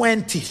it's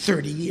 20,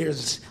 30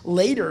 years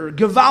later,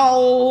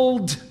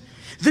 Gewalt.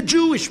 The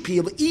Jewish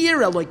people, Ir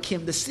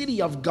Elokim, the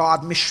city of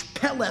God,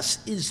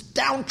 Mishpeles, is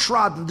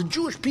downtrodden. The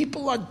Jewish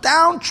people are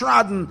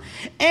downtrodden.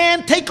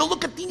 And take a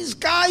look at these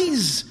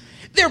guys.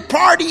 They're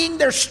partying,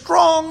 they're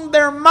strong,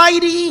 they're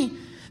mighty.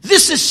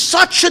 This is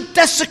such a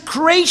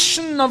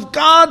desecration of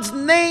God's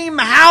name.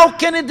 How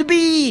can it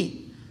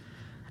be?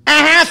 A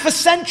half a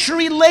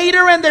century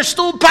later, and they're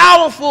still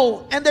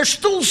powerful, and they're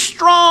still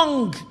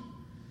strong.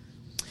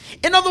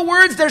 In other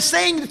words, they're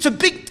saying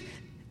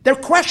they're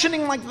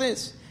questioning like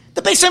this.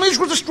 The Beis HaMikdash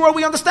was destroyed,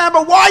 we understand,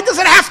 but why does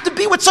it have to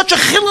be with such a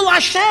chilul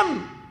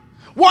Hashem?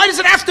 Why does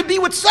it have to be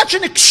with such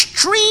an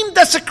extreme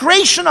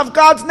desecration of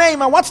God's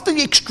name? And what's the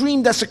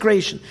extreme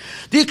desecration?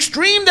 The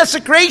extreme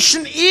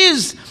desecration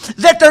is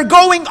that they're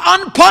going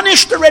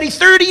unpunished already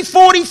 30,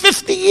 40,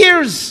 50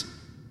 years.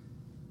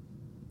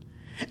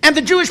 And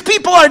the Jewish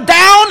people are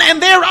down and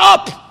they're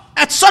up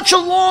at such a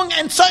long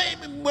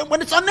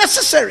when it's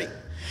unnecessary.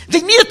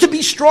 They needed to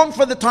be strong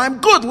for the time.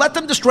 Good, let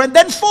them destroy and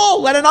then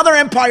fall. Let another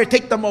empire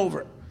take them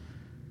over.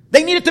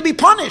 They needed to be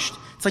punished.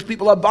 It's like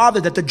people are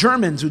bothered that the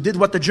Germans who did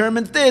what the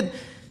Germans did,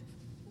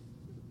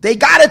 they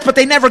got it, but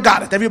they never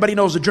got it. Everybody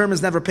knows the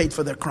Germans never paid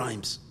for their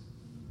crimes.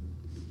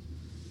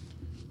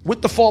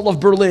 With the fall of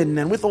Berlin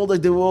and with all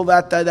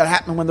that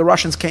happened when the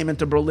Russians came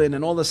into Berlin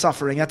and all the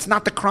suffering, that's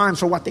not the crimes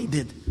for what they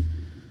did.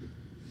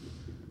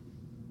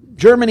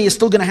 Germany is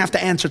still going to have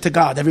to answer to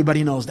God.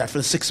 Everybody knows that, for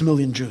the 6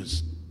 million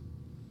Jews.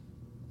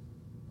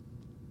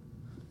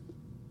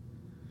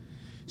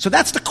 So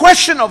that's the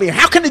question over here.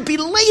 How can it be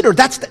later?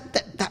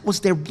 That was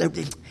their.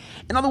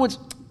 In other words,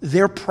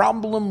 their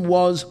problem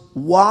was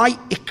why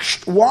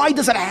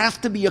does it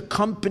have to be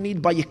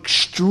accompanied by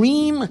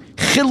extreme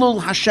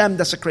chilul Hashem,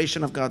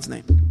 desecration of God's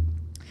name?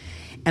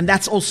 And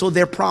that's also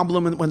their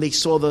problem when they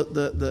saw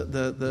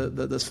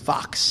the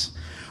fox.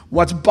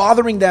 What's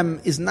bothering them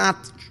is not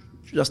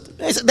just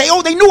they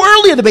knew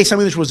earlier the Beis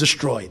HaMikdash was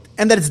destroyed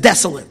and that it's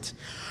desolate.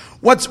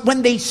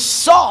 When they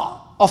saw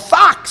a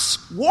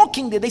fox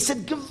walking there, they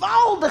said,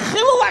 Geval, the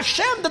chilul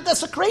Hashem, the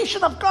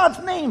desecration of God's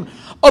name.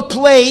 A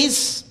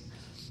place,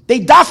 they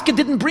dafka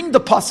didn't bring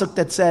the pasuk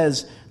that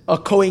says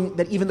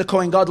that even the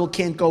Kohen Gadol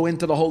can't go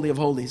into the Holy of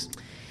Holies.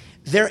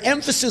 Their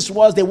emphasis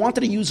was they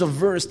wanted to use a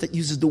verse that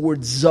uses the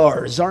word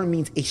zar. Zar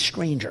means a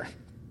stranger.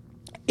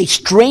 A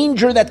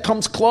stranger that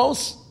comes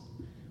close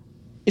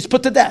is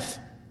put to death.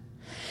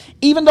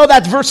 Even though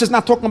that verse is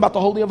not talking about the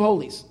Holy of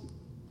Holies.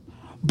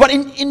 But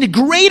in the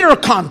greater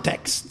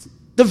context,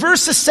 the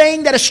verse is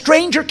saying that a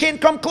stranger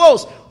can't come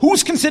close.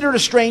 Who's considered a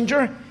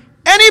stranger?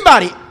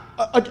 Anybody.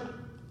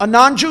 A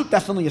non-Jew,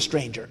 definitely a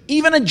stranger.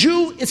 Even a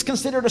Jew is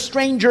considered a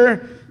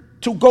stranger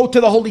to go to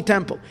the Holy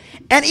Temple.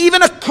 And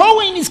even a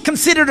Kohen is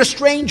considered a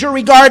stranger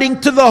regarding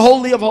to the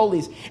Holy of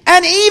Holies.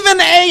 And even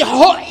a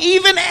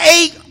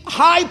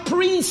high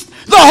priest,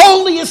 the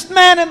holiest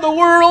man in the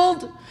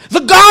world, the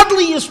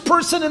godliest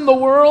person in the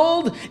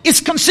world, is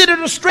considered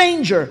a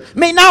stranger.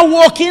 May now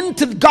walk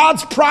into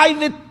God's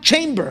private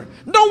chamber.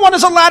 No one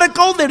is allowed to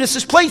go there.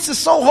 This place is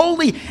so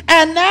holy.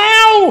 And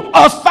now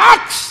a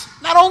fox,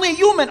 not only a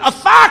human, a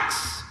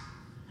fox,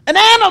 an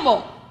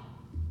animal,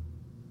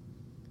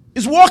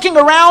 is walking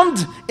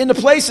around in the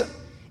place.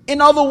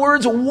 In other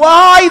words,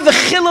 why the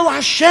chilul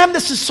Hashem?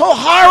 This is so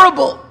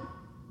horrible.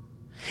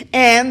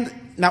 And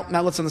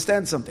now let's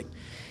understand something.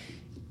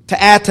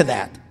 To add to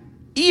that,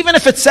 even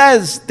if it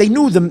says they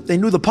knew the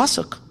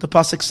pasuk. The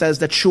pasuk says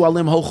that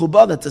shualim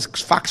hochuba, that this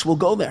fox will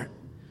go there,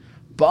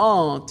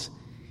 but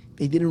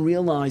they didn't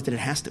realize that it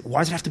has to.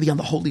 Why does it have to be on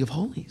the Holy of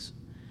Holies?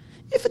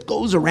 If it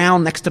goes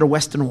around next to the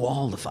Western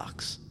Wall, the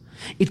fox,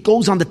 it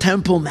goes on the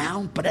Temple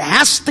Mount, but it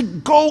has to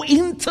go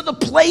into the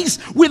place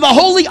where the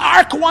Holy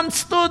Ark once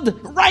stood.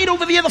 Right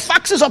over there, the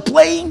foxes are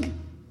playing.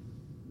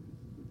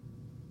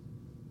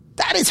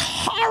 That is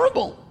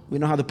horrible. We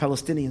know how the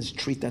Palestinians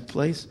treat that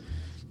place.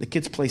 The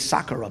kids play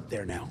soccer up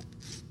there now.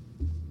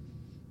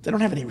 They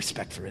don't have any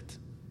respect for it.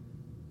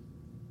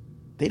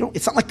 They don't.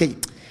 It's not like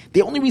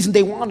the only reason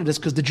they want it is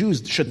because the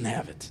Jews shouldn't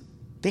have it.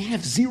 They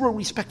have zero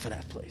respect for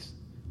that place.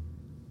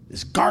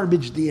 There's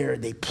garbage there.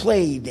 They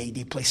play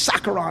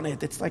soccer on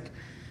it. It's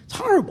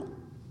horrible.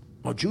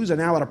 Well, Jews are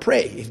now allowed to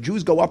pray. If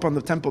Jews go up on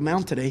the Temple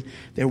Mount today,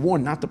 they're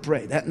warned not to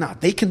pray.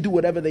 They can do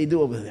whatever they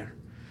do over there.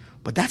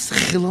 But that's the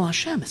Chilul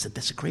Hashem. It's a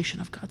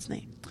desecration of God's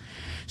name.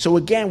 So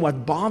again,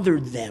 what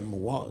bothered them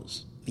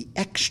was the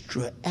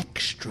extra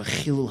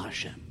Chilul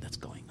Hashem that's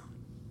going on.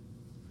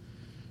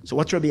 So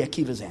what's Rabbi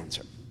Akiva's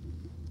answer?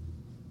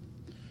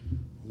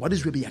 What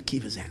is Rabbi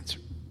Akiva's answer?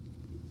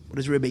 What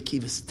is Rabbi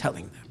Akiva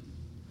telling them?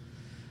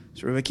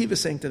 So Rabbi Akiva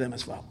is saying to them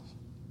as follows.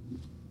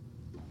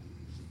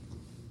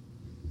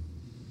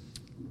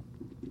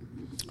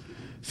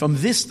 From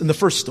this, in the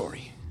first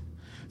story,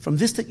 from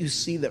this that you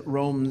see that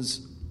Rome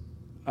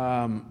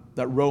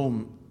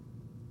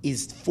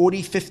is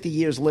 40, 50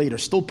 years later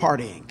still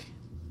partying,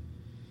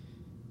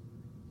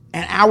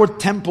 and our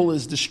temple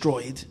is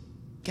destroyed,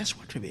 guess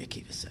what Rabbi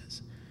Akiva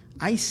says?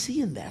 I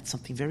see in that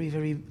something very,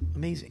 very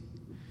amazing.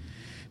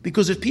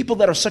 Because if people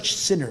that are such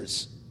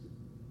sinners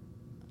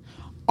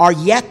are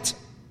yet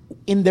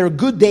in their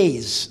good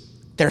days,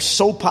 they're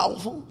so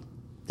powerful,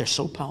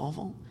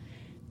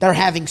 they're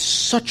having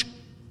such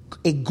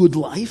a good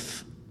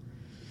life,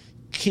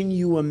 can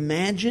you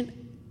imagine?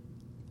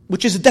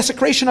 Which is a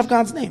desecration of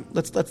God's name.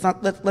 Let's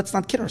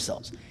not kid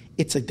ourselves.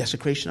 It's a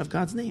desecration of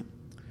God's name.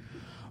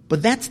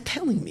 But that's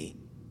telling me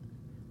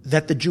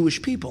that the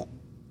Jewish people,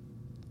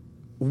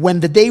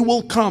 when the day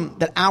will come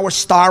that our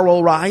star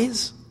will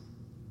rise,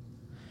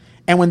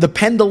 and when the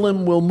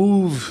pendulum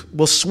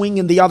will swing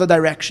in the other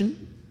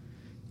direction,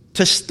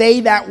 to stay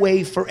that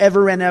way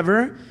forever and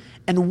ever,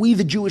 and we,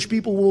 the Jewish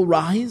people, will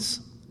rise.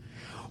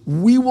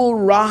 We will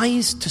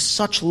rise to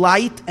such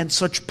light and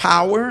such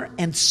power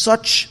and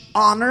such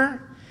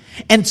honor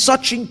and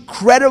such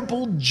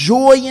incredible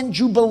joy and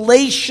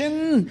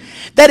jubilation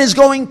that is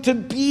going to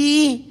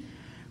be,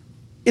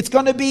 it's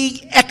going to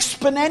be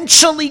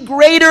exponentially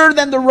greater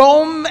than the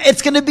Rome.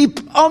 It's going to be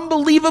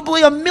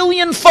unbelievably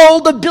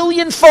 1,000,000-fold,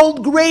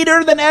 1,000,000,000-fold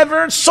greater than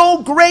ever.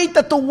 So great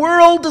that the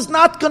world is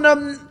not going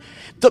to,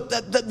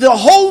 the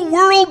whole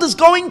world is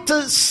going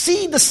to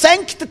see the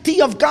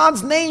sanctity of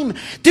God's name.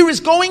 There is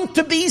going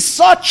to be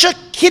such a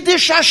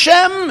Kiddush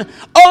Hashem,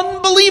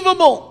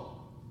 unbelievable.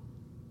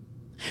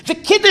 The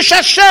Kiddush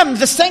Hashem,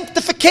 the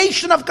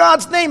sanctification of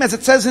God's name, as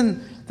it says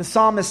in, the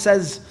psalmist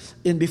says,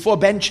 before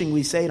benching,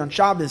 we say it on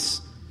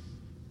Shabbos,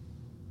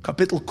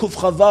 Kapitel Kuf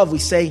Chavav, we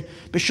say,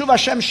 B'shuv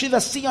Hashem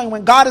Shiva Sion,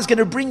 when God is going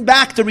to bring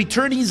back the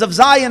returnees of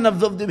Zion,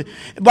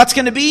 what's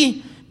going to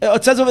be,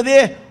 it says over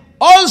there,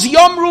 Oz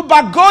Yomru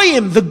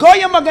Bagoyim, the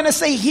Goyim are going to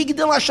say,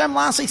 Higdil Hashem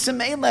Lasei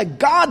Semeila,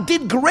 God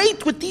did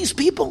great with these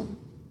people.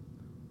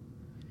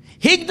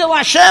 Higdil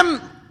Hashem,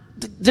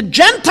 the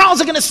Gentiles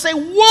are going to say,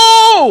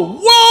 whoa!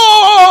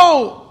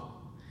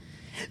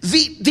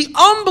 The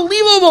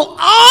unbelievable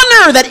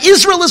honor that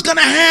Israel is going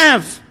to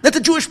have, that the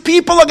Jewish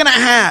people are going to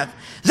have,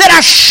 that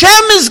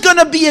Hashem is going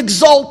to be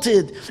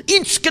exalted.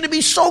 It's going to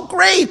be so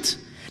great.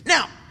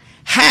 Now,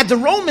 had the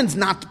Romans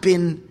not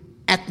been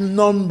at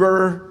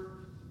number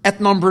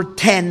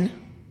 10,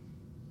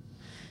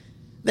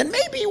 then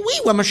maybe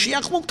when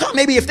Mashiach will come,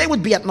 maybe if they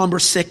would be at number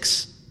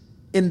 6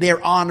 in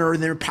their honor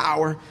and their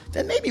power,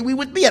 then maybe we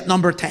would be at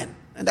number 10,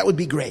 and that would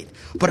be great.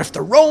 But if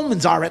the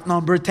Romans are at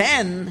number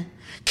 10,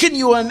 can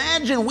you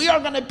imagine we are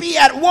going to be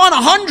at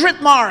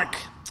 100 mark?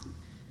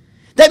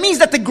 That means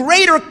that the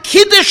greater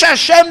Kiddush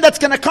Hashem that's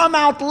going to come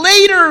out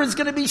later is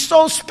going to be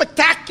so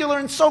spectacular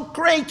and so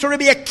great. So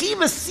Rabbi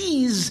Akiva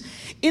sees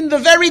in the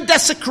very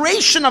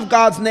desecration of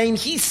God's name,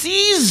 he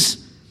sees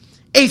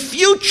a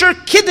future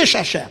Kiddush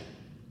Hashem.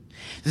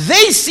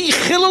 They see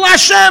Chilul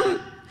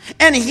Hashem,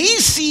 and he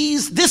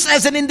sees this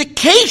as an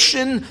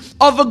indication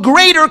of a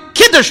greater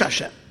Kiddush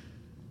Hashem.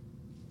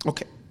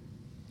 Okay.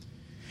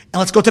 And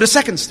let's go to the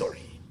second story.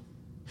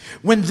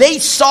 When they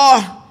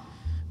saw,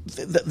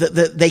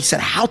 they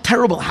said, how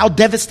terrible, how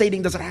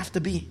devastating does it have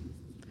to be?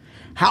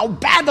 How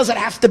bad does it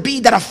have to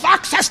be that a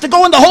fox has to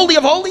go in the Holy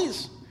of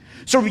Holies?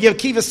 So Rabbi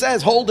Akiva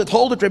says, hold it,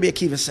 Rabbi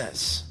Akiva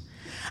says,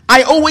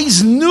 I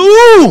always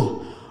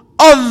knew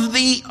of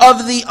the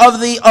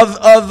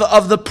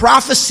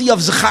prophecy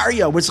of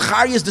Zechariah, where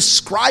Zechariah is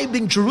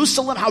describing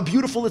Jerusalem, how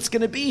beautiful it's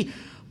going to be,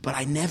 but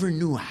I never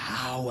knew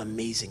how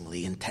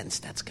amazingly intense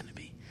that's going to be.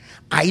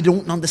 I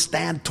don't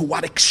understand to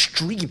what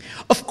extreme.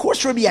 Of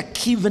course, Rabbi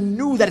Akiva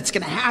knew that it's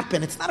going to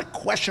happen. It's not a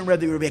question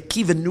whether Rabbi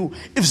Akiva knew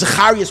if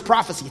Zechariah's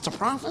prophecy. It's a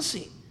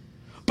prophecy.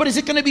 But is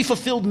it going to be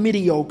fulfilled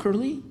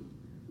mediocrely?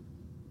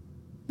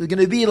 There's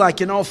going to be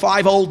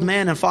 5 old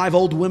men and 5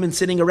 old women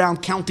sitting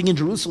around counting in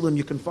Jerusalem.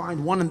 You can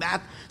find one on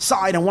that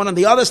side and one on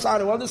the other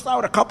side,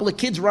 with a couple of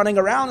kids running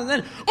around.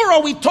 Or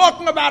are we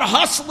talking about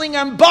hustling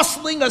and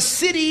bustling a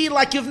city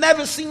like you've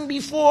never seen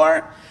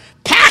before?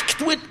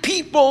 Packed with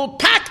people,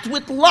 packed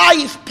with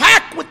life,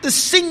 packed with the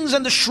sings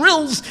and the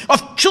shrills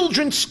of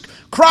children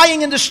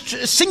crying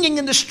singing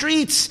in the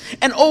streets,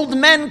 and old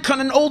men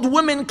and old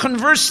women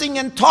conversing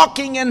and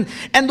talking, and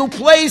the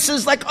place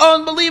is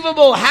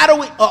unbelievable. How do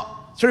we...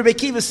 So Rabbi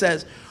Akiva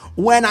says,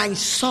 when I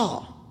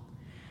saw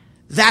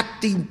that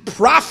the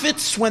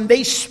prophets, when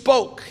they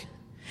spoke,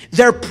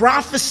 their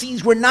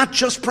prophecies were not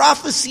just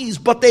prophecies,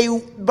 but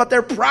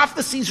their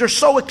prophecies are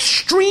so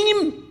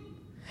extreme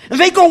And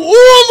they go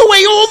all the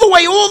way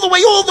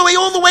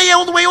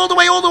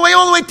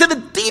to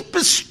the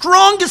deepest,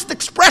 strongest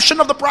expression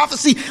of the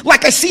prophecy,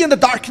 like I see in the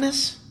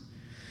darkness.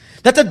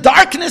 That the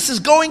darkness is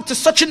going to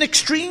such an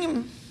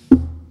extreme.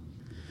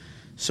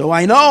 So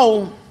I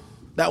know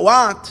that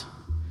what?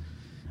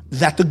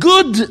 That the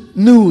good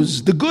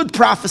news, the good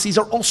prophecies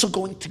are also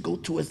going to go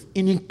to an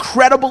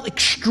incredible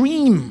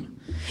extreme.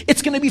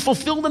 It's going to be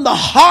fulfilled in the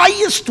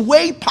highest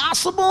way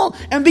possible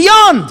and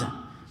beyond.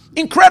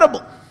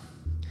 Incredible.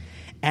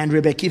 And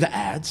Rebbe Akiva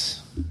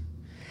adds,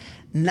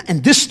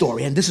 and this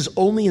story, and this is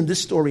only in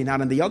this story,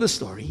 not in the other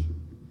story,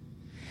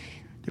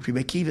 the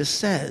Rebbe Akiva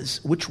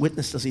says, which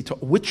witness does he talk,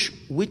 which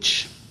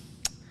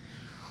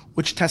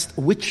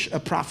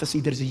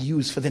prophecy does he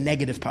use for the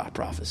negative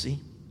prophecy?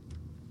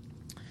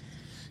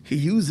 He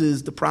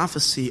uses the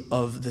prophecy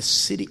of the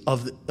city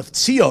of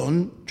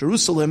Zion,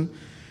 Jerusalem,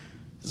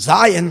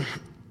 Zion,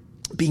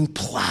 being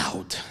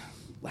plowed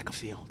like a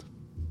field.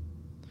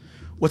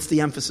 What's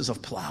the emphasis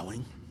of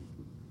plowing?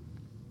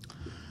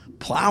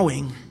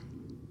 Plowing.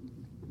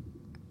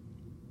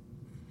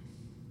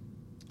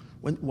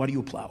 Why do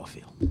you plow a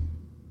field?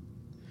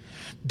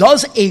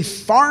 Does a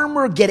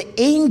farmer get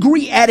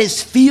angry at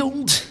his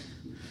field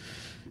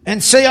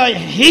and say, I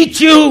hate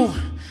you,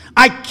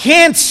 I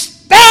can't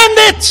stand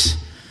it,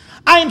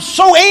 I am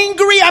so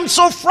angry, I'm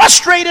so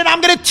frustrated,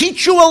 I'm going to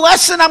teach you a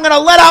lesson, I'm going to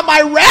let out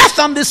my wrath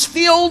on this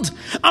field,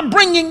 I'm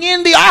bringing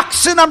in the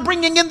oxen, I'm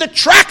bringing in the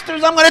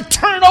tractors, I'm going to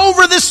turn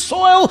over this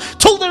soil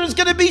till there's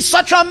going to be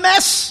such a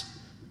mess?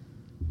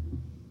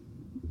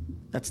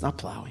 That's not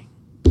plowing.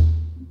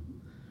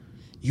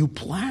 You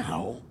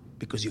plow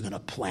because you're going to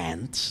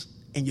plant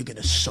and you're going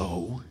to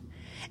sow,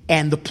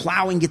 and the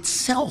plowing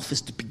itself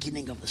is the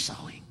beginning of the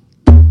sowing.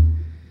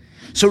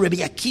 So Rabbi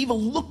Akiva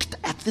looked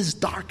at this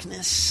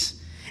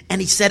darkness and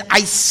he said,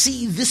 I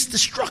see this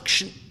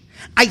destruction.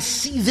 I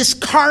see this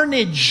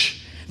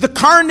carnage. The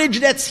carnage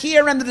that's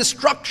here and the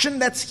destruction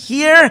that's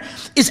here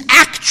is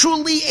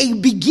actually a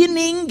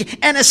beginning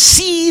and a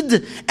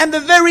seed and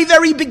the very,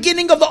 very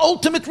beginning of the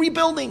ultimate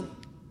rebuilding.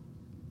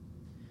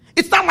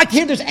 It's not like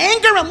here there's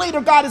anger and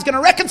later God is going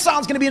to reconcile,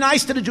 it's going to be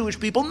nice to the Jewish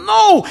people.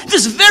 No,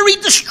 this very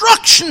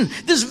destruction,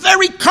 this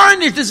very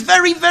carnage, this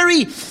very,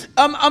 very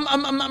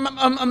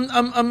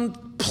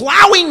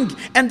plowing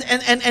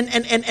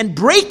and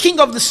breaking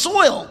of the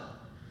soil,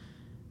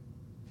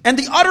 and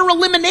the utter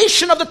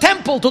elimination of the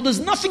temple till there's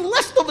nothing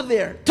left over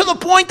there, to the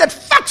point that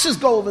foxes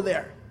go over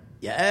there.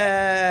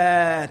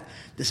 Yeah,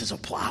 this is a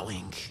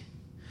plowing.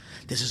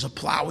 This is a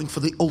plowing for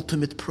the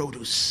ultimate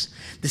produce.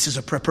 This is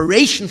a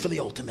preparation for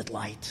the ultimate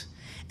light.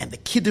 And the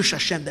Kiddush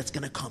Hashem that's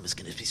going to come is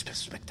going to be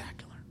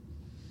spectacular.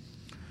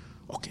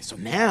 Okay, so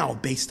now,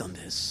 based on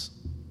this,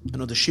 I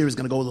know the shir is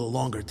going to go a little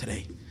longer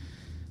today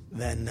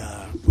than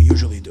we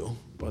usually do,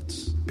 but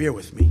bear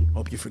with me.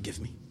 Hope you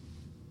forgive me.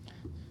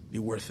 Be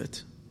worth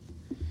it.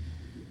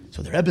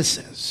 So the Rebbe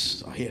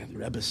says,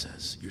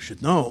 you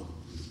should know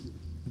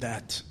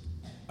that,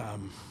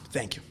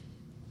 thank you.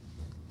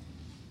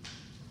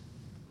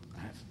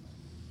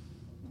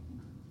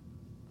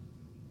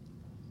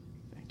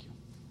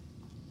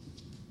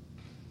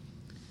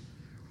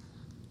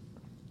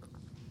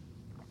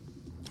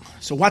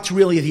 So what's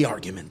really the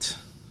argument?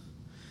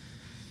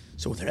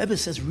 So what the Rebbe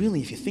says,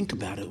 really, if you think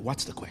about it,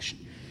 what's the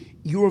question?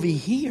 You're over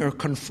here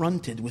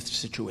confronted with a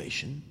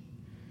situation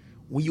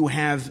where you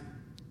have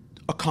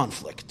a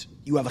conflict.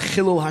 You have a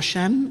Chilul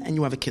Hashem and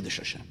you have a Kiddush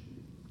Hashem.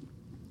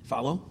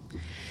 Follow?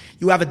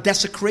 You have a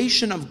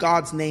desecration of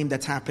God's name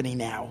that's happening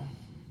now.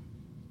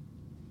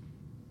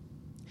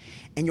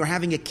 And you're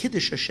having a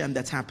Kiddush Hashem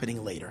that's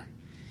happening later.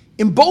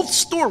 In both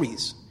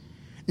stories,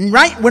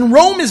 right? When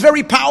Rome is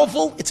very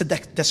powerful, it's a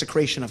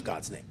desecration of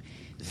God's name.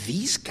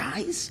 These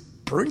guys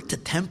burnt the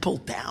temple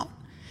down.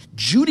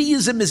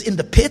 Judaism is in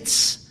the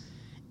pits,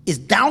 is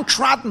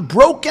downtrodden,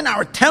 broken.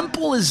 Our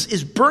temple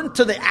is burnt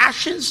to the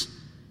ashes.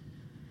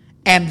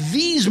 And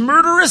these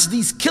murderers,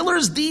 these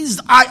killers, these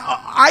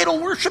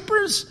idol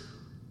worshippers,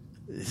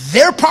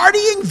 they're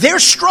partying, they're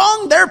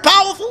strong, they're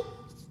powerful.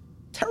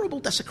 Terrible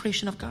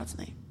desecration of God's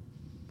name.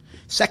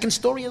 Second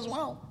story as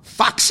well.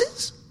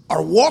 Foxes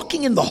are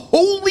walking in the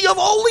Holy of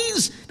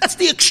Holies. That's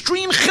the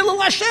extreme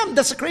Chilul Hashem,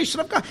 desecration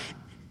of God.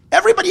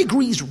 Everybody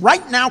agrees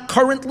right now,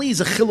 currently,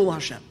 is a Chilul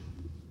Hashem.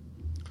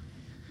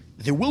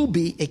 There will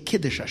be a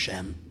Kiddush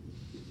Hashem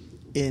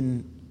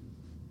in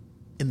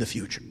the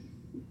future.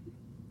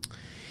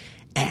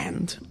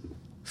 And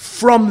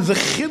from the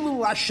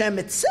Chilul Hashem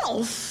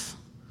itself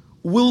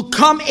will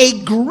come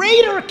a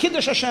greater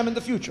Kiddush Hashem in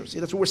the future. See,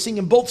 that's what we're seeing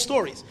in both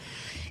stories.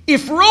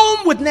 If Rome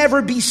would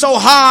never be so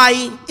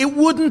high, it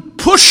wouldn't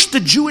push the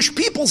Jewish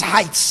people's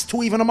heights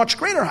to even a much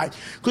greater height.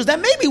 Because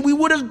then maybe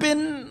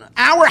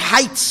our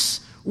heights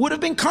would have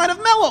been kind of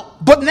mellow.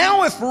 But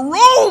now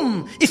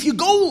if you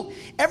go,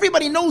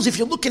 everybody knows, if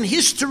you look in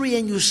history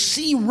and you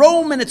see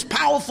Rome in its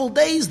powerful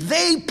days,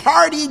 they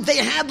partied, they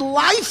had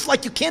life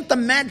like you can't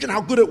imagine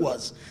how good it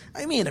was.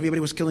 I mean, everybody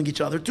was killing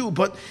each other too,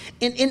 but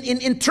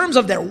in terms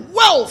of their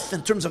wealth,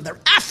 in terms of their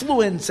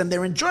affluence and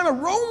their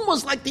enjoyment, Rome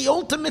was like the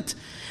ultimate.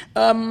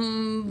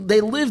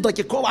 They lived like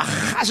you call a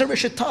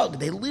chazarish tug.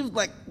 They lived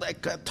like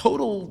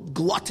total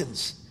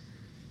gluttons.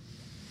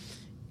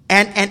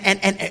 But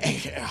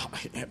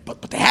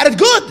they had it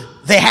good.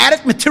 They had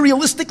it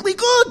materialistically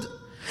good,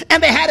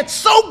 and they had it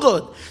so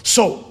good.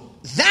 So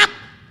that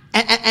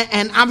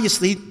and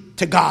obviously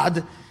to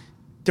God,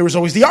 there was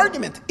always the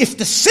argument. If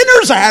the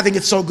sinners are having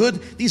it so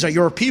good, these are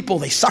your people.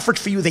 They suffered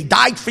for you. They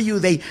died for you.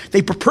 They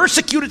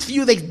persecuted for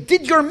you. They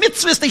did your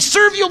mitzvahs. They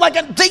serve you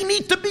they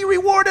need to be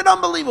rewarded.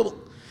 Unbelievable.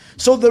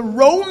 So the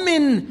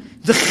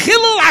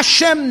Chilul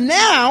Hashem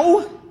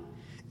now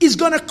is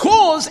going to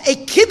cause a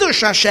Kiddush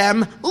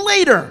Hashem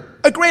later.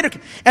 A greater.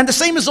 And the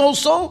same is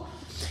also,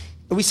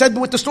 we said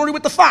with the story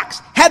with the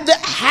fox. Had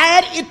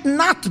it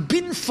not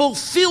been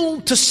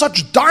fulfilled to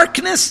such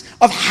darkness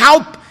of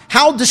how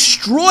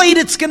destroyed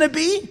it's going to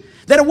be,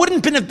 that it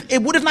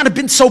would have not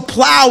been so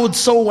plowed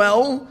so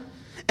well,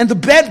 and the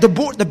better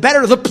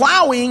the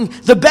plowing,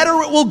 the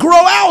better it will grow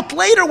out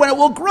later. When it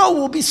will grow, it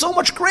will be so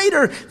much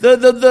greater.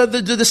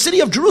 The city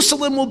of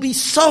Jerusalem will be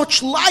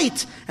such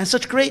light and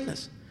such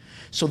greatness.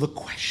 So the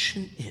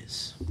question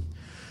is,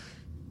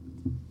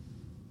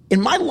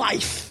 in my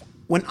life,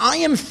 when I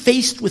am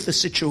faced with a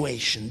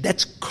situation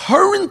that's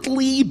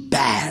currently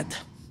bad,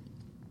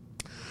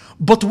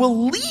 but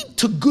will lead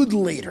to good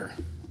later,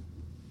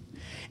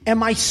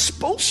 am I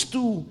supposed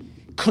to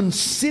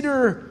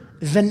consider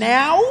the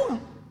now,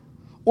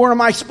 or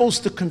am I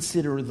supposed to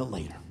consider the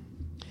later?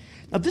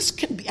 Now this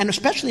can be, and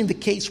especially in the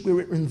case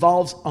where it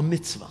involves a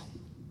mitzvah.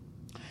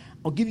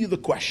 I'll give you the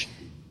question.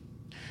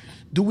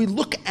 Do we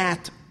look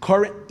at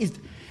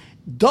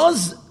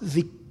does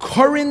the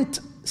current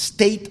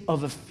state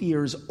of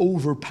affairs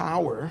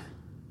overpower?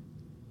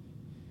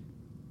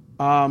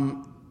 Does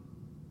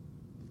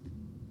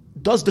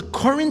the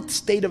current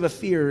state of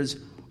affairs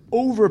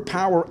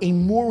overpower a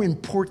more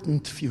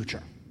important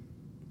future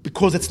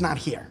because it's not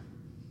here?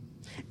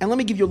 And let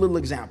me give you a little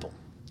example.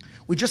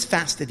 We just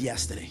fasted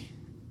yesterday.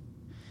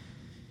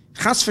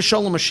 Chas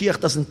v'sholom Mashiach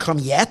doesn't come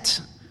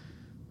yet.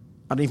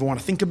 I don't even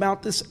want to think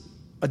about this.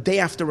 A day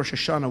after Rosh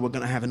Hashanah, we're going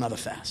to have another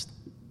fast.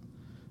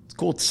 It's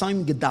called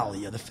Tzom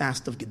Gedalia, the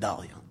fast of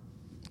Gedalia.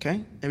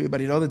 Okay?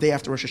 Everybody know the day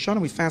after Rosh Hashanah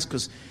we fast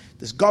because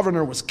this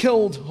governor was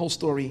killed. Whole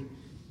story.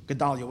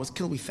 Gedalia was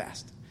killed. We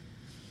fast.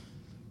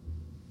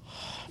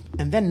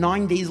 And then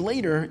 7 days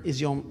later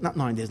is Yom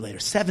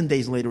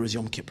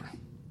Kippur.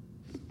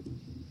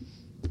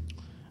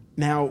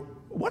 Now,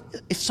 what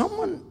if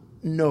someone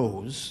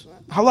knows,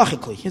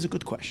 halachically, here's a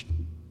good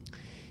question.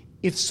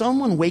 If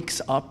someone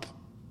wakes up,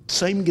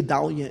 Tzom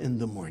Gedalia in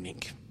the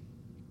morning,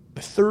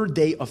 the third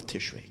day of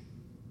Tishrei,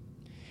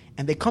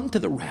 and they come to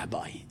the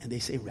rabbi and they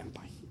say,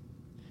 Rabbi,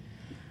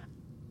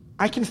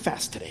 I can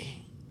fast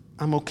today.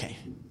 I'm okay.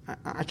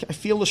 I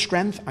feel the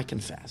strength, I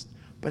can fast.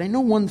 But I know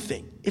one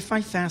thing. If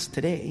I fast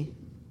today,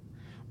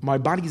 my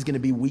body is going to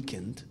be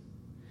weakened,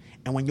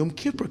 and when Yom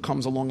Kippur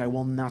comes along, I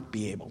will not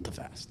be able to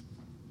fast.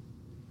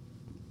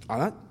 All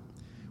right?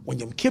 When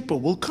Yom Kippur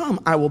will come,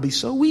 I will be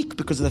so weak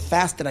because of the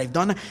fast that I've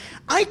done.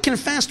 I can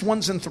fast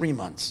once in 3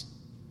 months.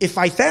 If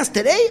I fast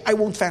today, I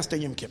won't fast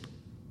on Yom Kippur.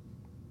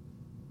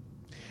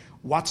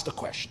 What's the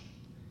question?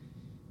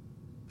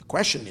 The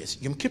question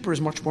is, Yom Kippur is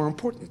much more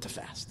important to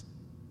fast.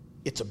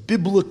 It's a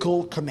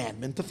biblical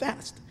commandment to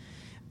fast.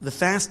 The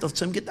fast of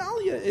Tzom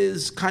Gedalia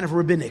is kind of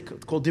rabbinic.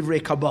 It's called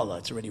Divrei Kabbalah.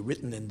 It's already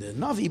written in the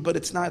Navi, but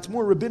it's not. It's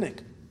more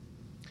rabbinic.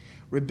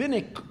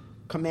 Rabbinic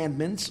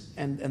commandments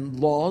and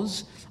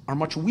laws are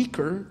much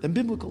weaker than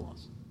biblical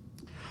laws.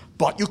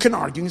 But you can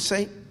argue and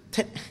say,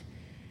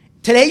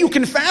 today you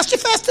can fast, you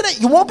fast today.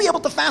 You won't be able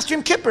to fast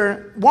Yom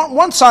Kippur.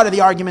 One side of the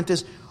argument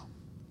is,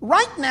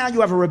 right now you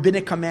have a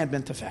rabbinic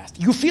commandment to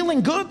fast. You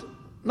feeling good?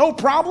 No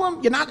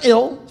problem. You're not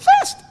ill.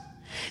 Fast.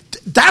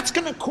 That's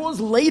going to cause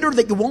later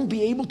that you won't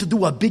be able to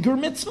do a bigger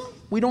mitzvah.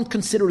 We don't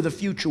consider the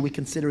future. We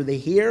consider the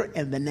here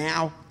and the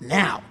now.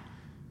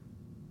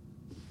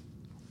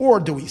 Or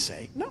do we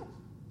say, no,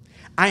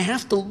 I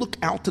have to look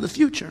out to the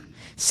future.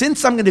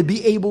 Since I'm going to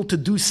be able to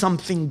do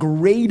something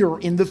greater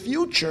in the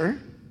future,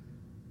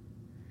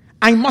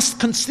 I must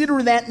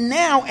consider that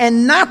now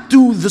and not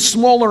do the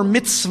smaller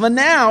mitzvah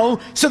now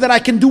so that I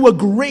can do a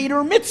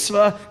greater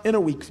mitzvah in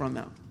a week from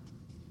now.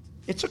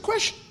 It's a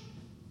question.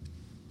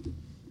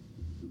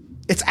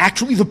 It's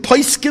actually the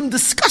Poskim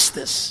discuss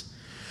this.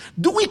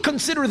 Do we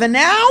consider the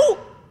now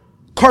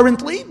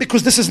currently,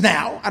 because this is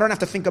now, I don't have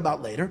to think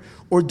about later,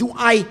 or do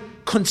I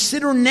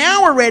consider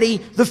now already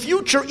the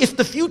future if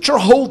the future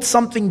holds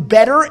something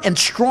better and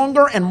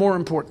stronger and more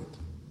important?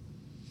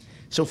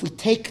 So if we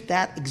take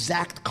that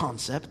exact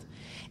concept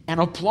and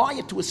apply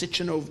it to a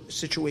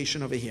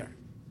situation over here,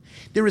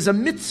 there is a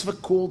mitzvah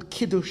called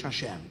Kiddush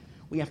Hashem.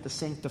 We have to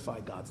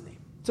sanctify God's name.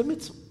 It's a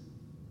mitzvah.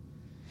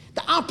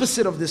 The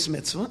opposite of this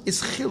mitzvah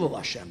is Chilul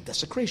Hashem,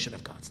 desecration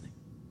of God's name.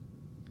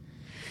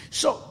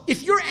 So,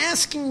 if you're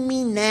asking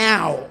me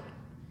now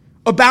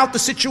about the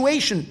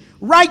situation,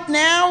 right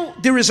now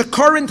there is a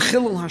current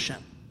Chilul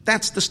Hashem.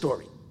 That's the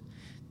story.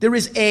 There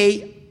is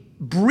a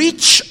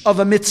breach of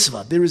a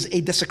mitzvah. There is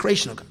a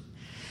desecration of God.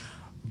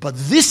 But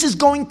this is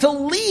going to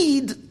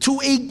lead to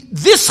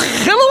this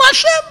Chilul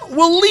Hashem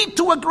will lead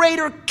to a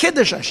greater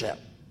Kiddush Hashem.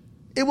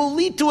 It will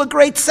lead to a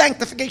great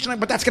sanctification,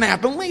 but that's going to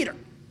happen later.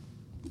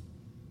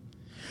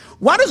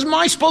 What is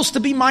supposed to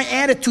be my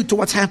attitude to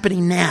what's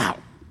happening now?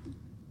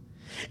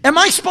 Am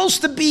I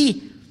supposed to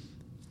be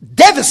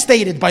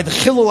devastated by the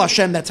Chilul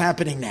Hashem that's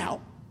happening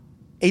now?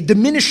 A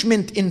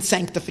diminishment in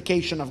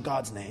sanctification of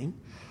God's name?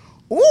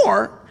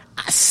 Or,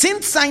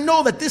 since I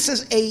know that this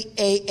is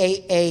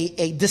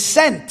a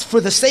descent for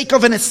the sake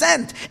of an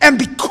ascent, and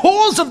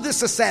because of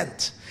this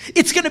ascent,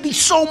 it's going to be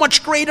so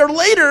much greater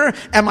later,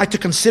 am I to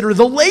consider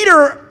the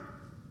later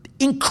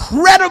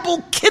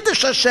incredible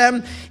Kiddush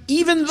Hashem,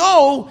 even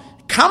though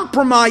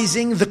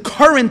compromising the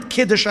current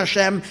Kiddush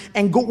Hashem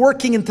and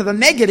working into the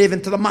negative,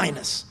 into the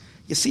minus?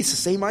 You see, it's the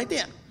same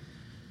idea.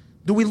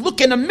 Do we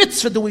look in a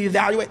mitzvah, do we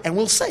evaluate? And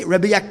we'll say,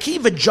 Rabbi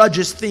Akiva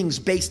judges things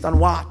based on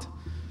what?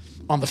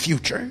 On the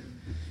future.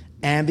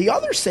 And the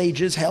other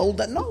sages held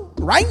that no,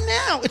 right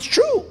now, it's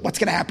true what's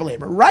going to happen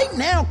later. Right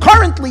now,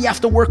 currently, you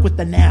have to work with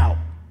the now.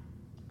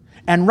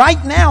 And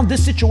right now,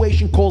 this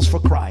situation calls for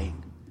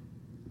crying.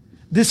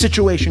 This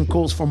situation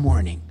calls for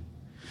mourning.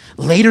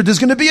 Later, there's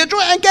going to be a joy.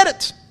 I get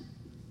it.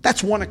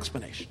 That's one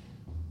explanation.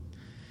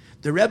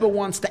 The Rebbe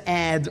wants to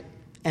add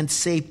and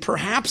say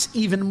perhaps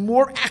even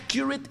more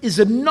accurate is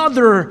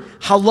another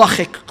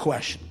halachic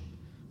question.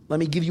 Let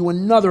me give you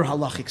another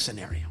halachic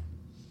scenario.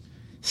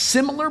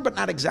 Similar, but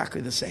not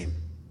exactly the same.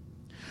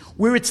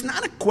 Where it's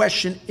not a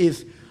question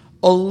if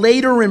a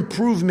later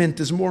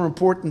improvement is more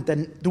important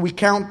than, do we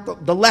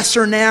count the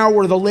lesser now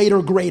or the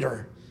later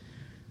greater?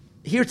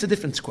 Here it's a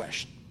different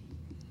question.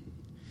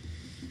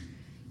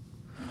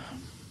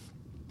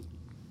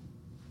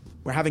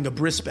 We're having a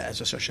bris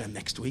be'ezras Hashem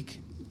next week.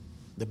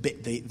 The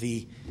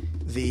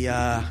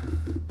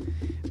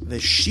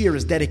shir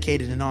is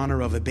dedicated in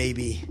honor of a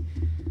baby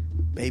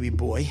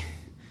boy.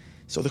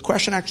 So the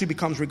question actually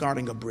becomes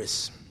regarding a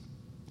bris.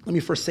 Let me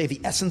first say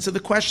the essence of the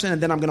question,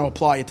 and then I'm going to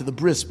apply it to the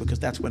bris, because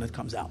that's when it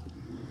comes out.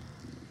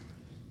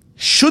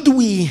 Should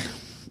we,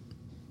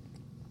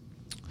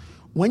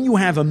 when you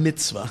have a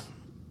mitzvah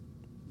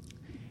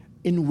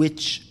in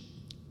which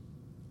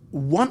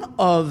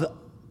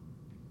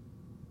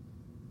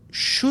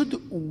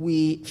should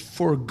we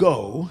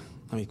forego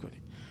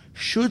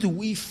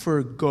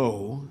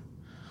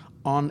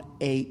on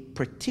a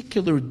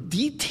particular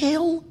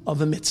detail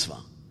of a mitzvah?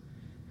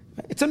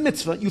 It's a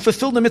mitzvah. You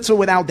fulfill the mitzvah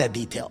without that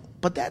detail.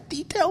 But that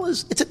detail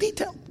it's a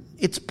detail.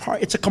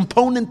 It's a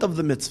component of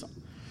the mitzvah.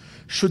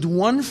 Should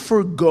one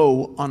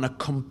forego on a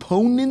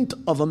component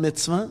of a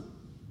mitzvah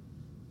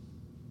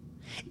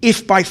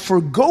if by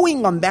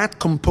forgoing on that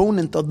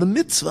component of the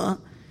mitzvah,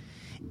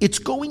 it's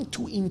going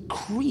to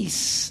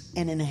increase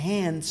and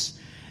enhance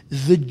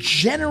the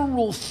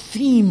general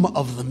theme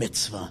of the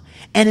mitzvah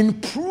and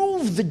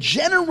improve the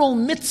general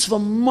mitzvah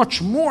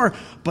much more,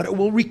 but it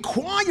will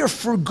require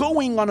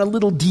forgoing on a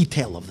little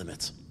detail of the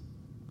mitzvah.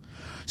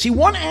 See,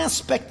 one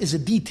aspect is a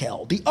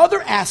detail. The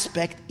other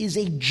aspect is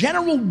a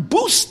general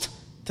boost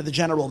to the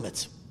general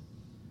mitzvah.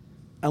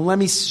 And let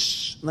me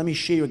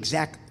share you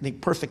the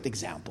perfect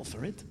example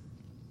for it.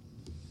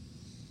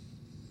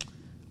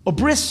 A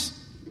bris.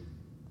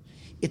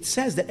 It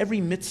says that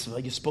every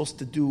mitzvah you're supposed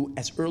to do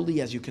as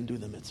early as you can do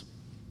the mitzvah.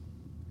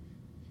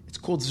 It's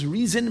called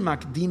Zrizin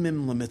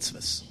Makdimim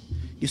LeMitzvahs.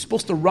 You're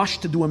supposed to rush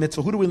to do a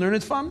mitzvah. Who do we learn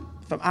it from?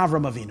 From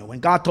Avram Avinu. When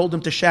God told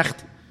him to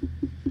shecht,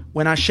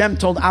 when Hashem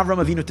told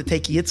Avram Avinu to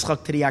take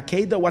Yitzchak to the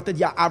Akedah, what did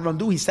Avram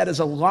do? He set his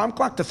alarm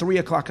clock to 3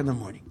 o'clock in the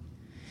morning.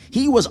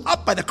 He was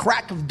up by the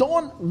crack of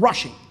dawn,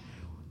 rushing.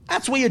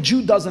 That's the way a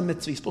Jew does a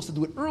mitzvah. He's supposed to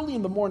do it early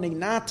in the morning,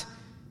 not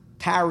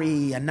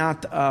tarry and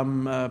not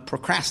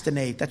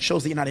procrastinate. That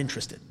shows that you're not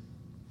interested.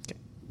 Okay.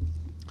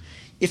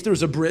 If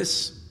there's a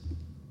bris,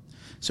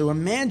 so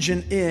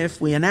imagine if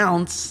we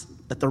announce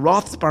that the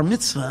Roth's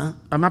bris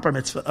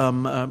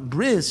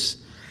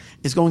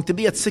is going to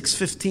be at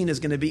 6:15.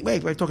 Is going to be.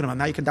 Wait, what are you talking about?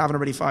 Now you can daven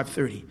already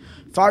 5:30.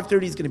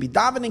 5:30 is going to be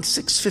davening.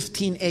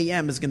 6:15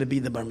 a.m. is going to be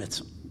the bar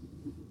mitzvah.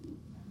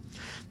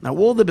 Now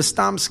all the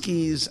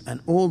Bestamskis and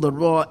all the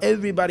Raw,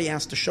 everybody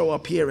has to show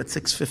up here at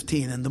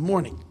 6:15 in the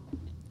morning.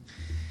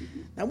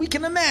 Now we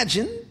can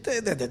imagine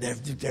that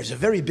there's a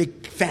very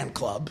big fan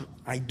club.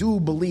 I do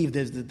believe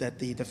that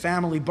the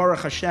family Baruch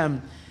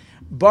Hashem.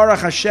 There's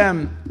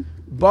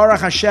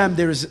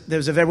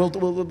a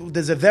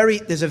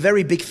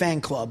very big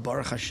fan club,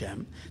 Baruch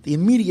Hashem. The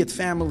immediate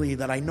family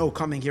that I know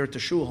coming here to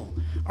shul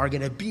are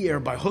going to be here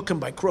by hook and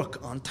by crook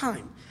on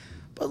time.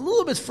 But a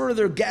little bit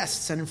further,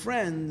 guests and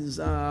friends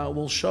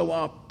will show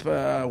up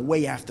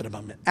way after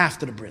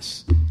the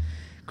bris,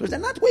 because they're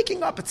not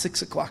waking up at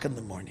 6 o'clock in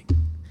the morning.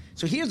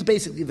 So here's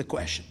basically the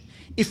question: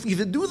 if you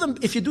do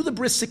the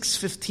bris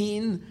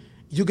 6:15,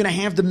 you're going to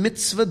have the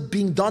mitzvah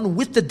being done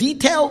with the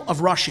detail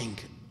of rushing,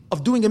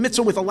 of doing a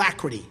mitzvah with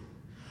alacrity,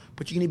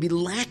 but you're going to be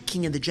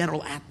lacking in the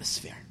general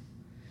atmosphere.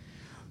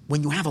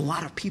 when you have a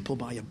lot of people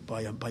by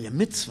a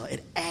mitzvah,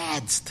 it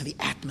adds to the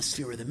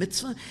atmosphere of the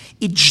mitzvah.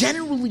 It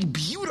generally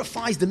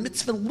beautifies the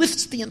mitzvah,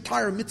 lifts the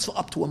entire mitzvah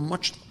up to a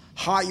much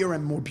higher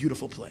and more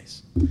beautiful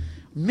place.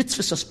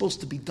 Mitzvahs are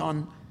supposed to be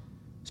done,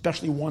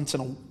 especially once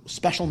in a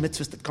special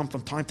mitzvahs that come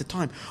from time to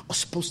time, are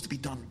supposed to be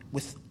done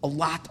with a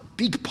lot,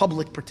 big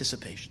public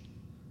participation.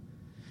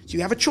 So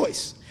you have a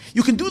choice.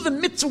 You can do the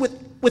mitzvah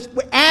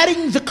with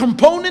adding the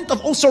component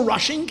of also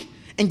rushing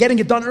and getting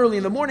it done early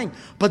in the morning,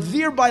 but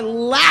thereby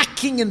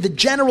lacking in the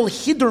general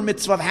hiddur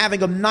mitzvah of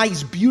having a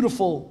nice,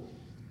 beautiful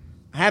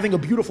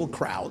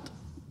crowd.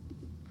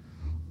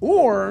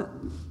 Or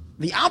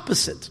the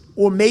opposite.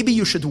 Or maybe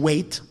you should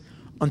wait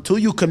until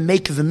you can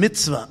make the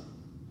mitzvah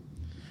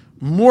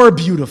more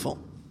beautiful.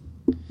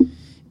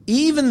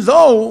 Even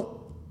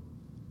though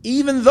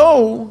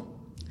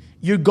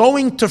you're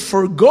going to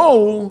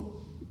forgo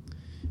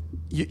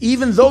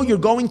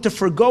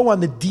on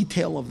the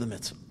detail of the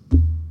mitzvah.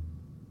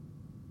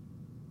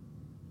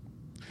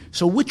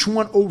 So which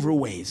one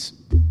overweighs?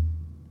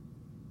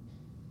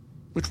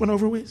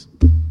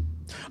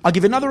 I'll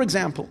give another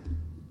example.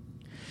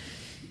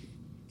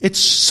 It's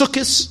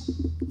Sukkos,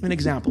 an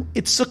example.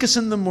 It's Sukkos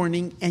in the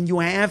morning, and you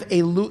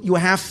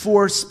have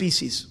 4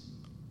 species.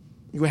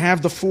 You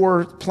have the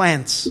 4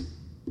 plants.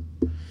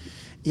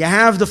 You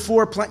have the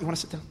 4 plants. You want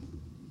to sit down?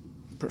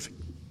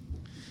 Perfect.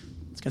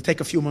 It's going to take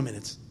a few more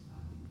minutes.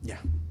 Yeah,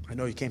 I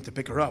know you came to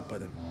pick her up,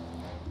 but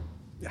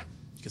you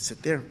can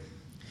sit there.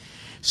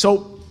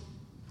 So,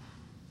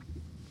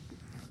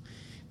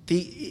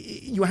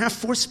 you have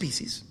 4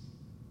 species,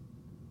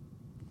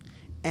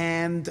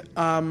 and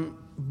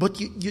but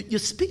your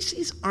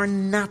species are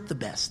not the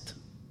best.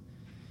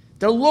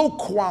 They're low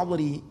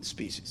quality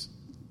species,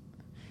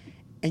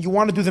 and you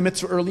want to do the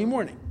mitzvah early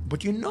morning.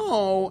 But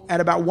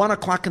at about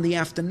 1:00 in the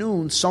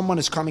afternoon, someone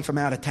is coming from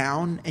out of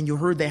town, and you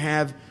heard they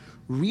have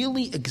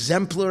really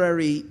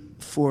exemplary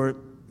for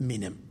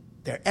minim.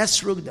 Their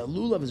esrog, their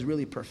lulav is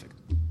really perfect.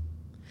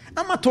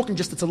 I'm not talking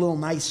just it's a little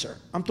nicer.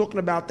 I'm talking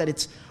about that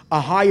it's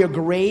a higher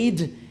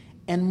grade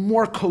and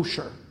more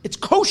kosher. It's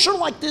kosher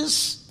like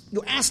this.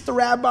 You ask the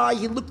rabbi,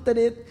 he looked at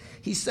it,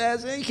 he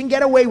says, you can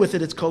get away with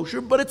it, it's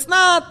kosher, but it's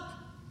not.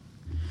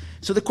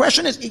 So the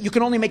question is, you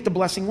can only make the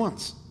blessing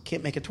once.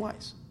 Can't make it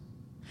twice.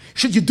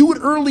 Should you do it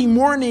early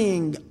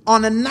morning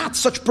on a not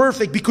such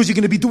perfect because you're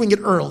going to be doing it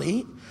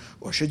early?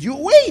 Or should you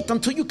wait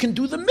until you can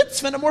do the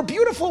mitzvah in a more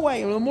beautiful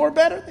way, or a more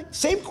better thing?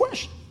 Same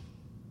question.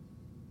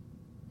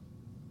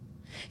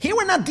 Here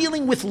we're not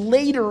dealing with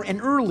later and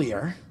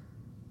earlier.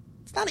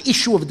 It's not an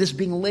issue of this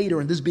being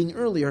later and this being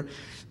earlier.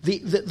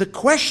 The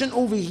question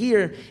over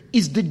here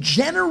is the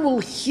general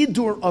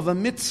hiddur of a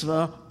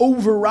mitzvah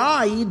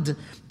override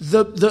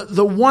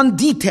the one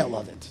detail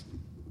of it.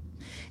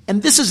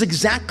 And this is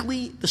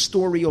exactly the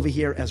story over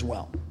here as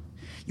well.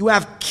 You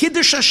have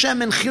Kiddush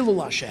Hashem and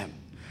Chilul Hashem.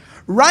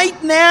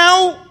 Right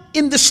now,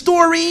 in the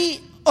story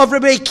of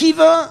Rabbi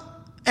Akiva,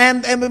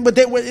 and in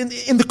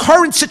the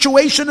current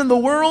situation in the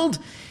world,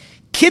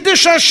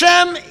 Kiddush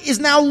Hashem is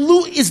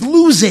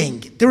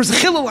losing. There is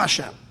Chilul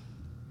Hashem.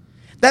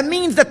 That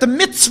means that the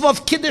mitzvah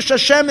of Kiddush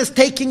Hashem is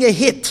taking a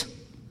hit.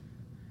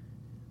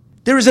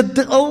 There is a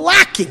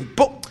lacking,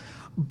 but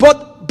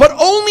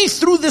only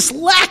through this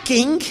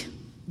lacking,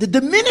 the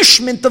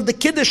diminishment of the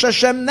Kiddush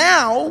Hashem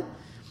now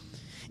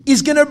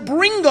is going to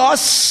bring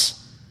us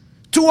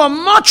to a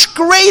much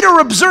greater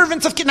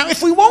observance of Kiddush. Now,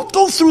 if we won't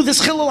go through this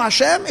Chilul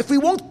Hashem, if we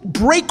won't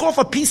break off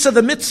a piece of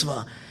the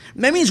mitzvah,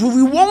 that means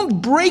we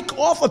won't break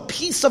off a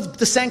piece of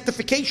the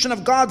sanctification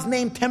of God's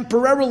name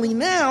temporarily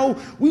now,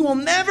 we will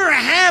never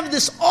have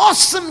this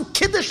awesome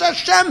Kiddush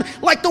Hashem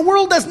like the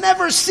world has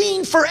never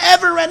seen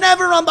forever and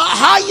ever on the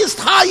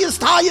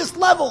highest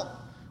level.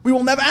 We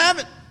will never have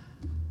it.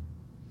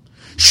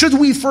 Should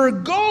we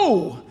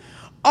forgo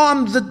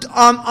on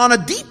a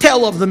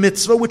detail of the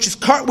mitzvah, which is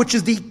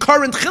the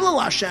current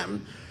Chilul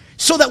Hashem,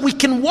 so that we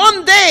can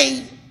one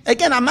day,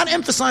 again, I'm not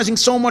emphasizing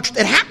so much,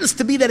 it happens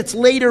to be that it's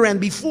later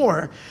and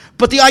before,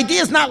 but the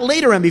idea is not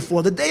later and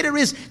before. The data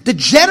is the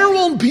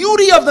general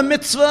beauty of the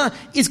mitzvah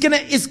is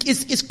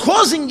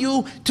causing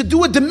you to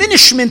do a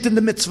diminishment in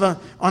the mitzvah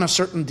on a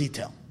certain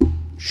detail.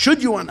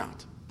 Should you or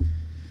not?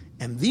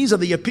 And these are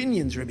the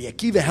opinions Rabbi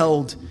Akiva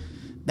held,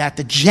 that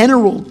the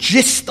general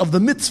gist of the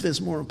mitzvah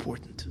is more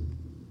important.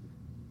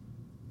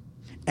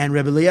 And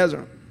Rebbe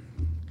Eliezer.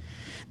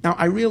 Now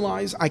I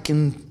realize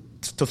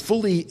to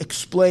fully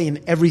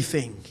explain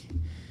everything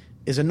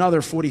is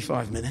another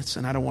 45 minutes,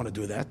 and I don't want to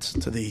do that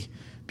to the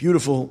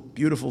beautiful,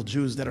 beautiful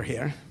Jews that are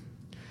here.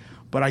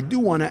 But I do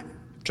want to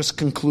just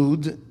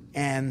conclude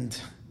and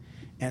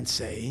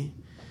say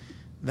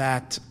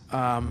that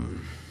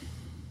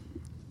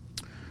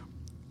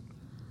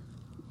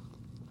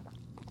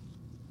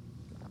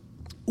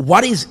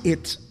what is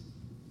it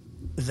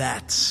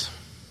that...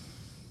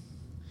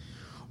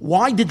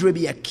 Why did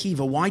Rabbi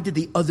Akiva, why did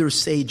the other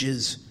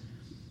sages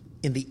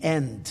in the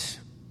end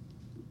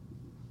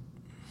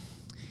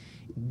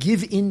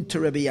give in to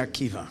Rabbi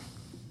Akiva?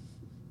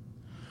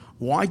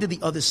 Why did the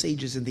other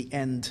sages in the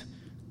end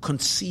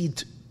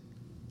concede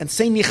and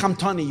say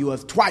Nichamtani, you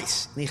have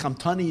twice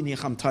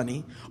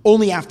Nichamtani,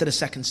 only after the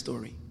second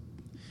story.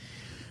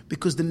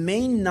 Because the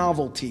main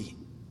novelty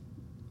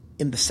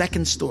in the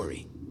second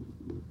story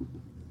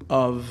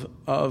of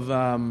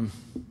Rabbi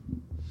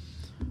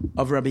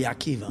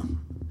Akiva,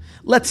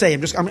 let's say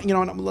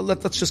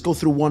let's just go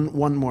through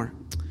one more.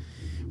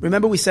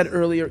 Remember, we said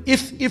earlier,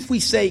 if we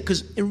say,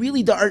 because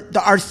really there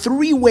are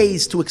three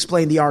ways to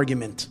explain the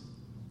argument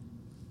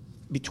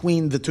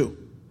between the two.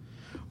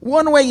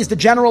 One way is the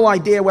general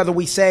idea whether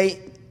we say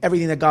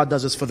everything that God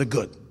does is for the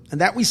good,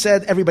 and that we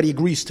said everybody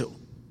agrees to.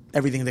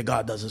 Everything that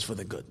God does is for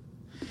the good.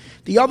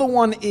 The other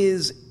one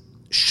is,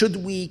 should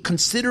we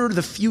consider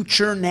the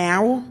future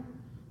now,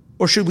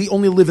 or should we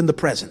only live in the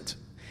present?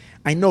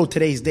 I know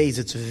today's days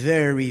it's a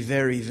very,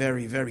 very,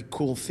 very, very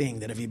cool thing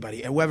that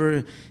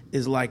whoever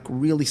is like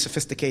really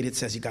sophisticated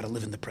says you got to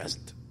live in the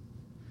present.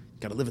 You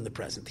got to live in the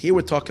present. Here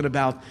we're talking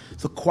about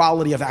the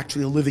quality of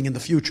actually living in the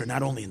future,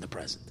 not only in the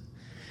present.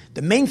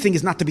 The main thing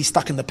is not to be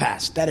stuck in the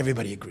past. That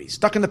everybody agrees.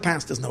 Stuck in the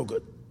past is no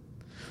good.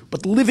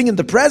 But living in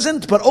the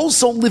present, but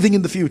also living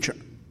in the future.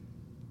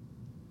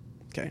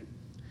 Okay?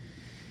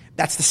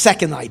 That's the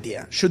second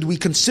idea. Should we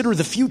consider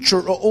the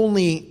future or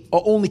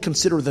only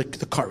consider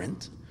the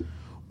current?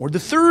 Or the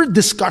third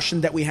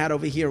discussion that we had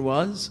over here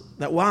was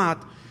that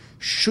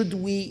should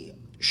we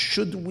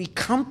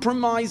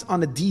compromise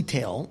on a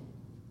detail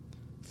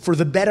for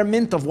the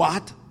betterment of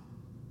what?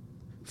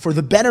 For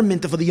the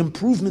betterment for the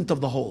improvement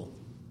of the whole.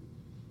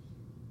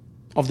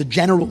 Of the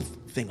general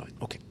thing.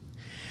 Okay.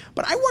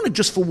 But I want to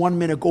just for 1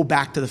 minute go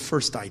back to the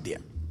first idea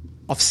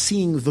of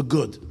seeing the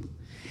good.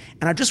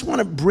 And I just want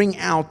to bring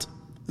out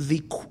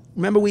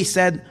remember we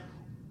said,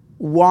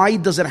 why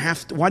do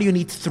you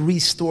need three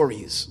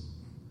stories?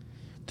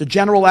 The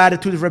general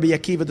attitude of Rabbi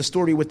Akiva, the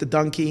story with the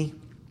donkey,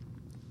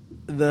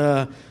 by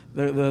the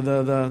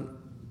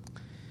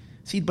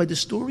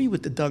story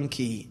with the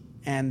donkey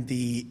and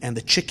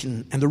the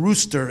chicken and the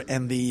rooster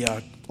and the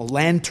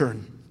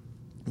lantern,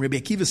 Rabbi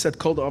Akiva said,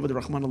 "Kol da'avad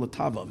Rahman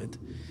al-Tav of it."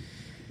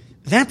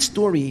 That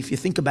story, if you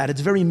think about it,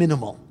 it's very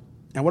minimal.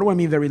 And what do I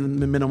mean very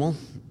minimal?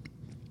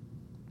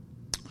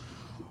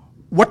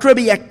 What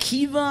Rabbi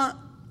Akiva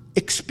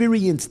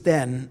experienced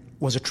then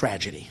was a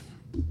tragedy.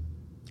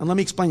 And let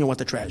me explain you what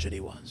the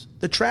tragedy was.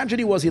 The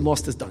tragedy was he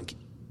lost his donkey.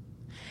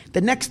 The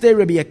next day,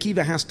 Rabbi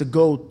Akiva has to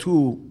go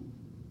to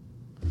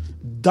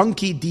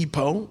Donkey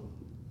Depot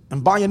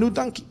and buy a new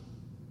donkey.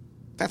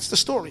 That's the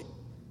story.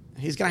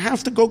 He's going to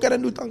have to go get a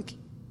new donkey.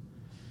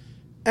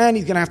 And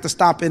he's going to have to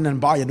stop in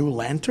and buy a new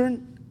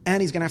lantern.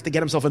 And he's going to have to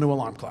get himself a new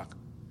alarm clock.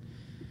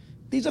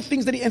 These are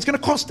things that it's going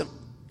to cost him.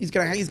 He's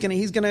going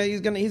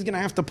to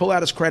have to pull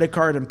out his credit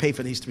card and pay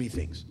for these three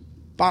things.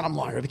 Bottom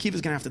line, Rabbi Akiva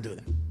is going to have to do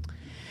that.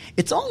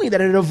 It's only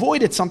that it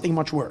avoided something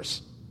much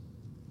worse.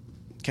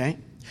 Okay?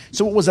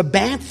 So it was a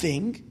bad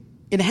thing.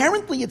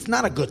 Inherently, it's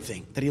not a good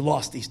thing that he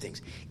lost these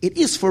things. It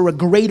is for a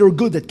greater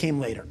good that came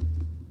later.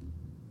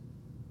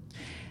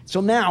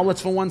 So now,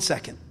 let's for 1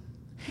 second.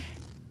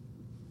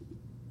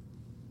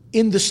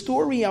 In the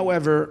story,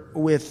 however,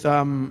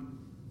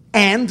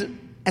 and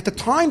at the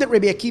time that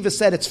Rabbi Akiva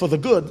said it's for the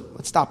good,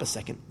 let's stop a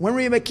second. When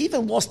Rabbi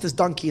Akiva lost his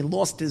donkey and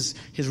lost his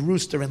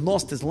rooster and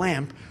lost his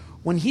lamp,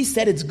 when he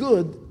said it's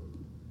good,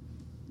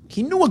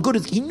 he knew a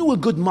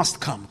good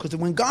must come, because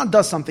when God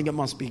does something, it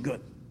must be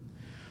good.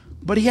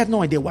 But he had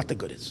no idea what the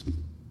good is.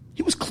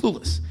 He was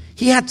clueless.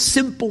 He had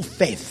simple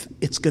faith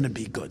it's going to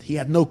be good. He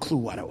had no clue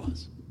what it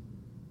was.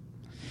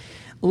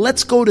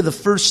 Let's go to the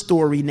first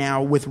story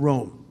now with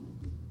Rome.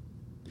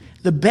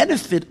 The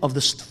benefit of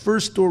the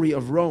first story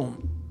of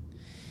Rome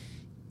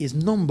is,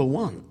 number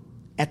one,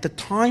 at the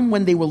time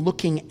when they were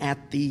looking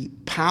at the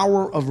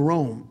power of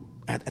Rome,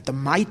 at the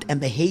might and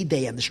the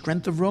heyday and the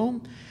strength of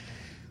Rome,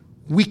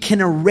 we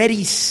can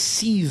already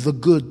see the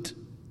good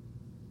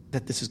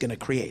that this is going to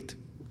create.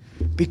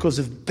 Because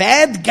if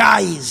bad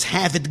guys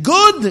have it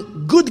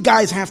good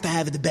guys have to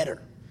have it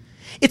better.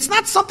 It's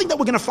not something that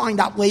we're going to find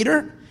out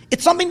later.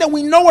 It's something that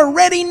we know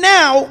already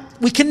now.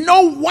 We can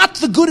know what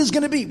the good is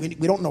going to be.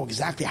 We don't know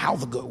exactly how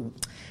the good,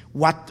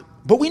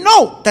 but we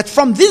know that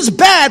from this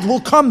bad will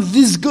come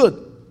this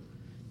good.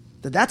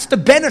 That's the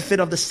benefit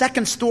of the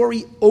second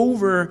story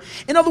over.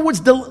 In other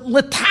words, the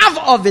letav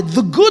of it,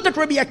 the good that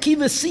Rabbi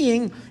Akiva is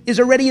seeing, is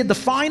already a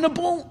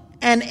definable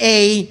and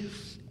a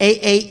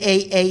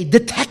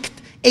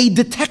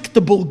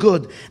detectable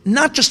good,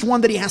 not just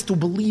one that he has to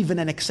believe in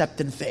and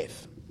accept in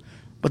faith.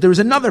 But there is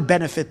another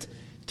benefit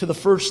to the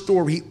first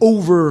story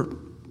over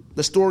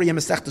the story in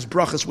Masechtas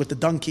Brachos with the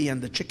donkey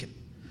and the chicken.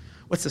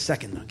 What's the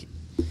second donkey?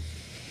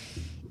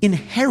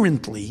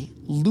 Inherently,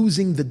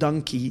 losing the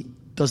donkey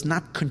does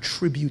not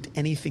contribute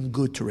anything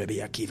good to Rabbi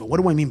Akiva. What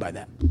do I mean by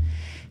that?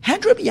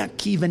 Had Rabbi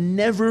Akiva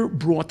never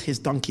brought his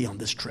donkey on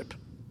this trip,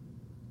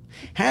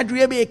 had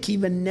Rabbi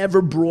Akiva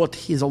never brought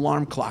his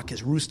alarm clock,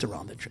 his rooster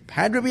on the trip,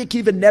 had Rabbi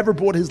Akiva never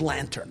brought his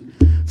lantern,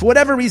 for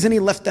whatever reason he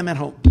left them at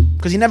home,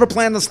 because he never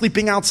planned on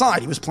sleeping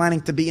outside, he was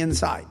planning to be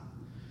inside.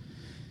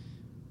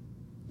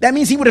 That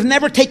means he would have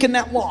never taken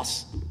that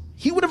loss.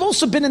 He would have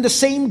also been in the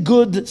same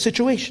good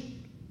situation.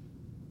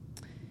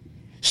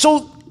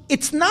 So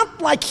it's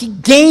not like he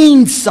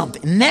gained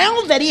something.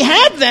 Now that he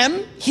had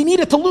them, he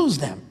needed to lose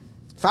them.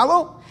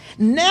 Follow?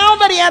 Now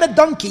that he had a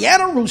donkey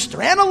and a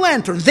rooster and a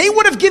lantern, they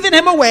would have given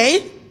him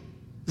away.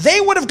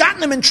 They would have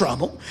gotten him in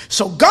trouble.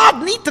 So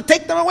God needed to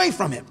take them away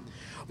from him.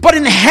 But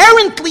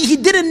inherently, he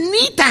didn't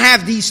need to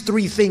have these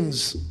three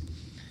things.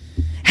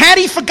 Had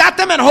he forgot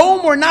them at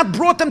home or not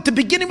brought them to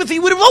begin with, he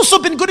would have also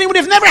been good. He would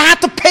have never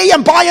had to pay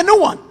and buy a new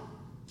one.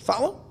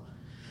 Follow?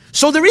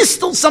 So there is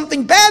still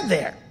something bad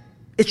there.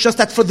 It's just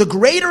that for the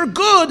greater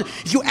good,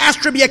 if you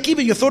asked Rabbi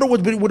Akiva, you thought it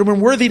would have been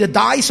worthy to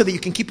die so that you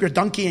can keep your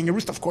donkey and your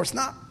rooster? Of course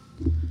not.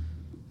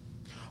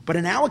 But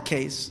in our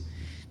case,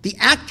 the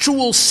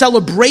actual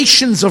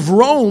celebrations of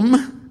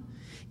Rome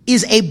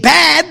is a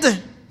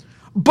bad,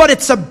 but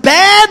it's a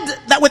bad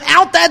that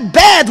without that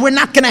bad, we're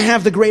not going to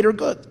have the greater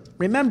good.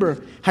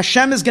 Remember,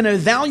 Hashem is going to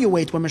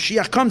evaluate when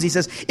Mashiach comes. He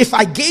says, if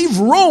I gave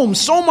Rome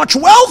so much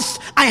wealth,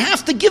 I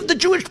have to give the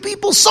Jewish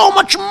people so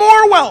much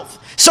more wealth.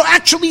 So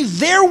actually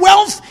their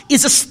wealth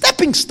is a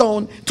stepping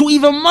stone to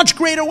even much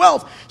greater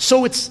wealth.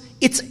 So it's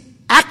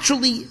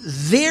actually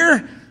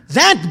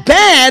that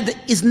bad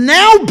is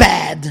now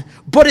bad,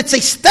 but it's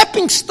a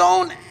stepping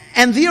stone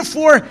and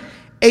therefore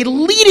a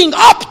leading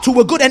up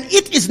to a good, and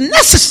it is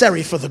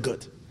necessary for the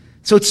good.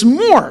 So it's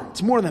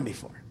more than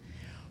before.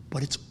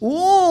 But it's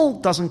all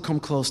doesn't come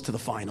close to the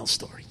final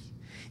story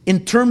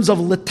in terms of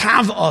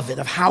letav of it,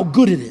 of how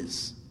good it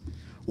is.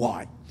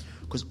 Why?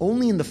 Because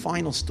only in the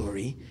final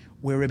story,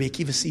 where Rabbi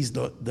Akiva sees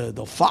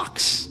the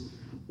fox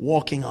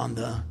walking on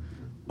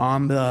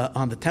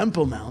the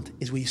Temple Mount,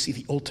 is where you see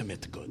the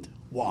ultimate good.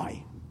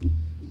 Why?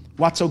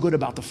 What's so good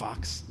about the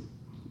fox?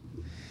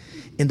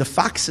 In the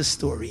fox's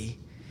story,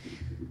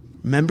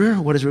 remember,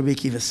 what does Rabbi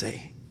Akiva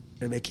say?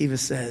 Rabbi Akiva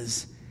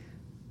says,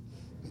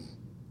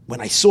 when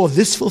I saw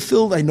this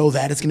fulfilled, I know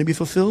that it's going to be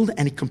fulfilled.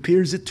 And he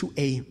compares it to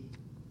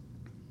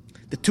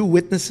the two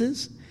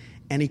witnesses,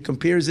 and he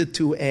compares it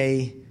to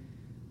a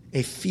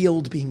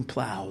field being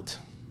plowed.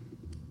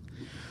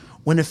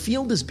 When a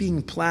field is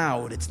being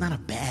plowed, it's not a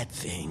bad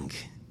thing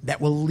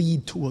that will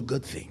lead to a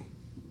good thing.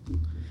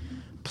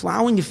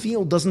 Plowing a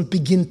field doesn't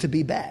begin to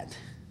be bad.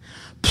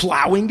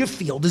 Plowing a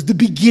field is the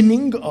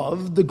beginning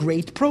of the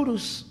great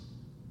produce.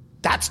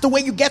 That's the way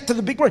you get to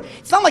the big word.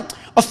 It's not like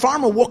a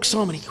farmer walks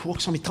home and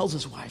he tells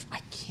his wife, I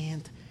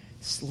can't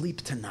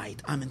sleep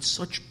tonight. I'm in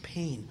such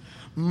pain.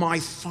 My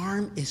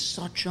farm is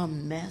such a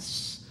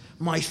mess.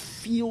 My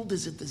field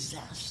is a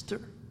disaster.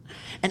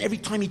 And every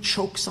time he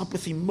chokes up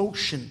with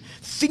emotion,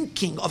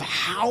 thinking of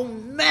how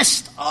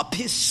messed up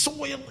his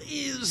soil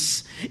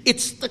is.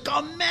 It's like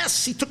a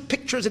mess. He took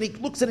pictures and he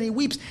looks at it and he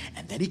weeps.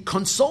 And then he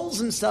consoles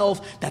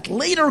himself that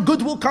later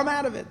good will come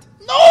out of it.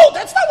 No,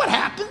 that's not what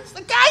happens.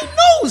 The guy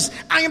knows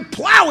I am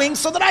plowing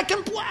so that I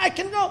can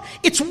go.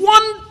 It's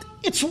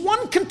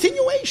one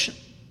continuation.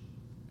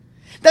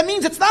 That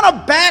means it's not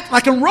a bad,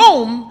 like in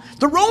Rome,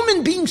 the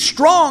Roman being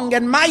strong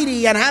and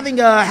mighty and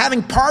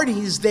having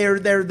parties, their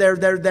what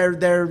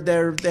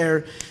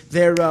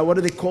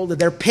do they call it?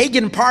 Their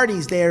pagan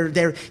parties,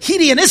 their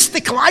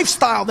hedonistic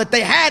lifestyle that they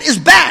had is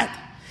bad.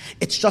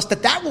 It's just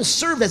that will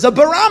serve as a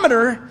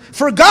barometer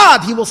for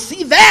God. He will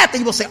see that and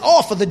he will say,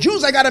 oh, for the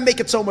Jews I got to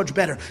make it so much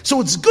better. So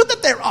it's good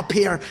that they're up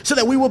here so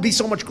that we will be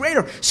so much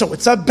greater. So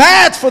it's a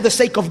bad for the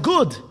sake of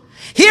good.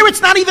 Here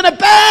it's not even a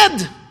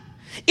bad.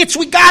 It's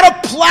we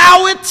gotta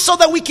plow it so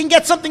that we can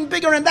get something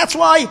bigger, and that's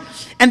why,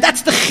 and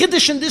that's the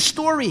chiddush in this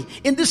story.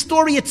 In this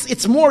story,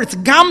 it's more. It's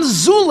gam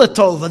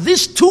zulatova.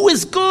 This too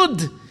is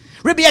good.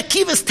 Rabbi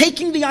Akiva is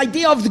taking the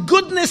idea of the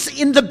goodness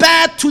in the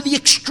bad to the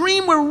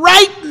extreme. Where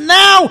right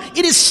now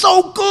it is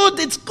so good.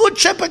 It's good,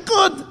 shepherd,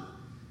 good,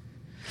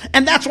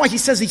 and that's why he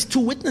says these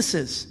two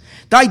witnesses.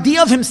 The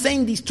idea of him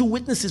saying these two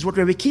witnesses, what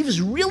Rabbi Akiva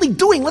is really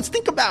doing, let's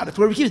think about it.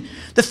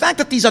 The fact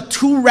that these are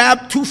two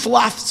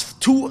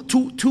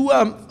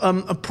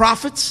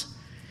prophets,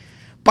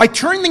 by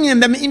turning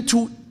them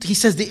into, he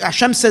says,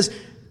 Hashem says,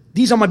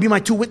 these are be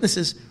my two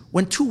witnesses.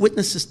 When two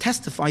witnesses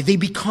testify, they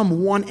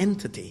become one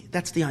entity.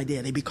 That's the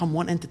idea. They become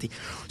one entity.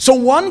 So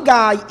one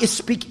guy is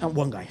speaking.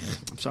 One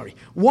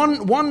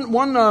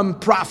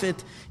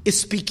prophet is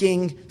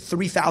speaking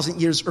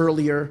 2,000 years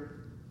earlier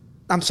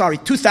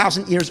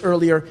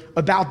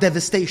about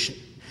devastation.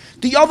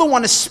 The other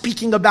one is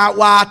speaking about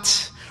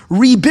what?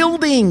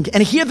 Rebuilding.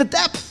 And hear the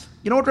depth.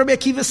 You know what Rabbi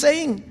Akiva is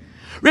saying?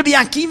 Rabbi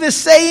Akiva is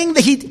saying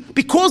that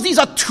because these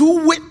are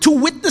two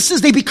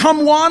witnesses, they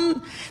become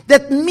one.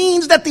 That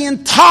means that the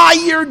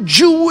entire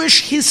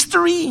Jewish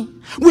history,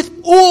 with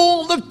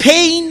all the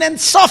pain and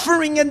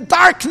suffering and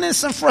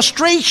darkness and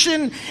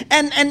frustration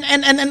and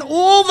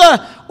all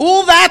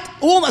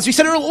as we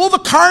said earlier, all the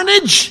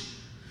carnage,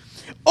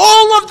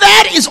 all of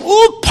that is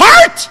all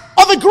part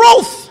of a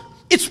growth.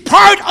 It's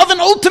part of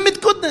an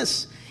ultimate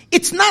goodness.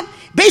 It's not,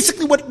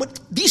 basically what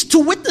these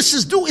two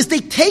witnesses do is they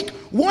take,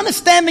 one is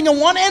standing on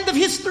one end of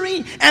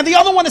history and the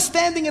other one is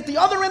standing at the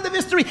other end of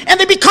history, and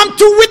they become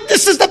two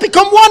witnesses that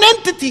become one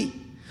entity.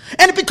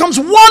 And it becomes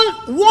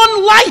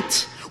one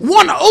light,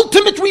 one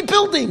ultimate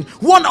rebuilding,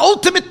 one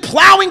ultimate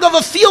plowing of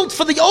a field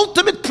for the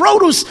ultimate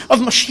produce of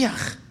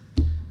Mashiach.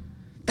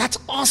 That's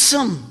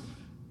awesome.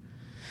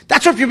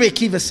 That's what Rabbi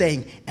Akiva is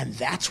saying. And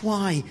that's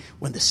why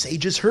when the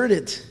sages heard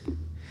it,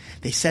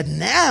 they said,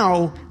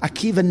 now,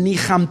 Akiva,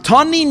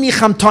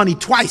 nichamtani,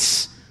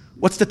 twice.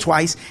 What's the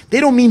twice? They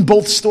don't mean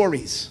both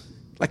stories,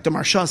 like the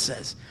Marsha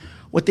says.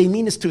 What they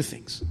mean is two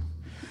things.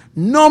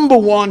 Number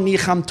one,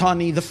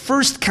 nichamtani, the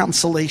first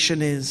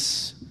consolation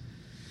is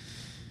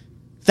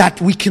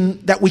that we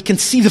can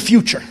see the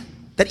future.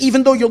 That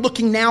even though you're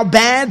looking now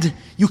bad,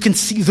 you can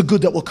see the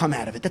good that will come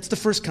out of it. That's the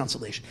first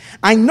consolation.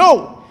 I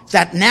know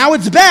that now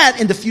it's bad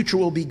and the future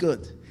will be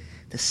good.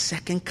 The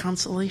second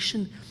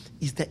consolation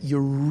is that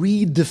you're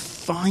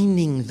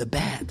redefining the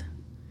bad.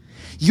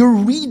 You're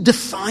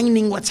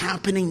redefining what's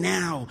happening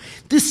now.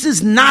 This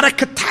is not a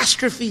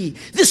catastrophe.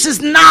 This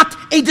is not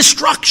a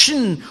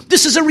destruction.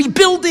 This is a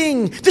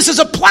rebuilding. This is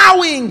a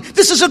plowing.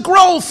 This is a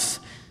growth.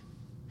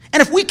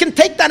 And if we can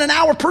take that in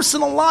our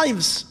personal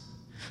lives,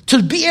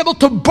 to be able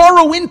to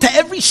burrow into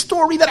every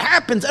story that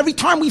happens, every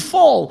time we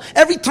fall,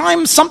 every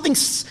time something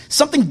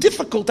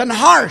difficult and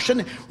harsh,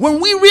 and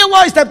when we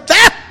realize that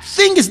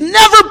thing is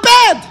never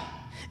bad,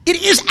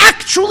 it is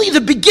actually the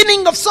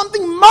beginning of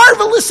something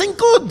marvelous and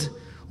good.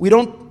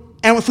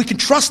 And if we can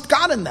trust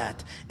God in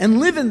that and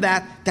live in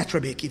that, that's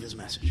Rabbi Akiva's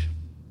message.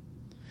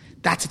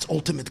 That's its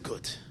ultimate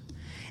good.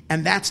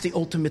 And that's the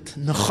ultimate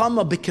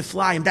Nachamu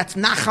b'kiflayim. That's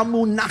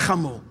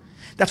Nachamu.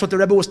 That's what the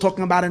Rebbe was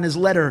talking about in his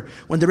letter.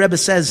 When the Rebbe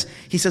says,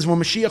 he says, when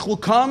Mashiach will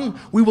come,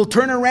 we will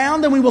turn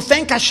around and we will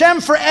thank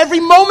Hashem for every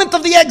moment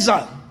of the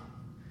exile.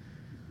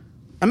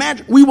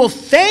 Imagine, we will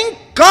thank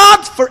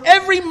God for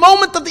every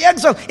moment of the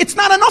exile. It's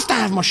not enough to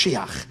have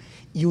Mashiach.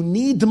 You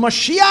need the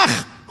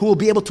Mashiach who will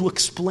be able to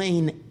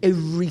explain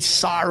every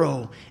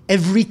sorrow,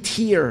 every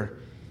tear,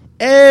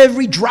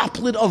 every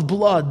droplet of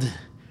blood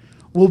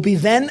will be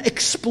then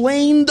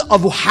explained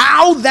of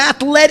how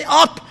that led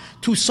up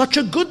to such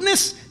a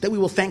goodness that we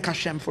will thank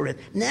Hashem for it.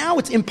 Now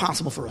it's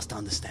impossible for us to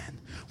understand.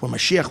 When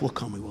Mashiach will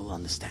come, we will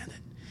understand it.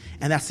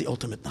 And that's the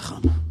ultimate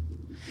Nachamu.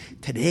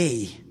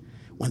 Today,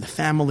 when the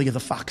family of the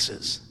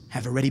foxes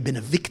have already been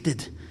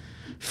evicted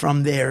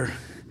from their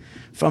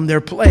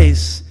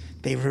place,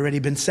 they've already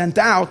been sent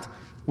out,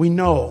 we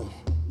know,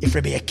 if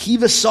Rabbi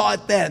Akiva saw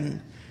it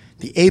then,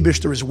 the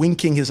Eibishter is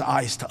winking his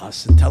eyes to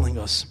us and telling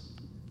us,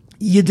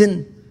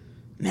 Yidden,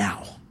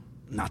 now,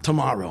 not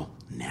tomorrow,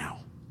 now.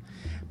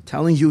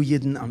 Telling you,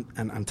 Yidden,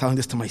 and I'm telling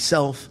this to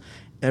myself,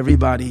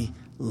 everybody,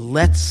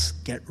 let's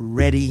get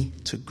ready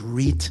to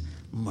greet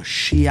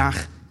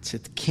Mashiach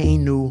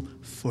Tzidkenu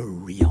for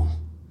real.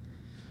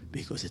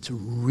 Because it's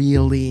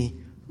really,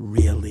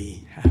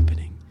 really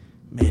happening.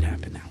 May it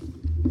happen now.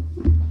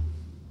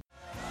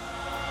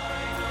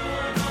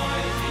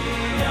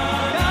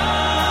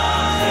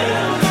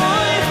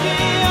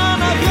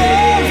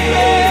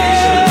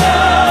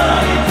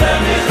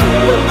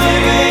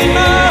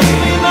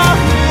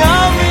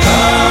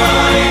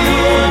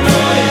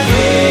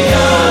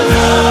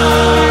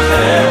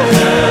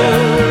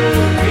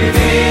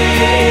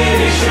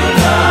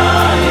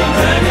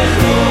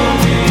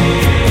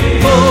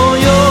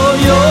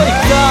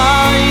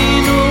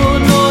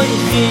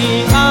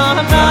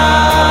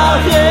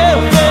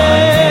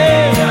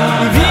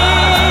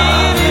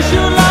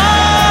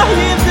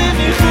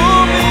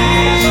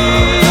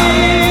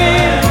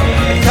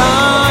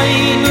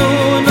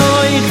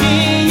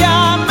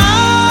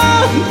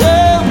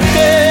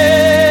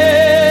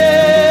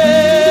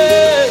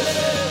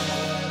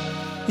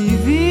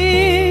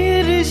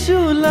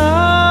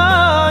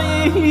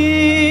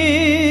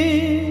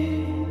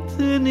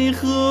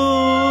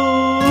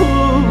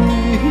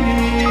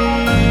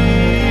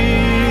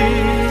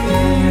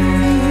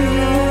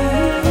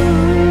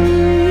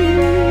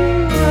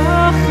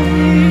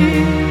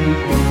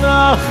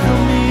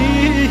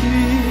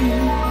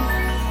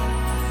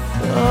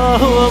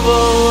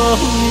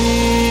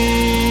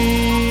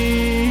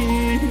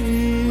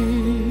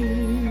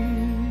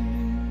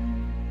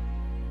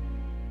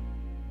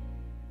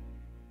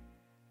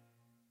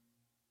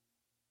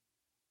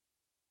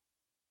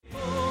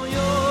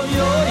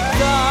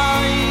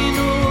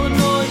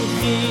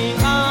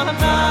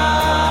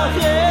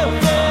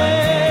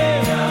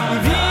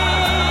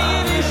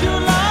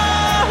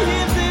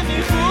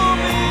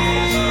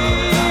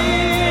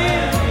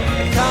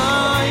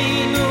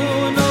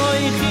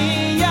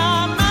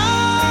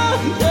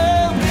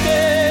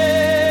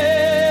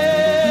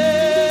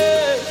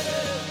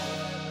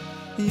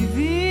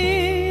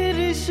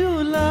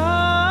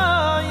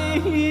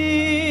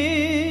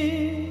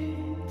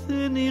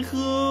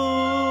 Tenichu